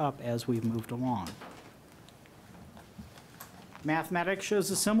caught up as we've moved along. Mathematics shows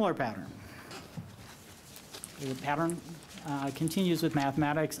a similar pattern. The pattern continues with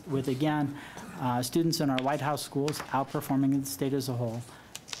mathematics, with, again, students in our lighthouse schools outperforming the state as a whole,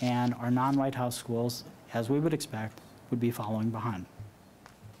 and our non-lighthouse schools, as we would expect, would be following behind.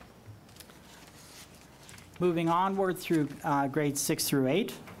 Moving onward through grades 6 through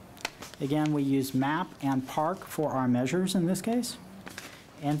 8, again, we use MAP and PARCC for our measures in this case.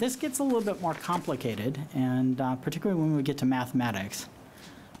 And this gets a little bit more complicated, and particularly when we get to mathematics.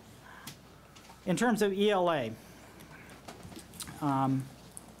 In terms of ELA,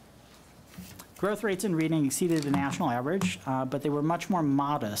 growth rates in reading exceeded the national average, but they were much more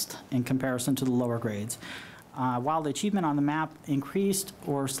modest in comparison to the lower grades. While the achievement on the MAP increased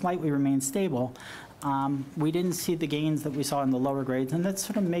or slightly remained stable, we didn't see the gains that we saw in the lower grades, and that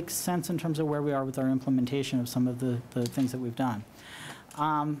sort of makes sense in terms of where we are with our implementation of some of the things that we've done.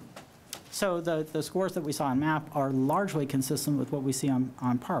 So the scores that we saw on MAP are largely consistent with what we see on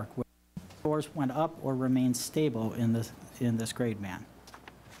PARCC, where scores went up or remained stable in this grade band.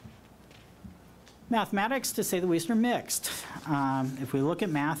 Mathematics, to say the least, are mixed. If we look at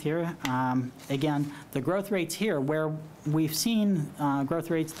math here, again, the growth rates here, where we've seen growth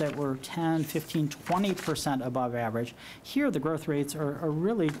rates that were 10, 15, 20% above average, here the growth rates are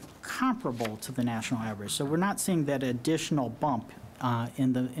really comparable to the national average. So we're not seeing that additional bump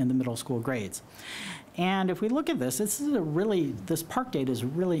in the middle school grades. And if we look at this, this PARCC data is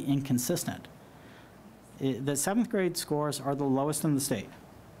really inconsistent. The 7th grade scores are the lowest in the state.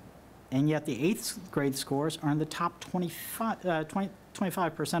 And yet the 8th grade scores are in the top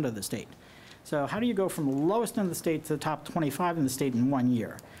 25% of the state. So how do you go from the lowest in the state to the top 25 in the state in 1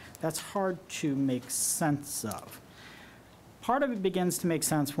 year? That's hard to make sense of. Part of it begins to make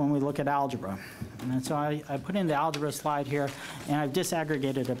sense when we look at algebra. And so I put in the algebra slide here, and I've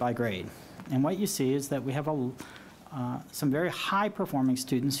disaggregated it by grade. And what you see is that we have some very high-performing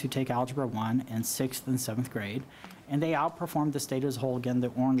students who take Algebra 1 in 6th and 7th grade, and they outperformed the state as a whole, again, the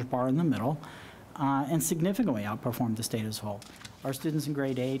orange bar in the middle, and significantly outperformed the state as a whole. Our students in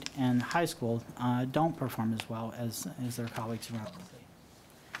grade 8 and high school don't perform as well as their colleagues around the state.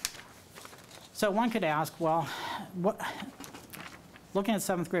 So one could ask, well, looking at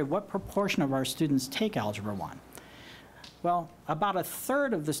 7th grade, what proportion of our students take Algebra 1? Well, about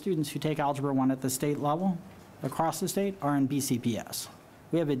 1/3 of the students who take Algebra 1 at the state level across the state are in BCPS.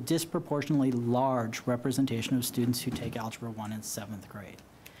 We have a disproportionately large representation of students who take Algebra 1 in 7th grade.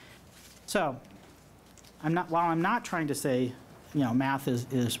 So while I'm not trying to say, math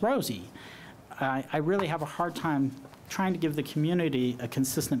is rosy, I really have a hard time trying to give the community a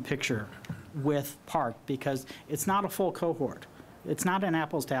consistent picture with PARCC, because it's not a full cohort. It's not an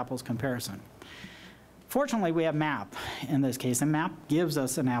apples-to-apples comparison. Fortunately, we have MAP in this case, and MAP gives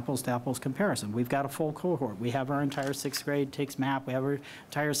us an apples-to-apples comparison. We've got a full cohort. We have our entire 6th grade takes MAP. We have our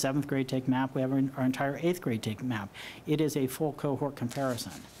entire 7th grade take MAP. We have our entire 8th grade take MAP. It is a full cohort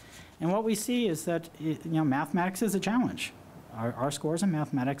comparison. And what we see is that mathematics is a challenge. Our scores in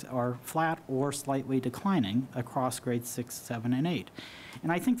mathematics are flat or slightly declining across grades 6, 7, and 8.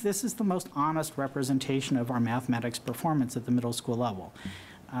 And I think this is the most honest representation of our mathematics performance at the middle school level.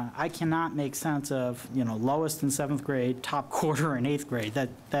 I cannot make sense of, lowest in 7th grade, top quarter in 8th grade.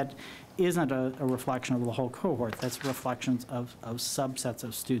 That isn't a reflection of the whole cohort. That's reflections of subsets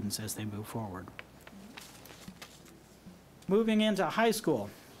of students as they move forward. Moving into high school.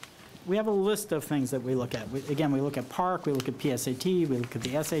 we have a list of things that we look at. Again, we look at PARCC, we look at PSAT, we look at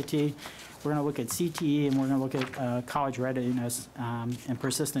the SAT, we're going to look at CTE, and we're going to look at college readiness and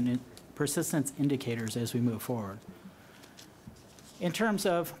persistence indicators as we move forward. In terms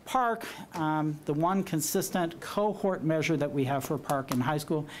of PARCC, the one consistent cohort measure that we have for PARCC in high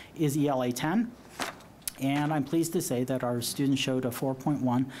school is ELA 10. And I'm pleased to say that our students showed a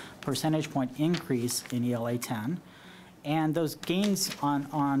 4.1 percentage point increase in ELA 10. And those gains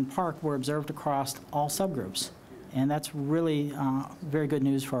on PARCC were observed across all subgroups. And that's really very good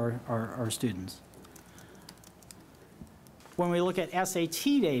news for our students. When we look at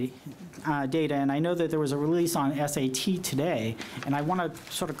SAT data, and I know that there was a release on SAT today, and I want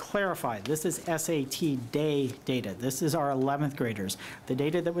to sort of clarify, this is SAT day data. This is our 11th graders. The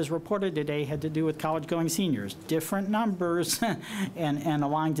data that was reported today had to do with college-going seniors, different numbers and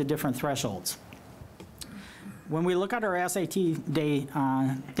aligned to different thresholds. When we look at our SAT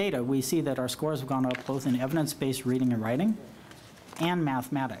data, we see that our scores have gone up both in evidence-based reading and writing and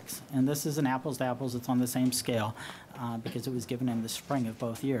mathematics. And this is an apples to apples. It's on the same scale because it was given in the spring of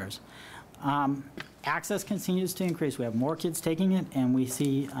both years. Access continues to increase. We have more kids taking it, and we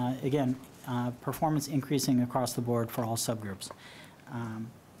see, again, performance increasing across the board for all subgroups.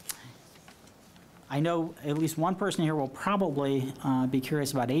 I know at least one person here will probably be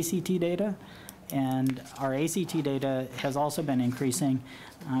curious about ACT data. And our ACT data has also been increasing.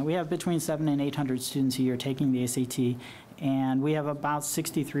 We have between 700 and 800 students a year taking the ACT, and we have about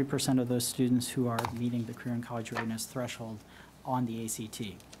 63% of those students who are meeting the career and college readiness threshold on the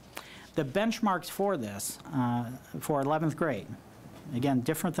ACT. The benchmarks for this, for 11th grade, again,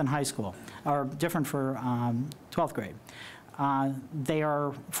 different than high school, or different for 12th grade. They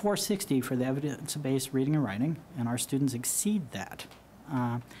are 460 for the evidence-based reading and writing, and our students exceed that.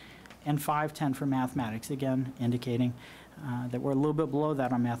 And 510 for mathematics, again, indicating that we're a little bit below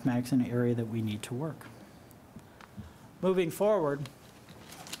that on mathematics, in an area that we need to work. Moving forward,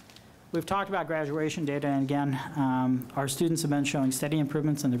 we've talked about graduation data, and again, our students have been showing steady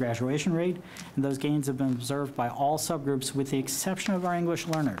improvements in the graduation rate, and those gains have been observed by all subgroups with the exception of our English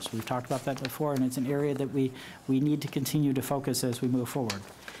learners. We've talked about that before, and it's an area that we need to continue to focus as we move forward.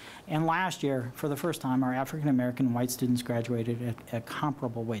 And last year, for the first time, our African American and white students graduated at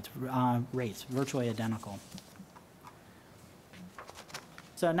comparable rates, virtually identical.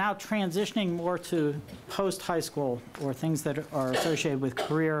 So now transitioning more to post-high school, or things that are associated with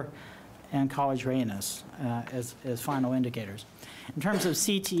career and college readiness as final indicators. In terms of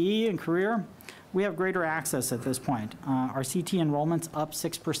CTE and career, we have greater access at this point. Our CT enrollment's up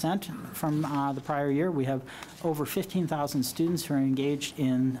 6% from the prior year. We have over 15,000 students who are engaged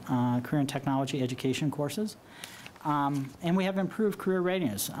in career and technology education courses. And we have improved career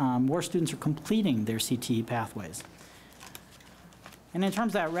readiness. More students are completing their CTE pathways. And in terms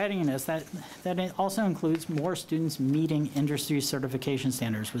of that readiness, that it also includes more students meeting industry certification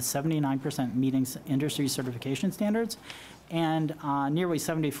standards, with 79% meeting industry certification standards, and nearly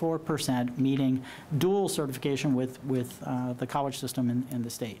 74% meeting dual certification with the college system in the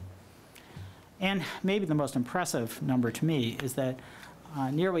state. And maybe the most impressive number to me is that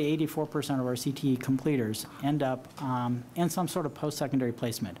nearly 84% of our CTE completers end up in some sort of post-secondary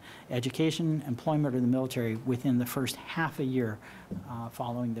placement, education, employment, or the military within the first half a year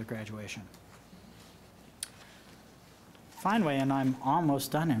following their graduation. Finally, and I'm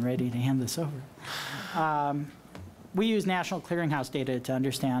almost done and ready to hand this over, we use National Clearinghouse data to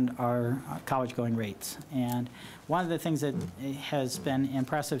understand our college-going rates. And one of the things that has been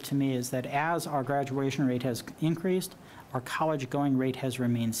impressive to me is that as our graduation rate has increased, our college-going rate has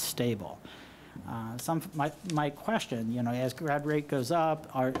remained stable. Some might question, you know, as grad rate goes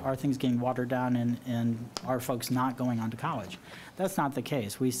up, are things getting watered down and are folks not going on to college? That's not the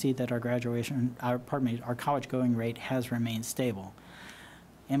case. We see that our our college-going rate has remained stable.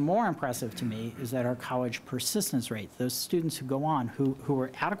 And more impressive to me is that our college persistence rate, those students who go on, who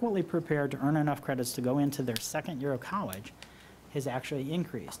are adequately prepared to earn enough credits to go into their second year of college, has actually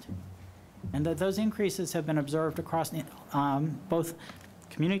increased. And that those increases have been observed across both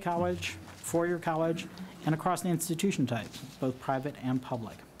community college, four-year college, and across the institution types, both private and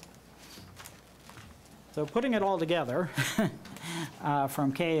public. So putting it all together,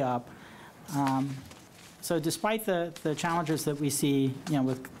 from K up, so despite the challenges that we see, you know,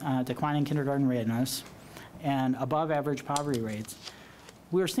 with declining kindergarten readiness and above average poverty rates,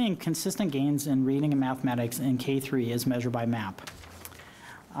 we're seeing consistent gains in reading and mathematics in K-3 as measured by MAP.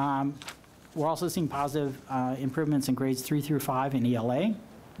 We're also seeing positive improvements in grades 3 through 5 in ELA,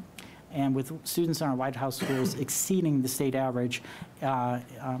 and with students in our White House schools exceeding the state average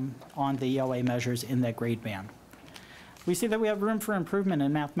on the ELA measures in that grade band. we see that we have room for improvement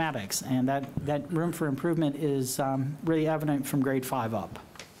in mathematics, and that room for improvement is really evident from grade 5 up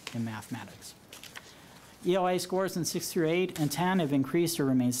in mathematics. ELA scores in 6 through 8 and 10 have increased or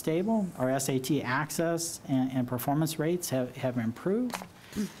remained stable. Our SAT access and performance rates have improved.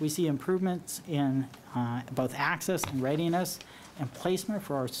 We see improvements in both access and readiness and placement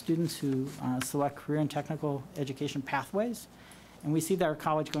for our students who select career and technical education pathways. And we see that our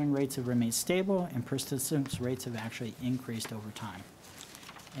college-going rates have remained stable and persistence rates have actually increased over time.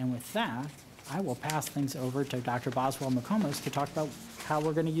 And with that, I will pass things over to Dr. Boswell McComas to talk about how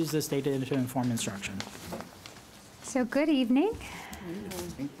we're going to use this data to inform instruction. So good evening.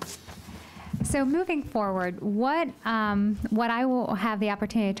 So moving forward, what I will have the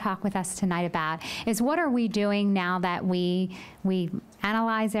opportunity to talk with us tonight about is what are we doing now that we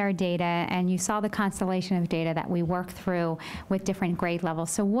analyze our data, and you saw the constellation of data that we work through with different grade levels.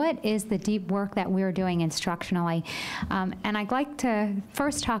 So what is the deep work that we're doing instructionally? And I'd like to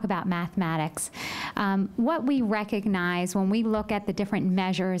first talk about mathematics. What we recognize when we look at the different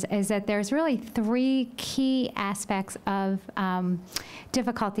measures is that there's really 3 key aspects of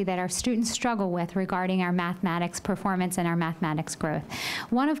difficulty that our students struggle with regarding our mathematics performance and our mathematics growth.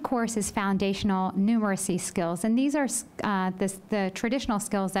 One, of course, is foundational numeracy skills, and these are the traditional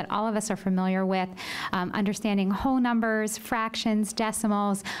skills that all of us are familiar with, understanding whole numbers, fractions,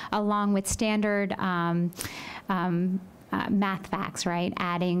 decimals, along with standard math facts, right?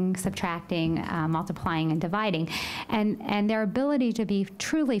 Adding, subtracting, multiplying, and dividing. And their ability to be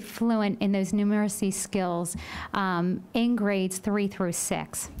truly fluent in those numeracy skills in grades 3 through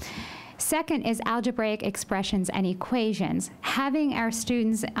 6. Second is algebraic expressions and equations. Having our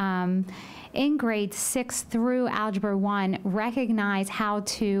students in grades 6 through Algebra 1 recognize how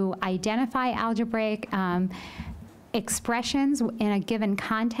to identify algebraic expressions in a given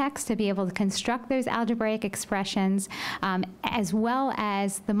context to be able to construct those algebraic expressions, as well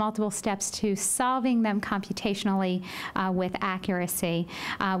as the multiple steps to solving them computationally with accuracy,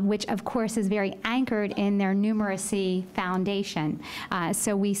 which of course is very anchored in their numeracy foundation.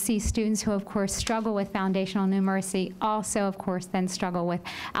 So we see students who of course struggle with foundational numeracy also of course then struggle with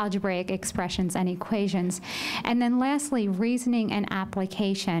algebraic expressions and equations. And then lastly, reasoning and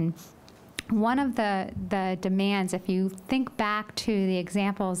application. One of the demands, if you think back to the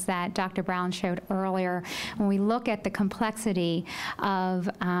examples that Dr. Brown showed earlier, when we look at the complexity of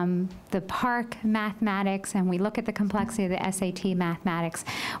the PARCC mathematics and we look at the complexity of the SAT mathematics,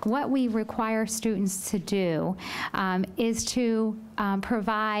 what we require students to do is to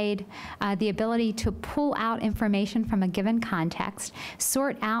provide the ability to pull out information from a given context,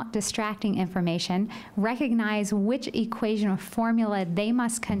 sort out distracting information, recognize which equation or formula they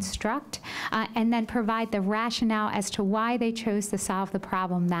must construct, and then provide the rationale as to why they chose to solve the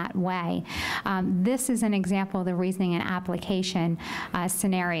problem that way. This is an example of the reasoning and application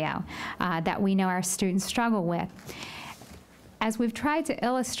scenario that we know our students struggle with. As we've tried to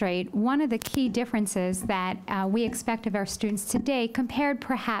illustrate, one of the key differences that we expect of our students today, compared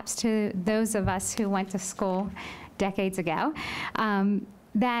perhaps to those of us who went to school decades ago,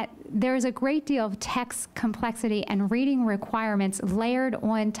 that there's a great deal of text complexity and reading requirements layered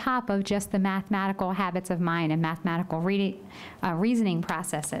on top of just the mathematical habits of mind and mathematical reasoning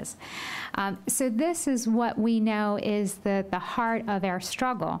processes. So this is what we know is the heart of our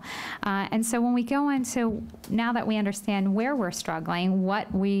struggle. And so when we go into, now that we understand where we're struggling,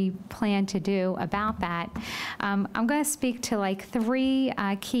 what we plan to do about that, I'm going to speak to like 3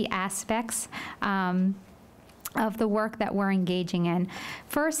 key aspects of the work that we're engaging in.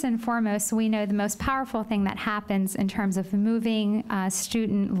 First and foremost, we know the most powerful thing that happens in terms of moving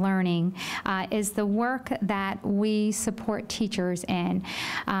student learning is the work that we support teachers in.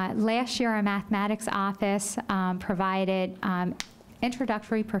 Last year, our mathematics office provided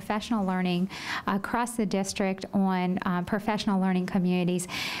introductory professional learning across the district on professional learning communities.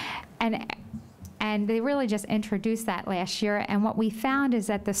 And they really just introduced that last year. And what we found is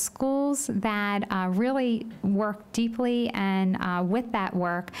that the schools that really work deeply and with that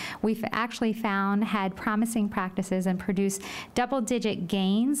work, we've actually found had promising practices and produced double-digit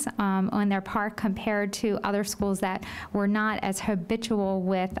gains on their part compared to other schools that were not as habitual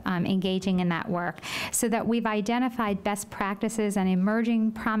with engaging in that work. So that we've identified best practices and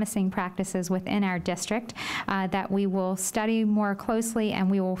emerging promising practices within our district that we will study more closely,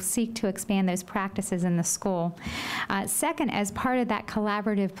 and we will seek to expand those practices practices in the school. Second, as part of that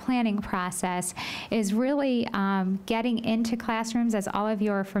collaborative planning process, is really getting into classrooms. As all of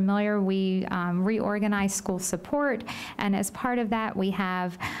you are familiar, we reorganize school support, and as part of that, we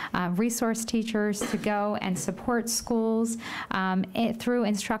have resource teachers to go and support schools through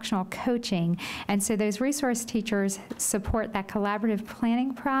instructional coaching. And so those resource teachers support that collaborative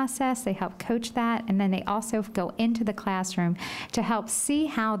planning process. They help coach that, and then they also go into the classroom to help see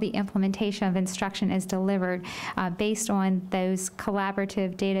how the implementation of instruction is delivered based on those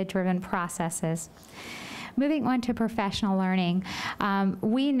collaborative, data-driven processes. Moving on to professional learning,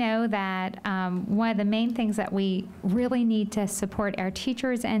 we know that one of the main things that we really need to support our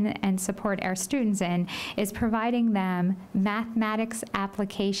teachers and support our students in is providing them mathematics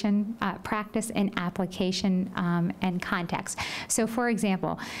application, practice in application and context. So for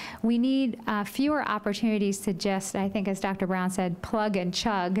example, we need fewer opportunities to just, I think as Dr. Brown said, plug and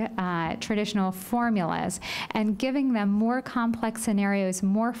chug traditional formulas, and giving them more complex scenarios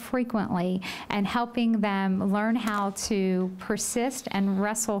more frequently and helping them learn how to persist and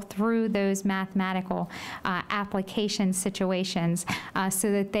wrestle through those mathematical application situations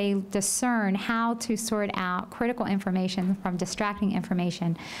so that they discern how to sort out critical information from distracting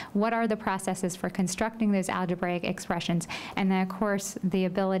information. What are the processes for constructing those algebraic expressions? And then, of course, the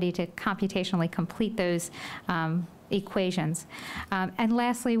ability to computationally complete those equations. And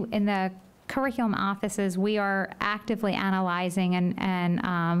lastly, in the curriculum offices, we are actively analyzing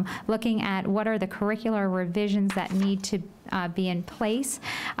and looking at what are the curricular revisions that need to be in place.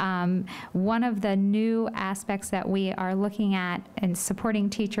 One of the new aspects that we are looking at in supporting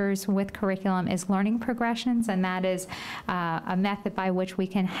teachers with curriculum is learning progressions, and that is a method by which we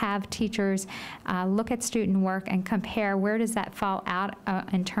can have teachers look at student work and compare where does that fall out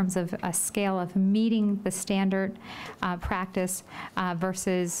in terms of a scale of meeting the standard practice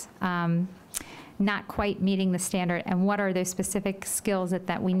versus not quite meeting the standard, and what are those specific skills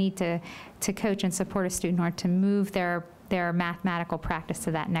that we need to coach and support a student in order to move their mathematical practice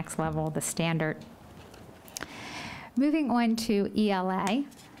to that next level, the standard. Moving on to ELA.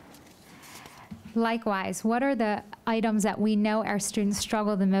 Likewise, what are the items that we know our students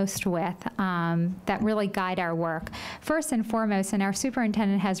struggle the most with that really guide our work? First and foremost, and our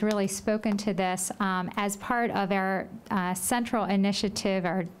superintendent has really spoken to this as part of our central initiative,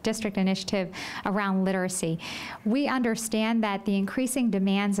 our district initiative around literacy. We understand that the increasing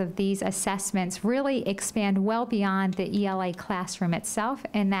demands of these assessments really expand well beyond the ELA classroom itself,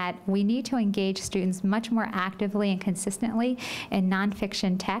 and that we need to engage students much more actively and consistently in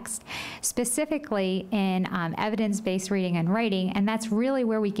nonfiction text, specifically in evidence-based reading and writing, and that's really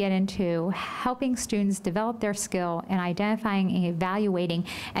where we get into helping students develop their skill in identifying and evaluating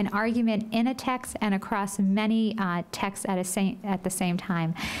an argument in a text and across many texts at the same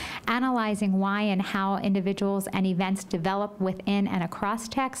time, analyzing why and how individuals and events develop within and across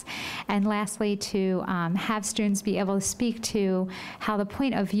text, and lastly, to have students be able to speak to how the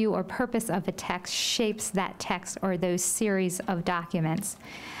point of view or purpose of a text shapes that text or those series of documents.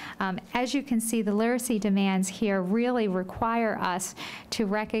 As you can see, the literacy demands here really require us to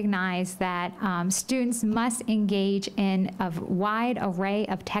recognize that students must engage in a wide array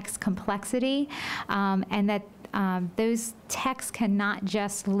of text complexity, and that those texts cannot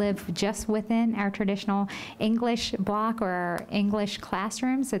just live just within our traditional English block or our English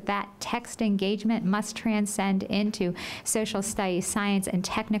classrooms, that text engagement must transcend into social studies, science, and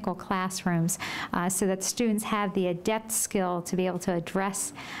technical classrooms so that students have the adept skill to be able to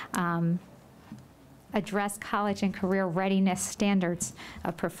address college and career readiness standards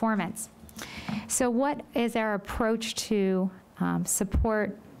of performance. So what is our approach to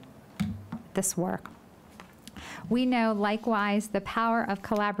support this work? We know, likewise, the power of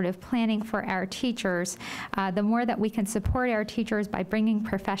collaborative planning for our teachers. The more that we can support our teachers by bringing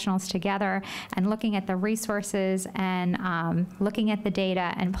professionals together and looking at the resources and looking at the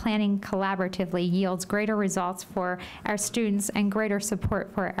data and planning collaboratively yields greater results for our students and greater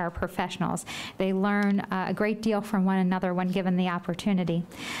support for our professionals. They learn a great deal from one another when given the opportunity.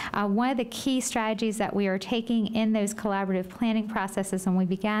 One of the key strategies that we are taking in those collaborative planning processes, and we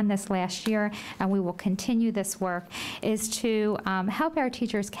began this last year and we will continue this work, is to help our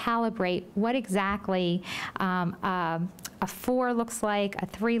teachers calibrate what exactly a 4 looks like, a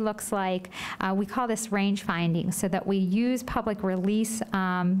 3 looks like. We call this range finding, so that we use public release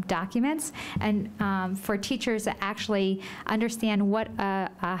documents and for teachers to actually understand what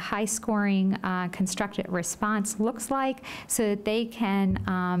a high-scoring constructed response looks like, so that they can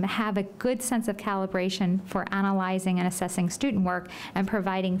have a good sense of calibration for analyzing and assessing student work and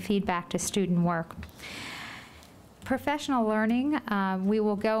providing feedback to student work. Professional learning, we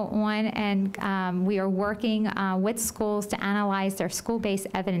will go on and we are working with schools to analyze their school-based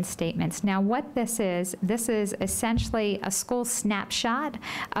evidence statements. Now, what this is essentially a school snapshot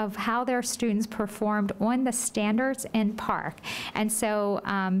of how their students performed on the standards in Park. And so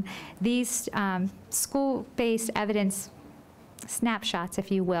these school-based evidence snapshots,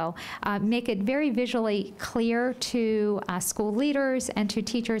 if you will, make it very visually clear to school leaders and to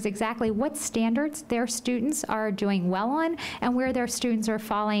teachers exactly what standards their students are doing well on and where their students are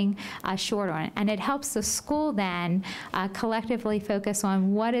falling short on. And it helps the school then collectively focus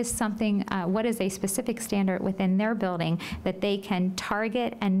on what is something, what is a specific standard within their building that they can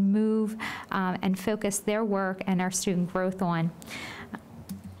target and move and focus their work and our student growth on.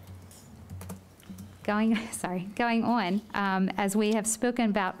 Going on, as we have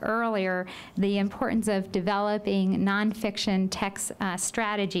spoken about earlier, the importance of developing nonfiction text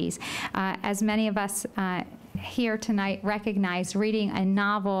strategies. As many of us here tonight recognize, reading a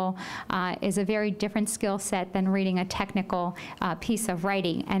novel is a very different skill set than reading a technical piece of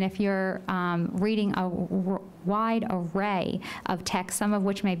writing. And if you're reading a wide array of text, some of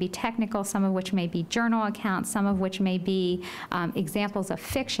which may be technical, some of which may be journal accounts, some of which may be examples of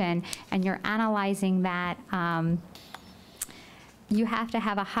fiction, and you're analyzing that, you have to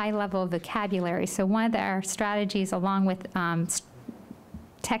have a high level of vocabulary. So one of our strategies, along with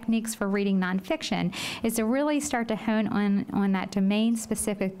techniques for reading nonfiction, is to really start to hone on that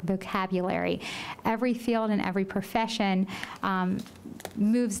domain-specific vocabulary. Every field and every profession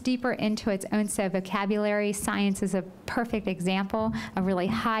moves deeper into its own set of vocabulary. Science is a perfect example of really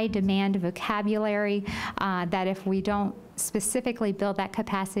high-demand vocabulary that if we don't specifically build that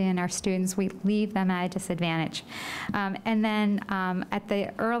capacity in our students, we leave them at a disadvantage. And then at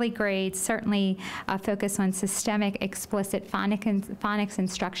the early grades, certainly focus on systemic explicit phonics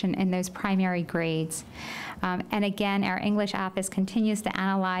instruction in those primary grades. And again, our English office continues to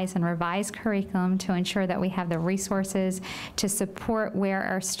analyze and revise curriculum to ensure that we have the resources to support where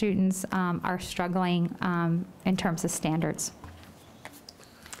our students are struggling in terms of standards.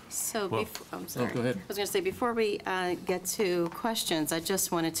 So, I'm sorry. go ahead. I was going to say, before we get to questions, I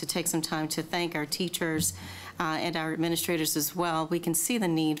just wanted to take some time to thank our teachers and our administrators as well. We can see the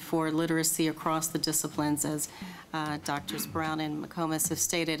need for literacy across the disciplines, as Drs. Brown and McComas have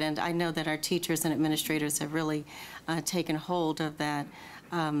stated, and I know that our teachers and administrators have really taken hold of that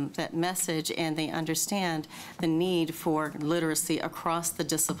message, and they understand the need for literacy across the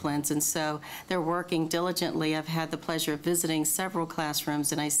disciplines, and so they're working diligently. I've had the pleasure of visiting several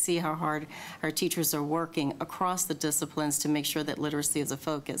classrooms, and I see how hard our teachers are working across the disciplines to make sure that literacy is a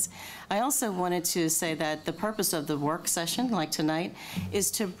focus. I also wanted to say that the purpose of the work session, like tonight,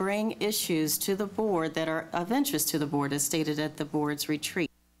 is to bring issues to the board that are of interest to the board, as stated at the board's retreat.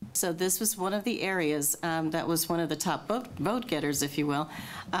 So this was one of the areas that was one of the top vote getters, if you will,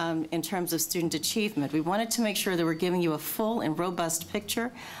 in terms of student achievement. We wanted to make sure that we're giving you a full and robust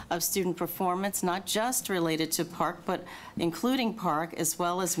picture of student performance, not just related to Park, but including Park, as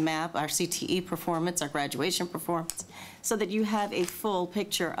well as MAP, our CTE performance, our graduation performance, so that you have a full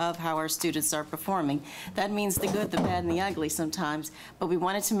picture of how our students are performing. That means the good, the bad, and the ugly sometimes, but we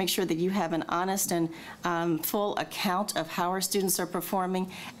wanted to make sure that you have an honest and full account of how our students are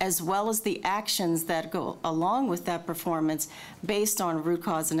performing, as well as the actions that go along with that performance based on root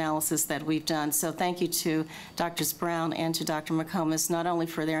cause analysis that we've done. So thank you to Drs. Brown and to Dr. McComas, not only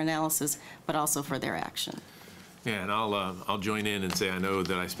for their analysis, but also for their action. Yeah, and I'll join in and say I know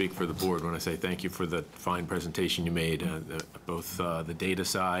that I speak for the board when I say thank you for the fine presentation you made, both the data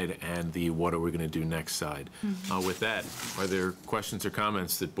side and the what are we going to do next side. With that, are there questions or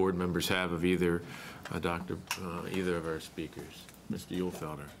comments that board members have of either either of our speakers? Mr.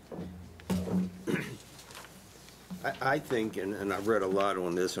 Uhlfelder. I think, and I've read a lot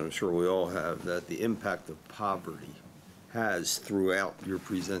on this, and I'm sure we all have, that the impact of poverty has throughout your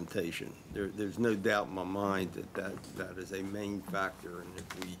presentation. There's no doubt in my mind that is a main factor, and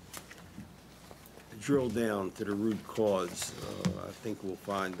if we drill down to the root cause, I think we'll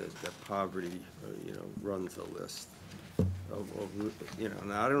find that poverty, runs the list.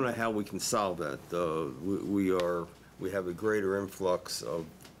 Now I don't know how we can solve that. We have a greater influx of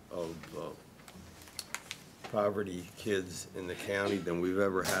poverty kids in the county than we've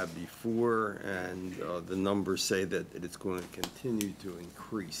ever had before, and the numbers say that it's going to continue to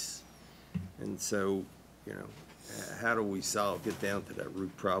increase. And so, how do we get down to that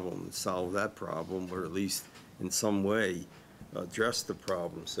root problem and solve that problem, or at least in some way address the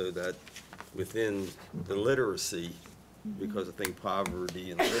problem so that within the literacy, because I think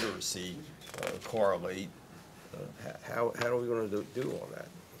poverty and literacy correlate, how are we going to do all that?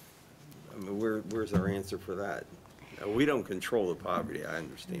 I mean, where's our answer for that? We don't control the poverty, I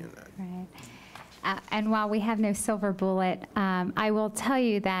understand that. Right. And while we have no silver bullet, I will tell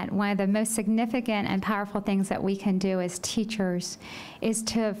you that one of the most significant and powerful things that we can do as teachers is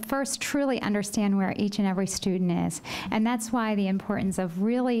to first truly understand where each and every student is. And that's why the importance of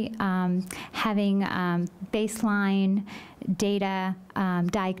really having baseline data,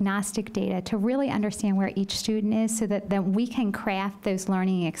 diagnostic data, to really understand where each student is so that then we can craft those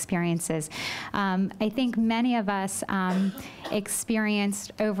learning experiences. I think many of us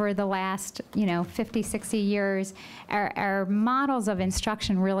experienced over the last, 50, 60 years, our models of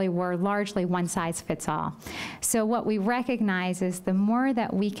instruction really were largely one size fits all. So what we recognize is the more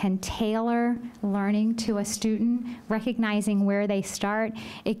that we can tailor learning to a student, recognizing where they start,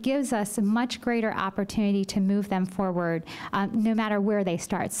 it gives us a much greater opportunity to move them forward, no matter where they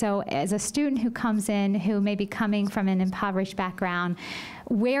start. So as a student who comes in, who may be coming from an impoverished background,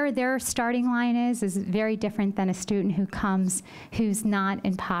 where their starting line is very different than a student who comes who's not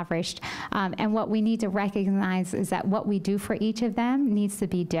impoverished. And what we need to recognize is that what we do for each of them needs to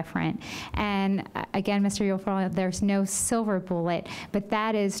be different. And again, Mr. Yulford, there's no silver bullet, but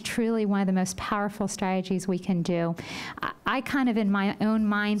that is truly one of the most powerful strategies we can do. I kind of, in my own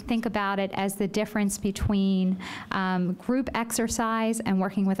mind, think about it as the difference between group exercise and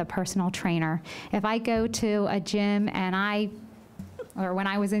working with a personal trainer. If I go to a gym and or when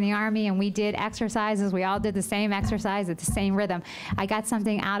I was in the Army and we did exercises, we all did the same exercise at the same rhythm. I got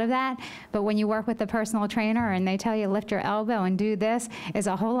something out of that, but when you work with the personal trainer and they tell you lift your elbow and do this, it's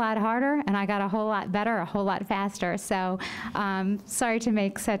a whole lot harder, and I got a whole lot better, a whole lot faster. So sorry to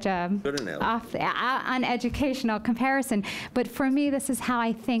make such a uneducational comparison, but for me, this is how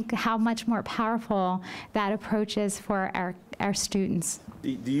I think how much more powerful that approach is for our students.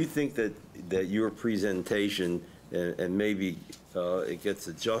 Do you think that your presentation, and maybe it gets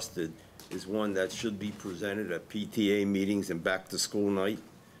adjusted, is one that should be presented at PTA meetings and back to school night?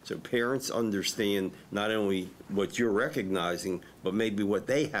 So parents understand not only what you're recognizing, but maybe what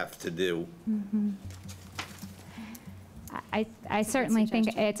they have to do. Mm-hmm. I certainly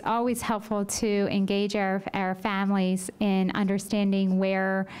think it's always helpful to engage our families in understanding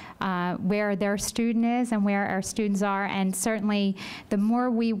where their student is and where our students are, and certainly the more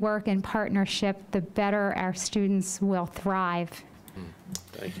we work in partnership, the better our students will thrive.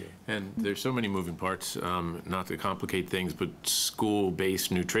 Thank you. And there's so many moving parts, not to complicate things, but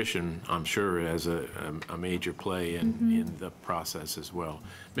school-based nutrition, I'm sure, has a major play in the process as well.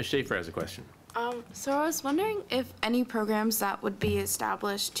 Ms. Schaefer has a question. So I was wondering if any programs that would be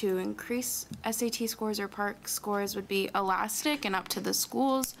established to increase SAT scores or PARCC scores would be elastic and up to the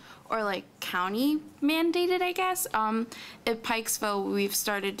schools, or like county mandated, I guess. At Pikesville, we've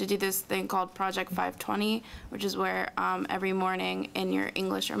started to do this thing called Project 520, which is where every morning in your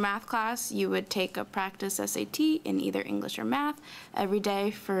English or math class, you would take a practice SAT in either English or math every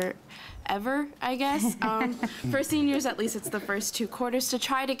day forever, I guess. For seniors, at least it's the first 2 quarters, to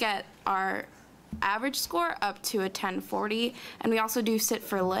try to get our average score up to a 1040. And we also do Sit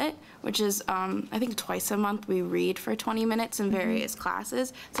for Lit, which is, I think twice a month we read for 20 minutes in various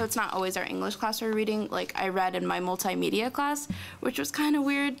classes. So it's not always our English class we're reading. Like I read in my multimedia class, which was kind of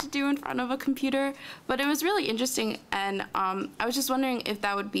weird to do in front of a computer, but it was really interesting. And I was just wondering if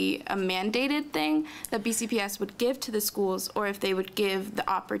that would be a mandated thing that BCPS would give to the schools, or if they would give the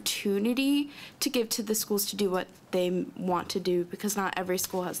opportunity to give to the schools to do what they want to do, because not every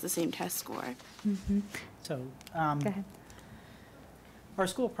school has the same test score. Mm-hmm. So, go ahead. Our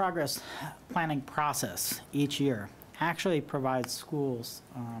school progress planning process each year actually provides schools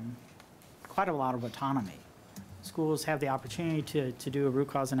quite a lot of autonomy. Schools have the opportunity to do a root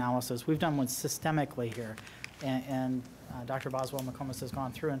cause analysis. We've done one systemically here, and Dr. Boswell McComas has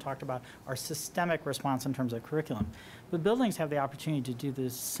gone through and talked about our systemic response in terms of curriculum. But buildings have the opportunity to do the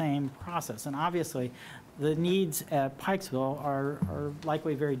same process, and obviously the needs at Pikesville are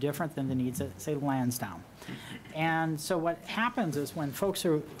likely very different than the needs at, say, Lansdowne. And so what happens is when folks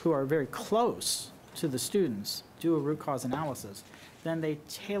who are very close to the students do a root cause analysis, then they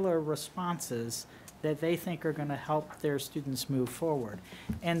tailor responses that they think are going to help their students move forward,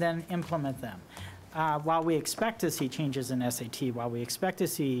 and then implement them. While we expect to see changes in SAT, while we expect to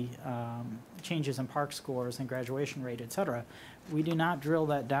see changes in PARCC scores and graduation rate, et cetera, we do not drill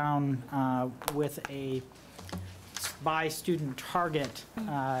that down with a by student target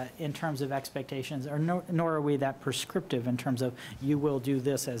in terms of expectations, or nor are we that prescriptive in terms of you will do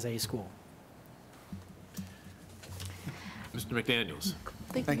this as a school. Mr. McDaniels.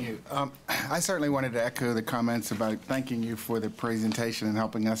 Thank you. I certainly wanted to echo the comments about thanking you for the presentation and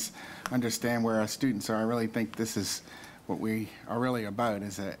helping us understand where our students are. I really think this is what we are really about,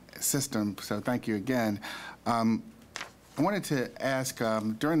 is a system, so thank you again. I wanted to ask,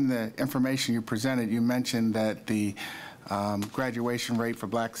 during the information you presented, you mentioned that the graduation rate for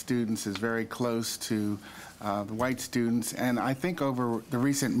black students is very close to the white students. And I think over the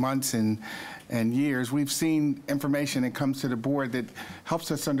recent months and years, we've seen information that comes to the board that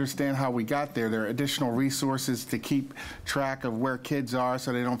helps us understand how we got there. There are additional resources to keep track of where kids are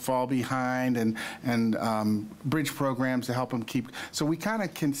so they don't fall behind, and bridge programs to help them keep. So we kind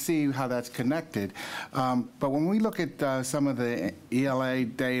of can see how that's connected. But when we look at some of the ELA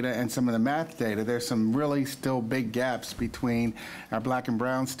data and some of the math data, there's some really still big gaps between our black and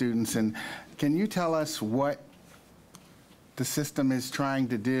brown students. And can you tell us what the system is trying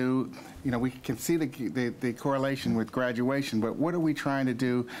to do? You know, we can see the correlation with graduation, but what are we trying to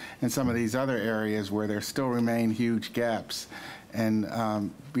do in some of these other areas where there still remain huge gaps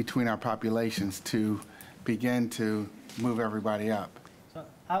and between our populations to begin to move everybody up? So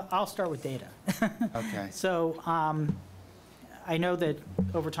I'll start with data. Okay. So I know that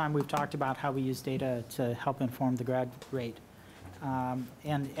over time we've talked about how we use data to help inform the grad rate.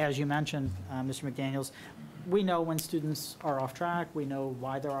 And as you mentioned, Mr. McDaniels, we know when students are off track, we know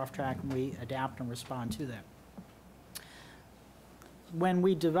why they're off track, and we adapt and respond to that. When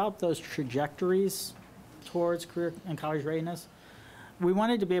we develop those trajectories towards career and college readiness, we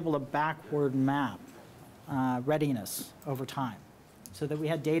wanted to be able to backward map readiness over time so that we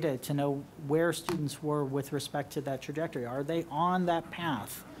had data to know where students were with respect to that trajectory. Are they on that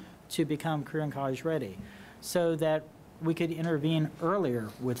path to become career and college ready? So that we could intervene earlier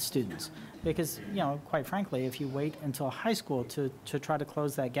with students. Because, you know, quite frankly, if you wait until high school to try to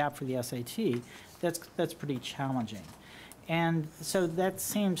close that gap for the SAT, that's pretty challenging. And so that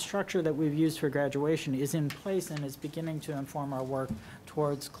same structure that we've used for graduation is in place and is beginning to inform our work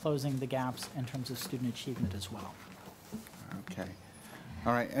towards closing the gaps in terms of student achievement as well. Okay.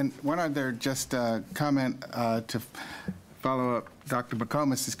 All right. And one other just comment to follow up Dr.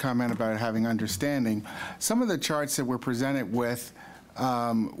 McComas' comment about having understanding. Some of the charts that we're presented with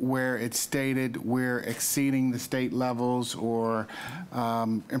where it's stated we're exceeding the state levels or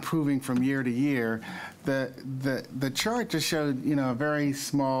improving from year to year, the chart just showed, you know, a very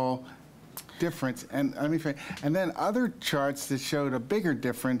small difference. And then other charts that showed a bigger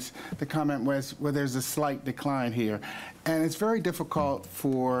difference, the comment was, well, there's a slight decline here. And it's very difficult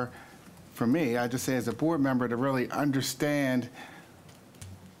for me, I just say as a board member, to really understand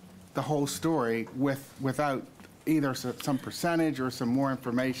the whole story without either some percentage or some more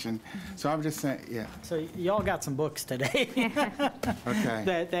information. So I'm just saying, yeah. So y'all got some books today.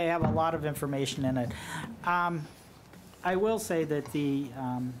 Okay. They have a lot of information in it. I will say that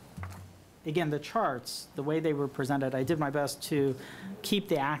again, the charts, the way they were presented, I did my best to keep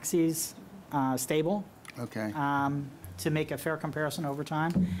the axes stable. Okay. To make a fair comparison over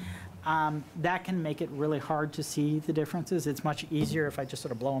time. That can make it really hard to see the differences. It's much easier if I just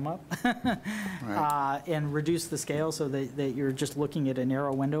sort of blow them up Right. And reduce the scale so that you're just looking at a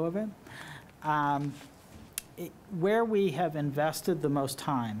narrow window of it. Where we have invested the most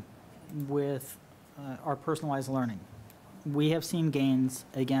time with our personalized learning, we have seen gains,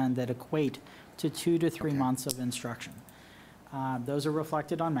 again, that equate to 2 to 3 months of instruction. Those are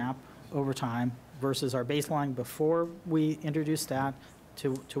reflected on MAP over time versus our baseline before we introduced that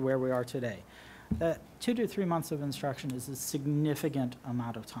to where we are today. 2 to 3 months of instruction is a significant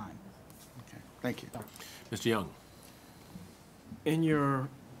amount of time. Okay, thank you. Mr. Young. In your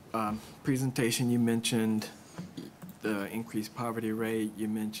presentation, you mentioned the increased poverty rate, you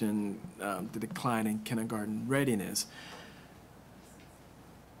mentioned the decline in kindergarten readiness.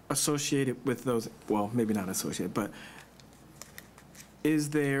 Associated with those, well, maybe not associated, but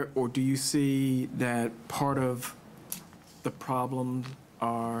is there, or do you see that part of the problem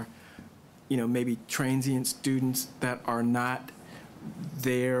are, you know, maybe transient students that are not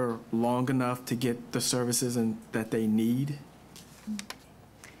there long enough to get the services that they need?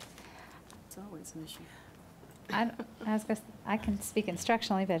 It's always an issue. I can speak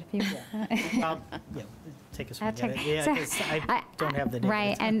instructionally, but if you... Yeah, take a swing I'll at it. take- Yeah, so, 'cause I don't have the data.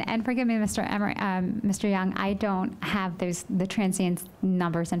 Right, and forgive me, Mr. Young, I don't have the transient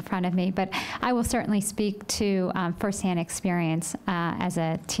numbers in front of me, but I will certainly speak to firsthand experience as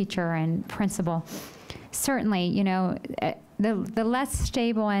a teacher and principal. Certainly, you know, the less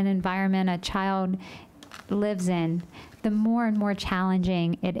stable an environment a child lives in, the more and more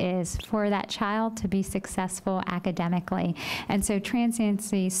challenging it is for that child to be successful academically. And so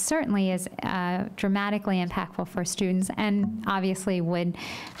transiency certainly is dramatically impactful for students, and obviously would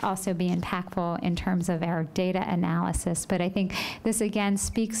also be impactful in terms of our data analysis. But I think this again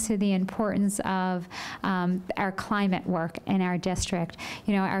speaks to the importance of our climate work in our district.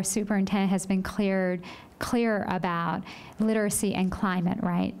 You know, our superintendent has been clear clear about literacy and climate,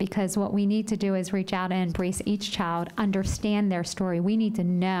 right? Because what we need to do is reach out and embrace each child, understand their story. We need to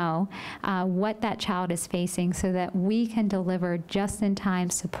know what that child is facing so that we can deliver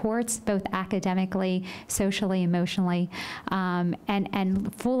just-in-time supports, both academically, socially, emotionally,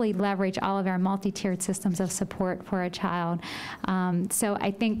 and fully leverage all of our multi-tiered systems of support for a child. So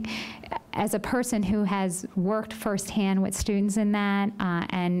I think as a person who has worked firsthand with students in that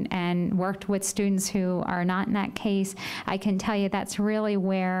and worked with students who are not in that case, I can tell you that's really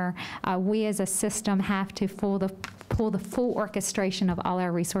where we as a system have to pull the full orchestration of all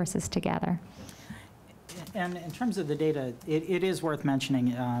our resources together. And in terms of the data, it is worth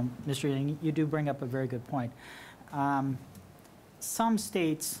mentioning, Mr. Yang, you do bring up a very good point. Some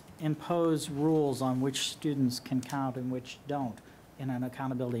states impose rules on which students can count and which don't in an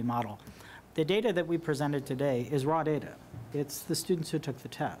accountability model. The data that we presented today is raw data. It's the students who took the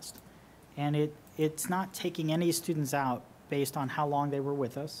test. And it's not taking any students out based on how long they were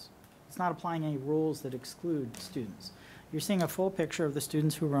with us. It's not applying any rules that exclude students. You're seeing a full picture of the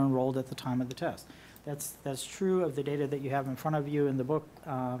students who were enrolled at the time of the test. That's true of the data that you have in front of you in the book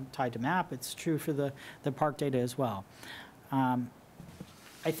tied to MAP. It's true for the PARCC data as well.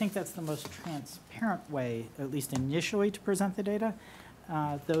 I think that's the most transparent way, at least initially, to present the data,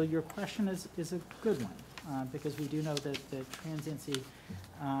 though your question is a good one, because we do know that the transiency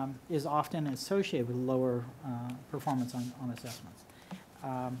is often associated with lower performance on assessments.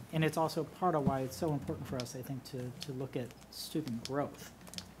 And it's also part of why it's so important for us, I think, to look at student growth.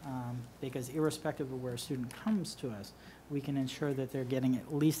 Because irrespective of where a student comes to us, we can ensure that they're getting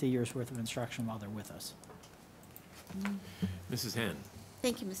at least a year's worth of instruction while they're with us. Mrs. Henn.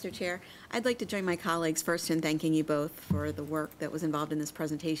 Thank you, Mr. Chair. I'd like to join my colleagues first in thanking you both for the work that was involved in this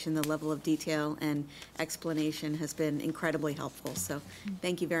presentation. The level of detail and explanation has been incredibly helpful. So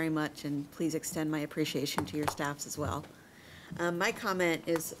thank you very much, and please extend my appreciation to your staffs as well. My comment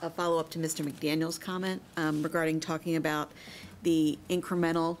is a follow-up to Mr. McDaniel's comment regarding talking about the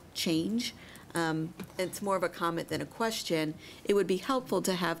incremental change. It's more of a comment than a question. It would be helpful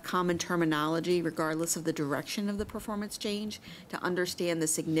to have common terminology regardless of the direction of the performance change to understand the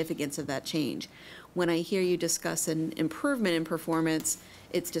significance of that change. When I hear you discuss an improvement in performance,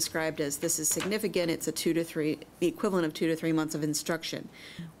 it's described as this is significant, it's the equivalent of 2 to 3 months of instruction.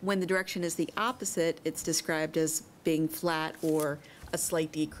 When the direction is the opposite, it's described as being flat or a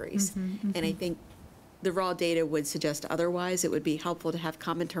slight decrease. And I think the raw data would suggest otherwise. It would be helpful to have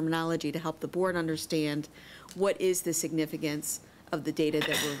common terminology to help the board understand what is the significance of the data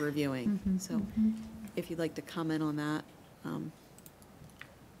that we're reviewing. So if you'd like to comment on that.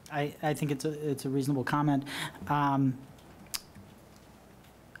 I think it's a reasonable comment.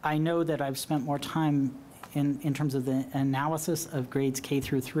 I know that I've spent more time in terms of the analysis of grades K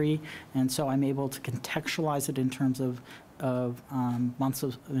through 3, and so I'm able to contextualize it in terms of months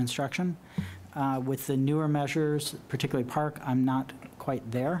of instruction. With the newer measures, particularly PARCC, I'm not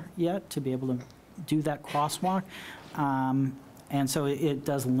quite there yet to be able to do that crosswalk. And so it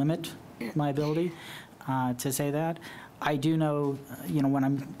does limit my ability to say that. I do know, when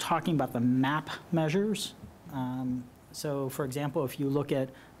I'm talking about the MAP measures, so for example, if you look at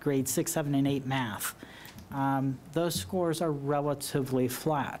grades 6, 7, and 8 math, those scores are relatively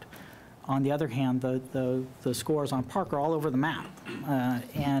flat. On the other hand, the scores on PARCC are all over the map,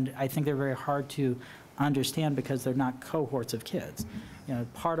 and I think they're very hard to understand because they're not cohorts of kids.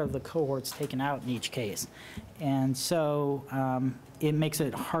 Part of the cohort's taken out in each case, and so it makes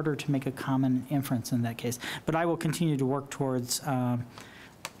it harder to make a common inference in that case. But I will continue to work towards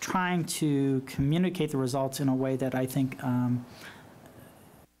trying to communicate the results in a way that I think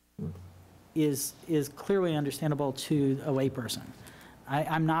is clearly understandable to a layperson.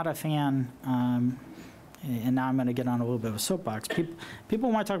 I'm not a fan, and now I'm going to get on a little bit of a soapbox.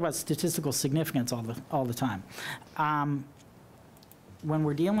 People want to talk about statistical significance all the time. When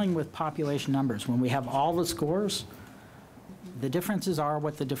we're dealing with population numbers, when we have all the scores, the differences are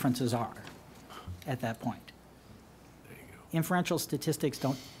what the differences are at that point. Inferential statistics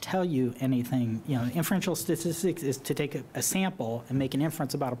don't tell you anything. Inferential statistics is to take a sample and make an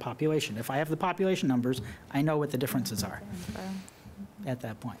inference about a population. If I have the population numbers, I know what the differences are at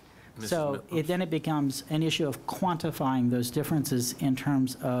that point. So then it becomes an issue of quantifying those differences in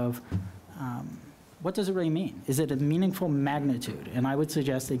terms of what does it really mean? Is it a meaningful magnitude? And I would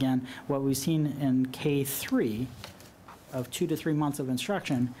suggest, again, what we've seen in K3 of 2 to 3 months of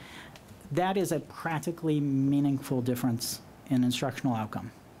instruction, that is a practically meaningful difference in instructional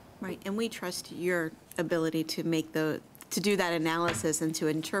outcome. Right, and we trust your ability to make to do that analysis and to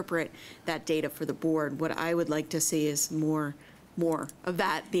interpret that data for the board. What I would like to see is more more of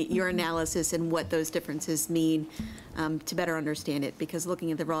that, your analysis and what those differences mean, to better understand it, because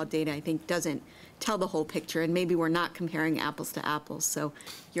looking at the raw data, I think, doesn't tell the whole picture, and maybe we're not comparing apples to apples. So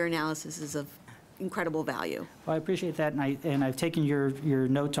your analysis is of incredible value. Well, I appreciate that, and I've taken your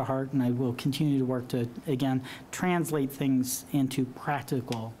note to heart, and I will continue to work to, again, translate things into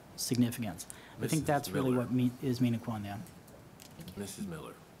practical significance. I think that's really what is meaningful in the end. Mrs.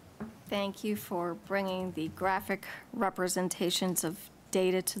 Miller. Thank you for bringing the graphic representations of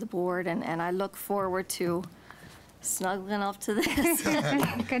data to the board, and I look forward to snuggling up to this.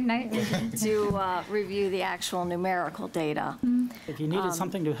 Good night. To review the actual numerical data. If you needed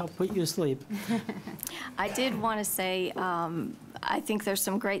something to help put you to sleep. I did want to say, I think there's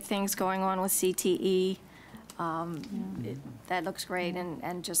some great things going on with CTE. That looks great,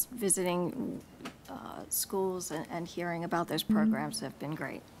 and just visiting schools and hearing about those programs have been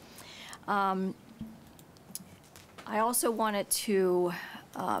great. I also wanted to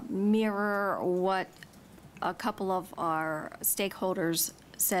mirror what a couple of our stakeholders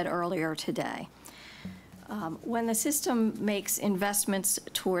said earlier today. When the system makes investments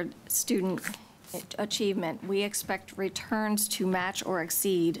toward student achievement, we expect returns to match or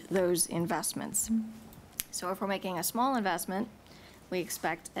exceed those investments. So if we're making a small investment, we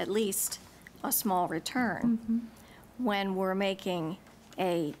expect at least a small return. When we're making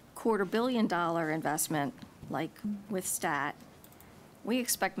a $250 million investment, like with STAT, we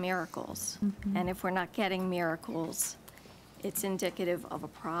expect miracles. And if we're not getting miracles, it's indicative of a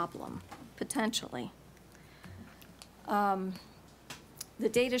problem, potentially. The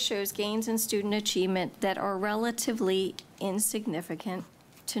data shows gains in student achievement that are relatively insignificant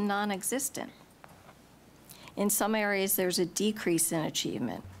to non-existent. In some areas, there's a decrease in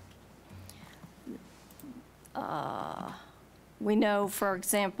achievement. We know, for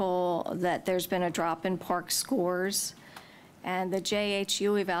example, that there's been a drop in PARCC scores, and the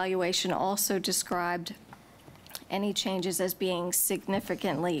JHU evaluation also described any changes as being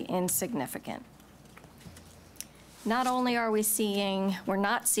significantly insignificant. Not only are we're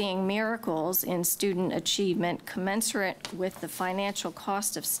not seeing miracles in student achievement commensurate with the financial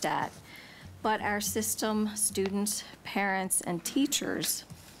cost of STAT, but our system, students, parents, and teachers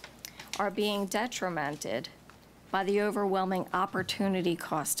are being detrimented by the overwhelming opportunity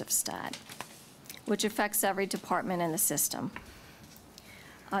cost of STAT, which affects every department in the system.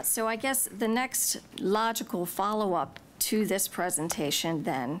 So I guess the next logical follow-up to this presentation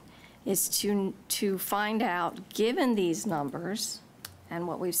then is to find out, given these numbers and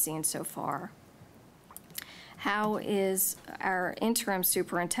what we've seen so far, how is our interim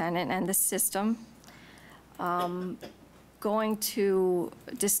superintendent and the system going to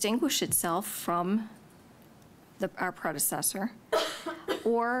distinguish itself from our predecessor,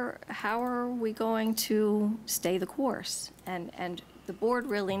 or how are we going to stay the course? And the board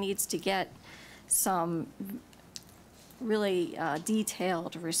really needs to get some really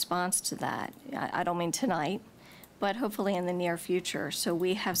detailed response to that. I don't mean tonight, but hopefully in the near future, so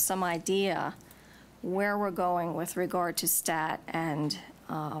we have some idea where we're going with regard to STAT and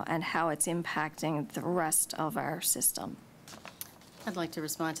how it's impacting the rest of our system. I'd like to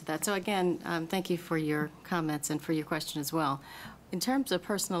respond to that. So again, thank you for your comments and for your question as well. In terms of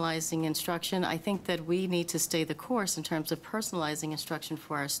personalizing instruction, I think that we need to stay the course in terms of personalizing instruction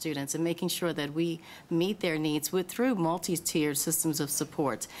for our students and making sure that we meet their needs through multi-tiered systems of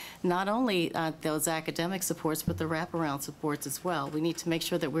support. Not only those academic supports, but the wraparound supports as well. We need to make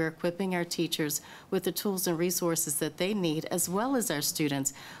sure that we're equipping our teachers with the tools and resources that they need, as well as our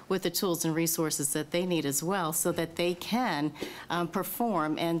students with the tools and resources that they need as well, so that they can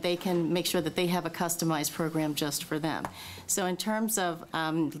perform and they can make sure that they have a customized program just for them. So in terms of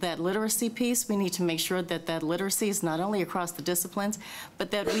that literacy piece, we need to make sure that that literacy is not only across the disciplines, but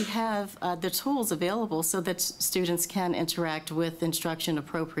that we have the tools available so that students can interact with instruction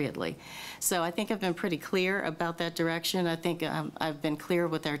appropriately. So I think I've been pretty clear about that direction. I think I've been clear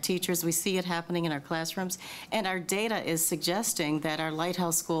with our teachers. We see it happening in our classrooms, and our data is suggesting that our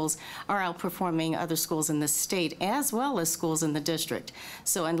Lighthouse schools are outperforming other schools in the state as well as schools in the district.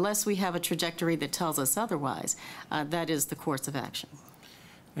 So unless we have a trajectory that tells us otherwise, that is the course of action.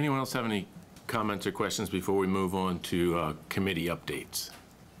 Anyone else have any comments or questions before we move on to committee updates?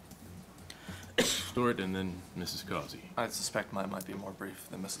 Stewart and then Mrs. Causey. I suspect mine might be more brief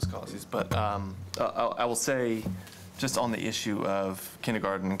than Mrs. Causey's, but I will say, just on the issue of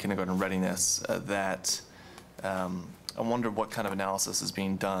kindergarten and kindergarten readiness, that I wonder what kind of analysis is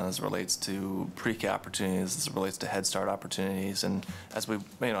being done as it relates to pre-K opportunities, as it relates to Head Start opportunities, and as we,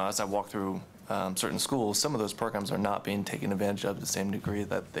 as I walk through certain schools, some of those programs are not being taken advantage of to the same degree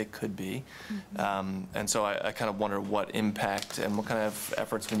that they could be. And so I kind of wonder what impact and what kind of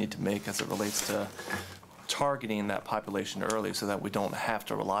efforts we need to make as it relates to targeting that population early so that we don't have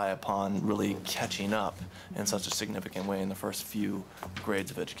to rely upon really catching up in such a significant way in the first few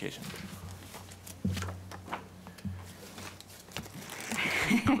grades of education.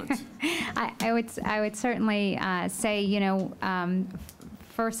 I would certainly say, you know,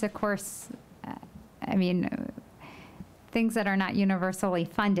 first, of course, I mean, things that are not universally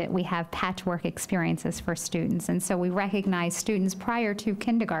funded, we have patchwork experiences for students. And so we recognize students prior to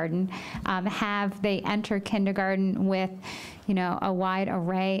kindergarten, they enter kindergarten with, you know, a wide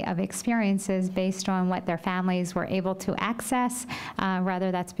array of experiences based on what their families were able to access,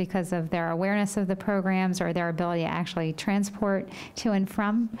 whether that's because of their awareness of the programs or their ability to actually transport to and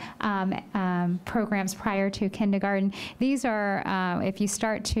from programs prior to kindergarten. These are, if you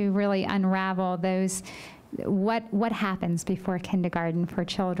start to really unravel those, what happens before kindergarten for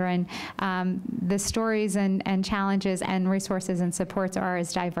children. The stories and challenges and resources and supports are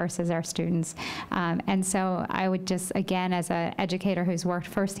as diverse as our students. And so I would just, again, as an educator who's worked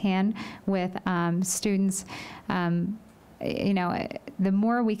firsthand with students, you know, the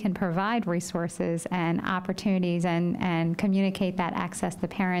more we can provide resources and opportunities and communicate that access to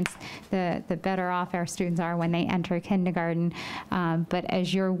parents, the better off our students are when they enter kindergarten. But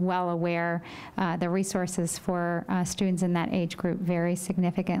as you're well aware, the resources for students in that age group vary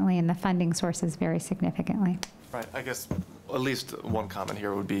significantly, and the funding sources vary significantly. Right. I guess at least one comment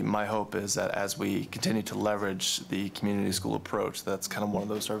here would be my hope is that as we continue to leverage the community school approach, that's kind of one of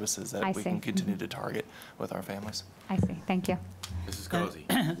those services that we can continue to target with our families. I see. Thank you. Mrs. Causey.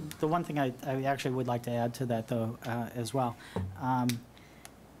 The one thing I actually would like to add to that, though, as well,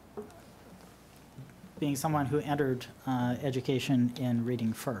 being someone who entered education in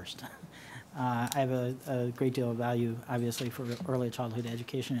reading first, I have a great deal of value, obviously, for early childhood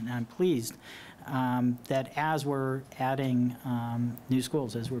education, and I'm pleased that as we're adding new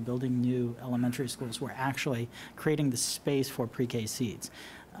schools, as we're building new elementary schools, we're actually creating the space for pre-K seats.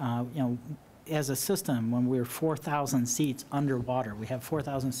 You know, as a system, when we're 4,000 seats underwater, we have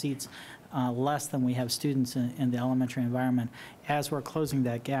 4,000 seats less than we have students in the elementary environment. As we're closing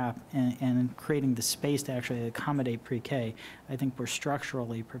that gap and creating the space to actually accommodate pre-K, I think we're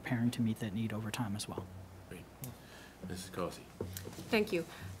structurally preparing to meet that need over time as well. Great. Mrs. Causey. Thank you.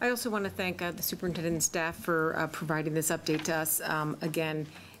 I also want to thank the superintendent and staff for providing this update to us. Again,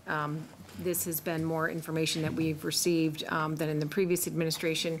 this has been more information that we've received than in the previous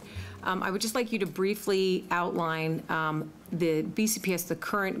administration. I would just like you to briefly outline the BCPS, the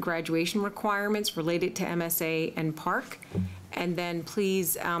current graduation requirements related to MSA and PARC, and then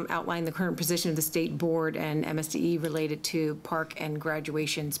please outline the current position of the state board and MSDE related to PARC and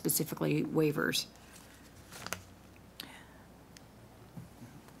graduation, specifically waivers.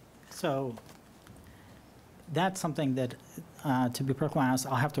 So that's something that, to be perfectly honest,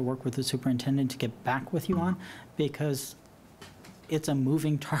 I'll have to work with the superintendent to get back with you on, because it's a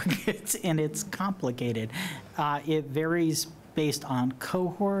moving target and it's complicated. It varies based on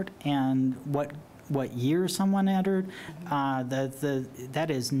cohort and what year someone entered. That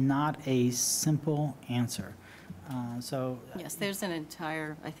is not a simple answer. Yes, there's an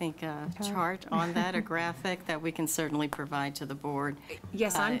entire, I think, chart on that, a graphic that we can certainly provide to the board.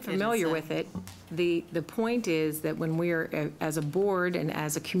 Yes, I'm familiar with it. The point is that when we're, as a board and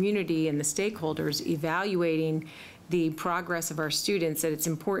as a community and the stakeholders, evaluating the progress of our students, that it's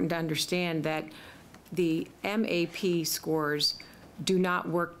important to understand that the MAP scores do not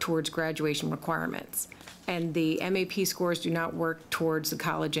work towards graduation requirements. And the MAP scores do not work towards the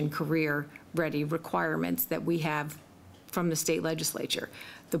college and career-ready requirements that we have from the state legislature.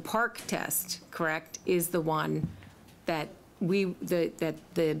 The PARC test, correct, is the one that that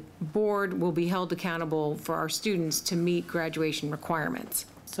the board will be held accountable for our students to meet graduation requirements.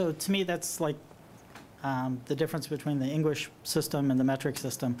 So to me, that's like the difference between the English system and the metric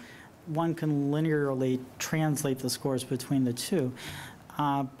system. One can linearly translate the scores between the two.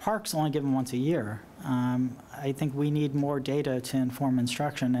 PARC's only given once a year. I think we need more data to inform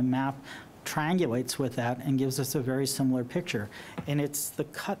instruction, and MAP triangulates with that and gives us a very similar picture. And it's the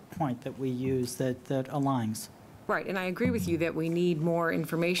cut point that we use that aligns. Right, and I agree with you that we need more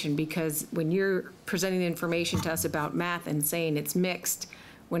information, because when you're presenting the information to us about math and saying it's mixed,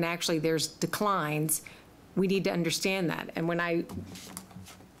 when actually there's declines, we need to understand that. And when I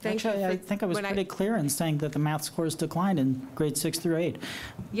Actually, I think I was pretty clear in saying that the math scores declined in grades 6 through 8.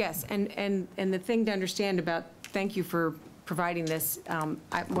 Yes, and the thing to understand about, thank you for providing this,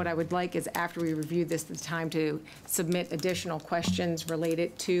 what I would like is after we review this, the time to submit additional questions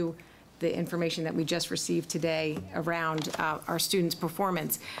related to the information that we just received today around our students'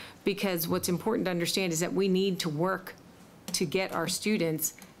 performance, because what's important to understand is that we need to work to get our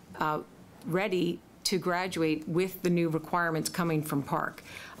students ready to graduate with the new requirements coming from Park.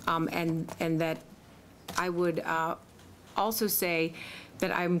 And that I would also say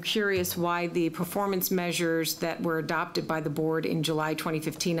that I'm curious why the performance measures that were adopted by the board in July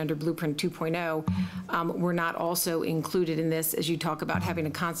 2015 under Blueprint 2.0 were not also included in this, as you talk about having a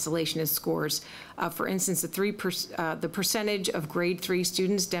constellation of scores. For instance, the percentage of grade 3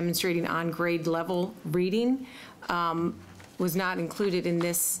 students demonstrating on grade level reading was not included in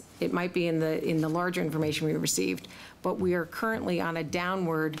this. It might be in the larger information we received, but we are currently on a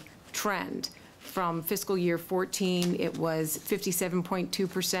downward trend. From fiscal year 14, it was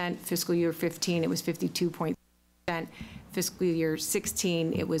 57.2%. Fiscal year 15, it was 52.3%. Fiscal year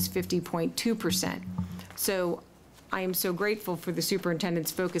 16, it was 50.2%. So I am so grateful for the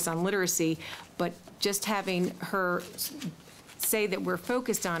superintendent's focus on literacy, but just having her say that we're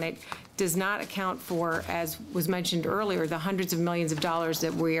focused on it does not account for, as was mentioned earlier, the hundreds of millions of dollars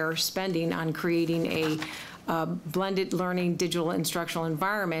that we are spending on creating a blended learning digital instructional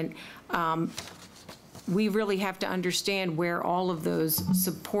environment. We really have to understand where all of those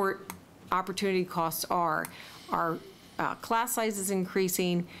support opportunity costs are. Our class size is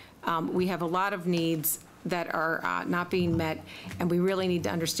increasing. We have a lot of needs that are not being met, and we really need to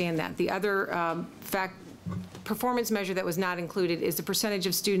understand that. The other performance measure that was not included is the percentage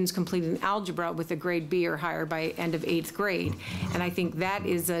of students completing algebra with a grade B or higher by end of 8th grade. And I think that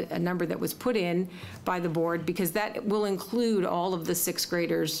is a number that was put in by the board, because that will include all of the 6th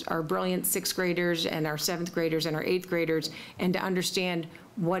graders, our brilliant 6th graders and our 7th graders and our 8th graders, and to understand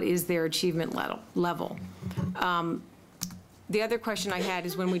what is their achievement level. The other question I had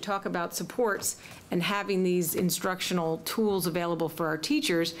is when we talk about supports and having these instructional tools available for our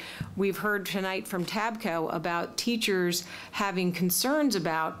teachers, we've heard tonight from TABCO about teachers having concerns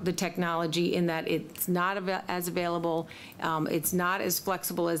about the technology in that it's not as available, it's not as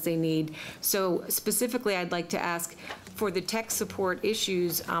flexible as they need. So specifically, I'd like to ask, for the tech support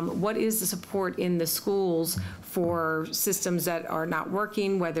issues, what is the support in the schools for systems that are not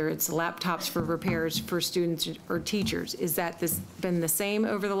working, whether it's laptops for repairs for students or teachers? Is that been the same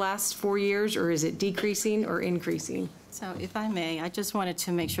over the last 4 years, or is it decreasing or increasing? So if I may, I just wanted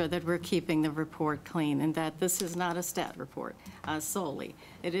to make sure that we're keeping the report clean and that this is not a stat report solely.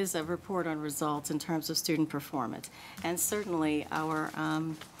 It is a report on results in terms of student performance. And certainly our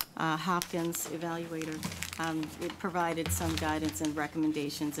Hopkins evaluator it provided some guidance and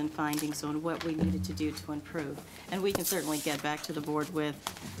recommendations and findings on what we needed to do to improve. And we can certainly get back to the board with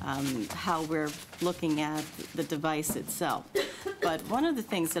how we're looking at the device itself. But one of the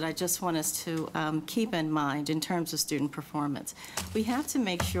things that I just want us to keep in mind in terms of student performance, we have to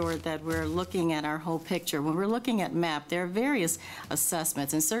make sure that we're looking at our whole picture. When we're looking at MAP, there are various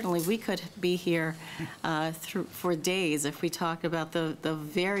assessments, and certainly we could be here for days if we talk about the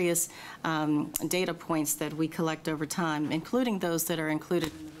various data points that we collect over time, including those that are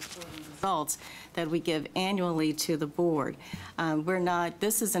included in the reporting results that we give annually to the board.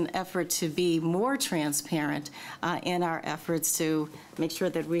 This is an effort to be more transparent in our efforts to make sure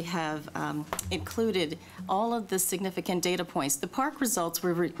that we have included all of the significant data points. The Park results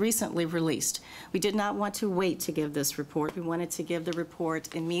were recently released. We did not want to wait to give this report. We wanted to give the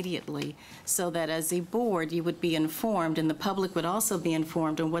report immediately so that as a board you would be informed, and the public would also be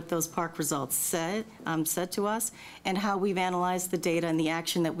informed on what those Park results said to us and how we've analyzed the data and the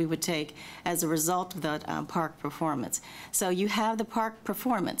action that we would take as a result of that Park performance. So you have the Park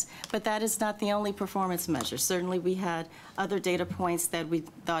performance, but that is not the only performance measure. Certainly we had other data points that we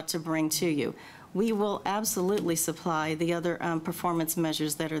thought to bring to you. We will absolutely supply the other performance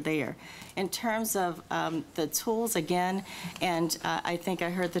measures that are there. In terms of the tools, again, and I think I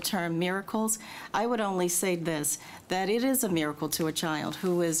heard the term miracles, I would only say this, that it is a miracle to a child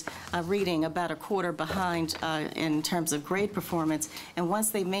who is reading about a quarter behind in terms of grade performance, and once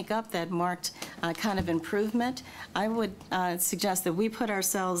they make up that marked kind of improvement, I would suggest that we put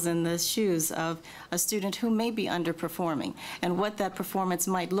ourselves in the shoes of a student who may be underperforming, and what that performance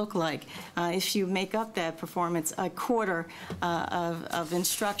might look like if you make up that performance a quarter of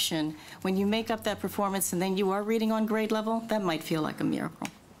instruction. When you make up that performance and then you are reading on grade level, that might feel like a miracle.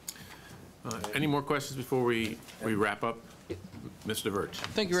 Any more questions before we wrap up? Mr. DeVerge.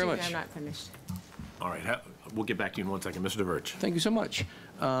 Thank you very much. I'm not finished. All right, we'll get back to you in 1 second. Mr. DeVerge. Thank you so much.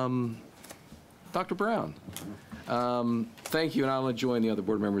 Dr. Brown, Thank you, and I want to join the other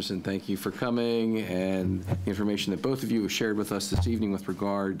board members and thank you for coming and the information that both of you have shared with us this evening with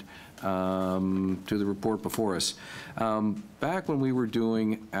regard to the report before us. Back when we were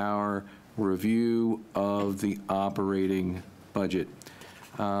doing our review of the operating budget,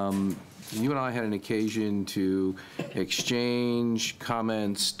 you and I had an occasion to exchange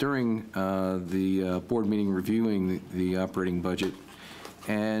comments during the board meeting reviewing the operating budget,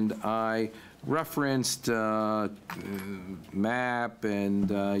 and I referenced MAP,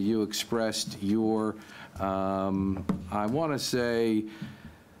 and you expressed your, I want to say,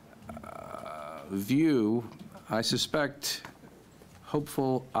 view, I suspect,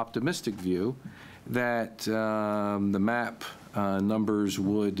 hopeful, optimistic view, that the MAP numbers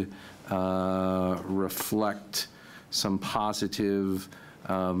would reflect some positive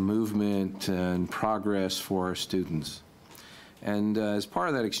movement and progress for our students. And as part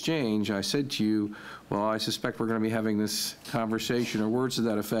of that exchange, I said to you, well, I suspect we're going to be having this conversation, or words to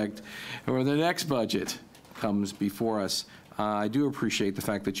that effect, when the next budget comes before us. I do appreciate the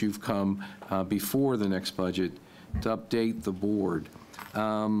fact that you've come before the next budget to update the board.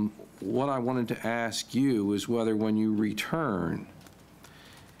 What I wanted to ask you is whether when you return,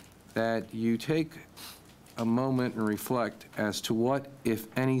 that you take a moment and reflect as to what, if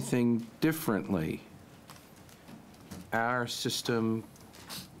anything, differently our system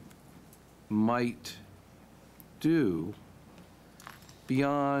might do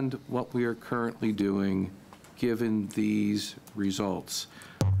beyond what we are currently doing, given these results.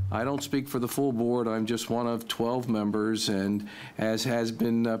 I don't speak for the full board. I'm just one of 12 members, and as has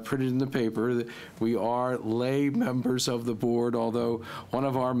been printed in the paper, we are lay members of the board, although one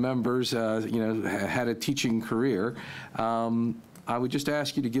of our members had a teaching career. I would just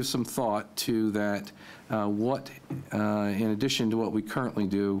ask you to give some thought to that, what, in addition to what we currently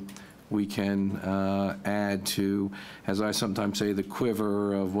do, we can add to, as I sometimes say, the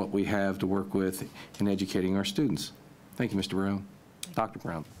quiver of what we have to work with in educating our students. Thank you, Mr. Brown. Dr.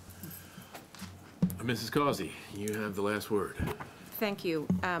 Brown. Mrs. Causey, you have the last word. Thank you.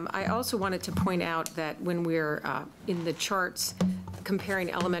 I also wanted to point out that when we're in the charts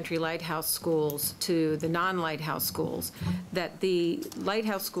comparing elementary lighthouse schools to the non-lighthouse schools, that the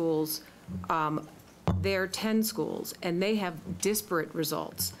lighthouse schools, they're 10 schools, and they have disparate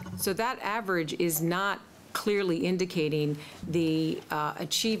results. So that average is not clearly indicating the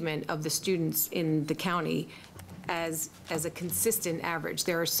achievement of the students in the county as a consistent average.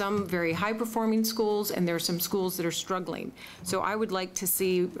 There are some very high-performing schools, and there are some schools that are struggling. So I would like to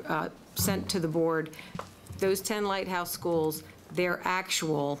see sent to the board those 10 lighthouse schools, their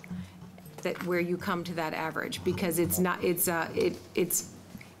actual, that where you come to that average, because it's not, it's a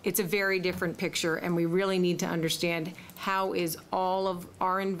very different picture, and we really need to understand how is all of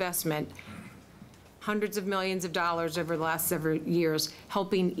our investment, hundreds of millions of dollars over the last several years,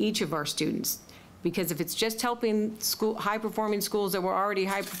 helping each of our students. Because if it's just helping high-performing schools that were already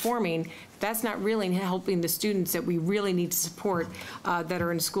high-performing, that's not really helping the students that we really need to support that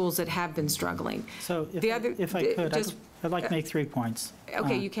are in schools that have been struggling. So if I could, I'd like to make 3 points.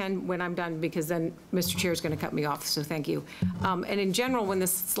 Okay, you can when I'm done, because then Mr. Chair is going to cut me off, so thank you. And in general, when the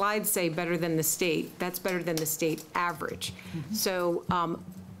slides say better than the state, that's better than the state average. Mm-hmm. So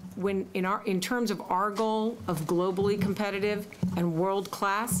when in terms of our goal of globally competitive and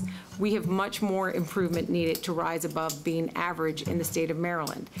world-class, we have much more improvement needed to rise above being average in the state of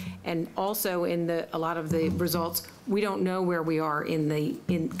Maryland. And also in a lot of the results, we don't know where we are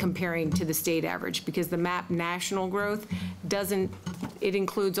in comparing to the state average, because the MAP national growth it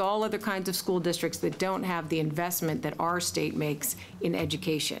includes all other kinds of school districts that don't have the investment that our state makes in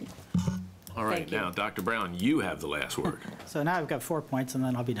education. All right, now, Dr. Brown, you have the last word. So now I've got 4 points, and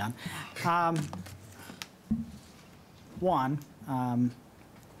then I'll be done. One,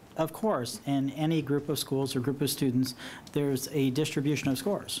 of course, in any group of schools or group of students, there's a distribution of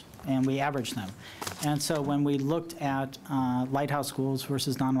scores, and we average them. And so when we looked at lighthouse schools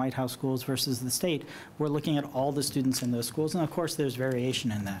versus non-lighthouse schools versus the state, we're looking at all the students in those schools, and of course, there's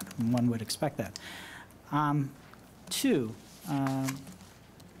variation in that, and one would expect that. Two,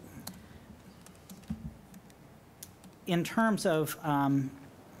 in terms of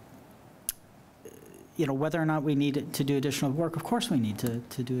whether or not we need to do additional work, of course we need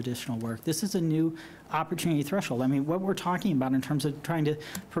to do additional work. This is a new opportunity threshold. I mean, what we're talking about in terms of trying to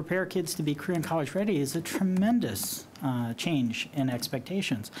prepare kids to be career and college ready is a tremendous change in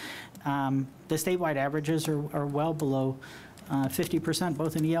expectations. The statewide averages are well below 50%,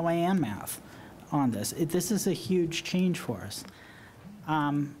 both in ELA and math on this. This is a huge change for us.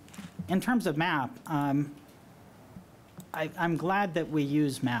 In terms of MAP, I'm glad that we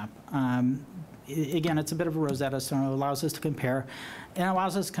use MAP. again, it's a bit of a Rosetta Stone. It allows us to compare, and it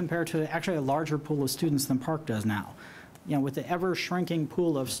allows us to compare to actually a larger pool of students than Park does now. You know, with the ever-shrinking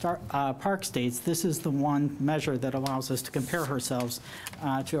pool of Park states, this is the one measure that allows us to compare ourselves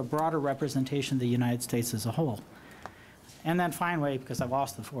to a broader representation of the United States as a whole. And then finally, because I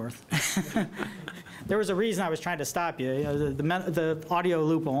lost the fourth, there was a reason I was trying to stop you. The audio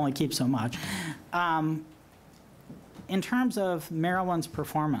loop will only keep so much. In terms of Maryland's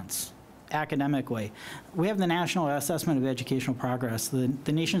performance academically, we have the National Assessment of Educational Progress,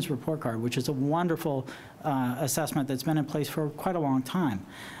 the nation's report card, which is a wonderful assessment that's been in place for quite a long time.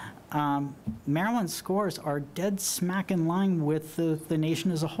 Maryland's scores are dead smack in line with the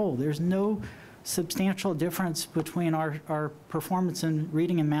nation as a whole. There's no substantial difference between our performance in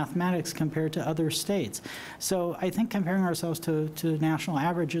reading and mathematics compared to other states. So I think comparing ourselves to national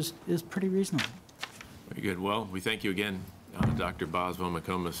average is pretty reasonable. Very good. Well, we thank you again, Dr.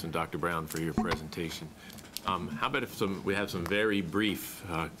 Boswell-McComas and Dr. Brown, for your presentation. How about if we have some very brief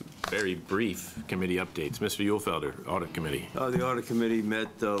committee updates? Mr. Uhlfelder, Audit Committee. The Audit Committee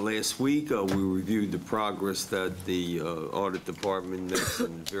met last week. We reviewed the progress that the Audit Department makes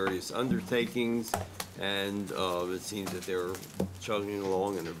in various undertakings, and it seems that they're chugging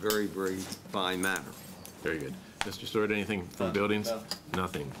along in a very, very fine manner. Very good. Mr. Stewart, anything from buildings? No.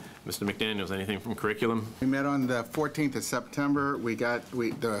 Nothing. Mr. McDaniels, anything from curriculum? We met on the 14th of September. We got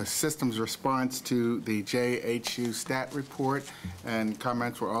the system's response to the JHU stat report, and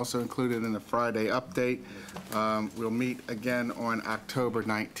comments were also included in the Friday update. We'll meet again on October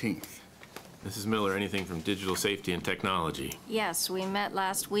 19th. Mrs. Miller, anything from digital safety and technology? Yes, we met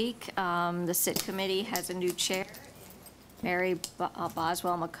last week. The SIT committee has a new chair, Mary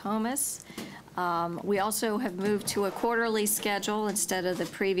Boswell-McComas. We also have moved to a quarterly schedule instead of the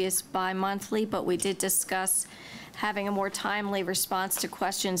previous bi-monthly, but we did discuss having a more timely response to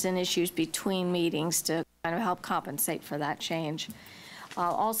questions and issues between meetings to kind of help compensate for that change.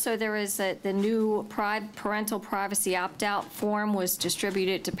 Also, there is the new parental privacy opt-out form was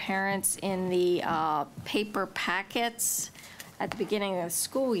distributed to parents in the paper packets at the beginning of the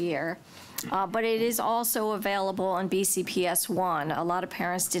school year. But it is also available on BCPS-1. A lot of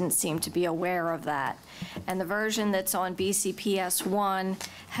parents didn't seem to be aware of that. And the version that's on BCPS-1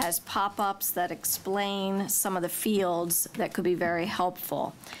 has pop-ups that explain some of the fields that could be very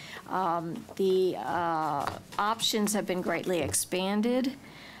helpful. The options have been greatly expanded,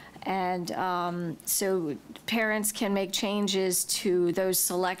 and so parents can make changes to those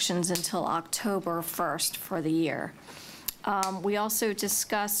selections until October 1st for the year. We also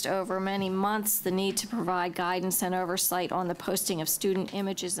discussed over many months the need to provide guidance and oversight on the posting of student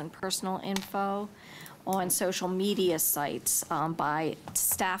images and personal info on social media sites by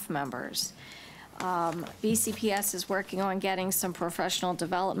staff members. BCPS is working on getting some professional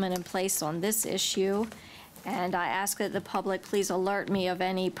development in place on this issue, and I ask that the public please alert me of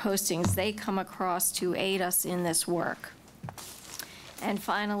any postings they come across to aid us in this work. And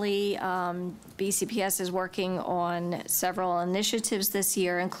finally, BCPS is working on several initiatives this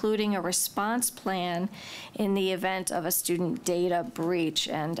year, including a response plan in the event of a student data breach,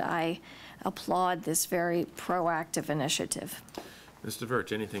 and I applaud this very proactive initiative. Mr.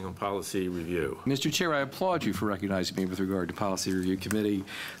 Virch, anything on policy review? Mr. Chair, I applaud you for recognizing me with regard to Policy Review Committee.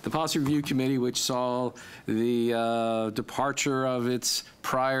 The Policy Review Committee, which saw the departure of its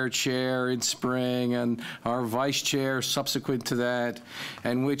prior chair in spring and our vice chair subsequent to that,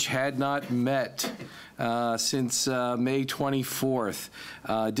 and which had not met since May 24th,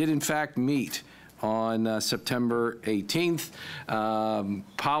 did in fact meet on September 18th.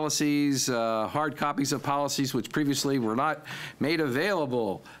 Policies, hard copies of policies which previously were not made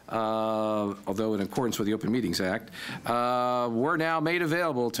available, although in accordance with the Open Meetings Act, were now made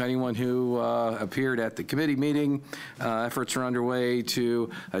available to anyone who appeared at the committee meeting. Efforts are underway to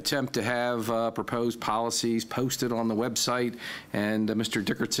attempt to have proposed policies posted on the website, and Mr.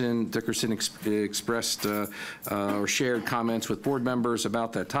 Dickerson expressed or shared comments with board members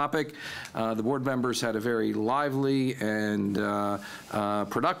about that topic. The board members had a very lively and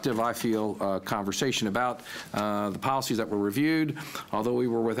productive, I feel, conversation about the policies that were reviewed, although we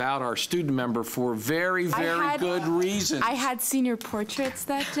were without our student member for very, very good reasons. I had senior portraits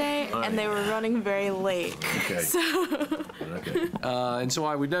that day, and they were running very late. Okay. So. Okay. And so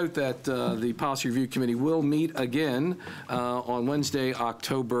I would note that the Policy Review Committee will meet again on Wednesday,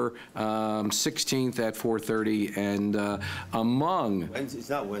 October 16th at 4:30, and among... Wednesday, it's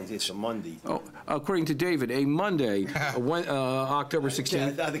not Wednesday, it's a Monday. Oh, according to David, a Monday, October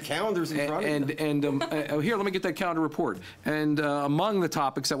 16th. The calendar's in front of you. And here, let me get that calendar report. And among the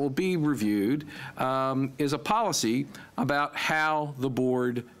topics that will be reviewed is a policy about how the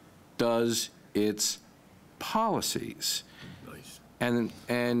board does its policies. Nice.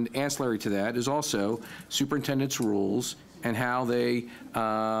 And ancillary to that is also superintendent's rules and how they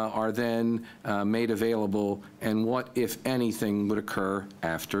are then made available and what, if anything, would occur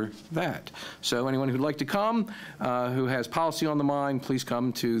after that. So anyone who'd like to come, who has policy on the mind, please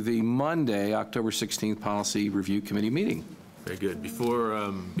come to the Monday, October 16th Policy Review Committee meeting. Very good.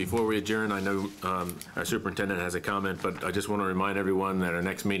 Before we adjourn, I know our superintendent has a comment, but I just want to remind everyone that our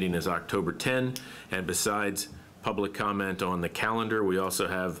next meeting is October 10, and besides public comment on the calendar, we also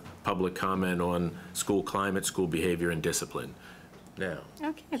have public comment on school climate, school behavior, and discipline. Now,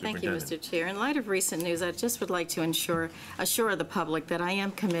 Okay, thank you, Mr. Chair. In light of recent news, I just would like to assure the public that I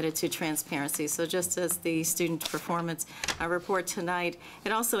am committed to transparency. So just as the student performance report tonight,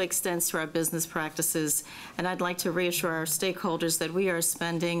 it also extends to our business practices. And I'd like to reassure our stakeholders that we are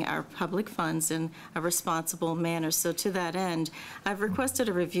spending our public funds in a responsible manner. So to that end, I've requested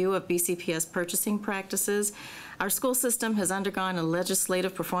a review of BCPS purchasing practices. Our school system has undergone a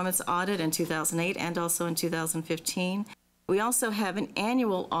legislative performance audit in 2008 and also in 2015. We also have an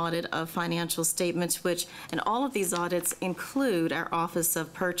annual audit of financial statements, and all of these audits include our Office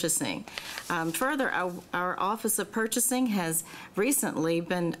of Purchasing. Further, our Office of Purchasing has recently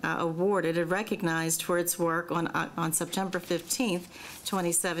been awarded and recognized for its work on September 15th,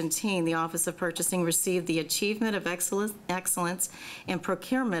 2017. The Office of Purchasing received the Achievement of Excellence in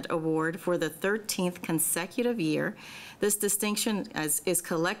Procurement Award for the 13th consecutive year. This distinction is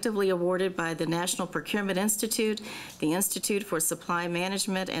collectively awarded by the National Procurement Institute, the Institute for Supply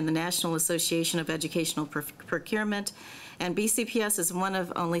Management, and the National Association of Educational Procurement. And BCPS is one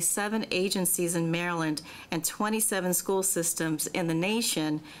of only 7 agencies in Maryland and 27 school systems in the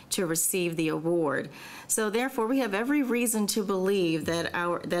nation to receive the award. So therefore, we have every reason to believe that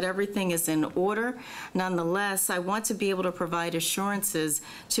everything is in order. Nonetheless, I want to be able to provide assurances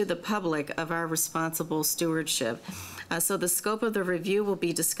to the public of our responsible stewardship. So the scope of the review will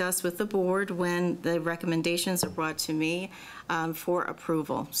be discussed with the board when the recommendations are brought to me for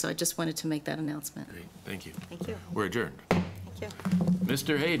approval. So I just wanted to make that announcement. great. Thank you. Thank you. We're adjourned. Thank you.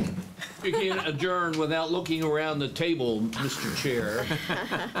 Mr. Hayden. You can't adjourn without looking around the table, Mr. Chair.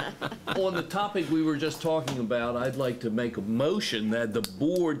 On the topic we were just talking about, I'd like to make a motion that the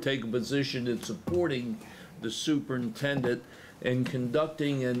board take a position in supporting the superintendent in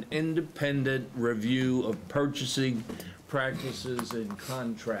conducting an independent review of purchasing practices and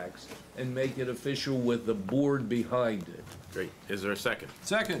contracts and make it official with the board behind it. Great. Is there a second?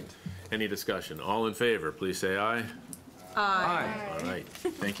 Second. Any discussion? All in favor, please say aye. Aye. All right.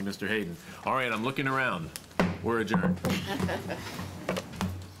 Thank you, Mr. Hayden. All right, I'm looking around. We're adjourned.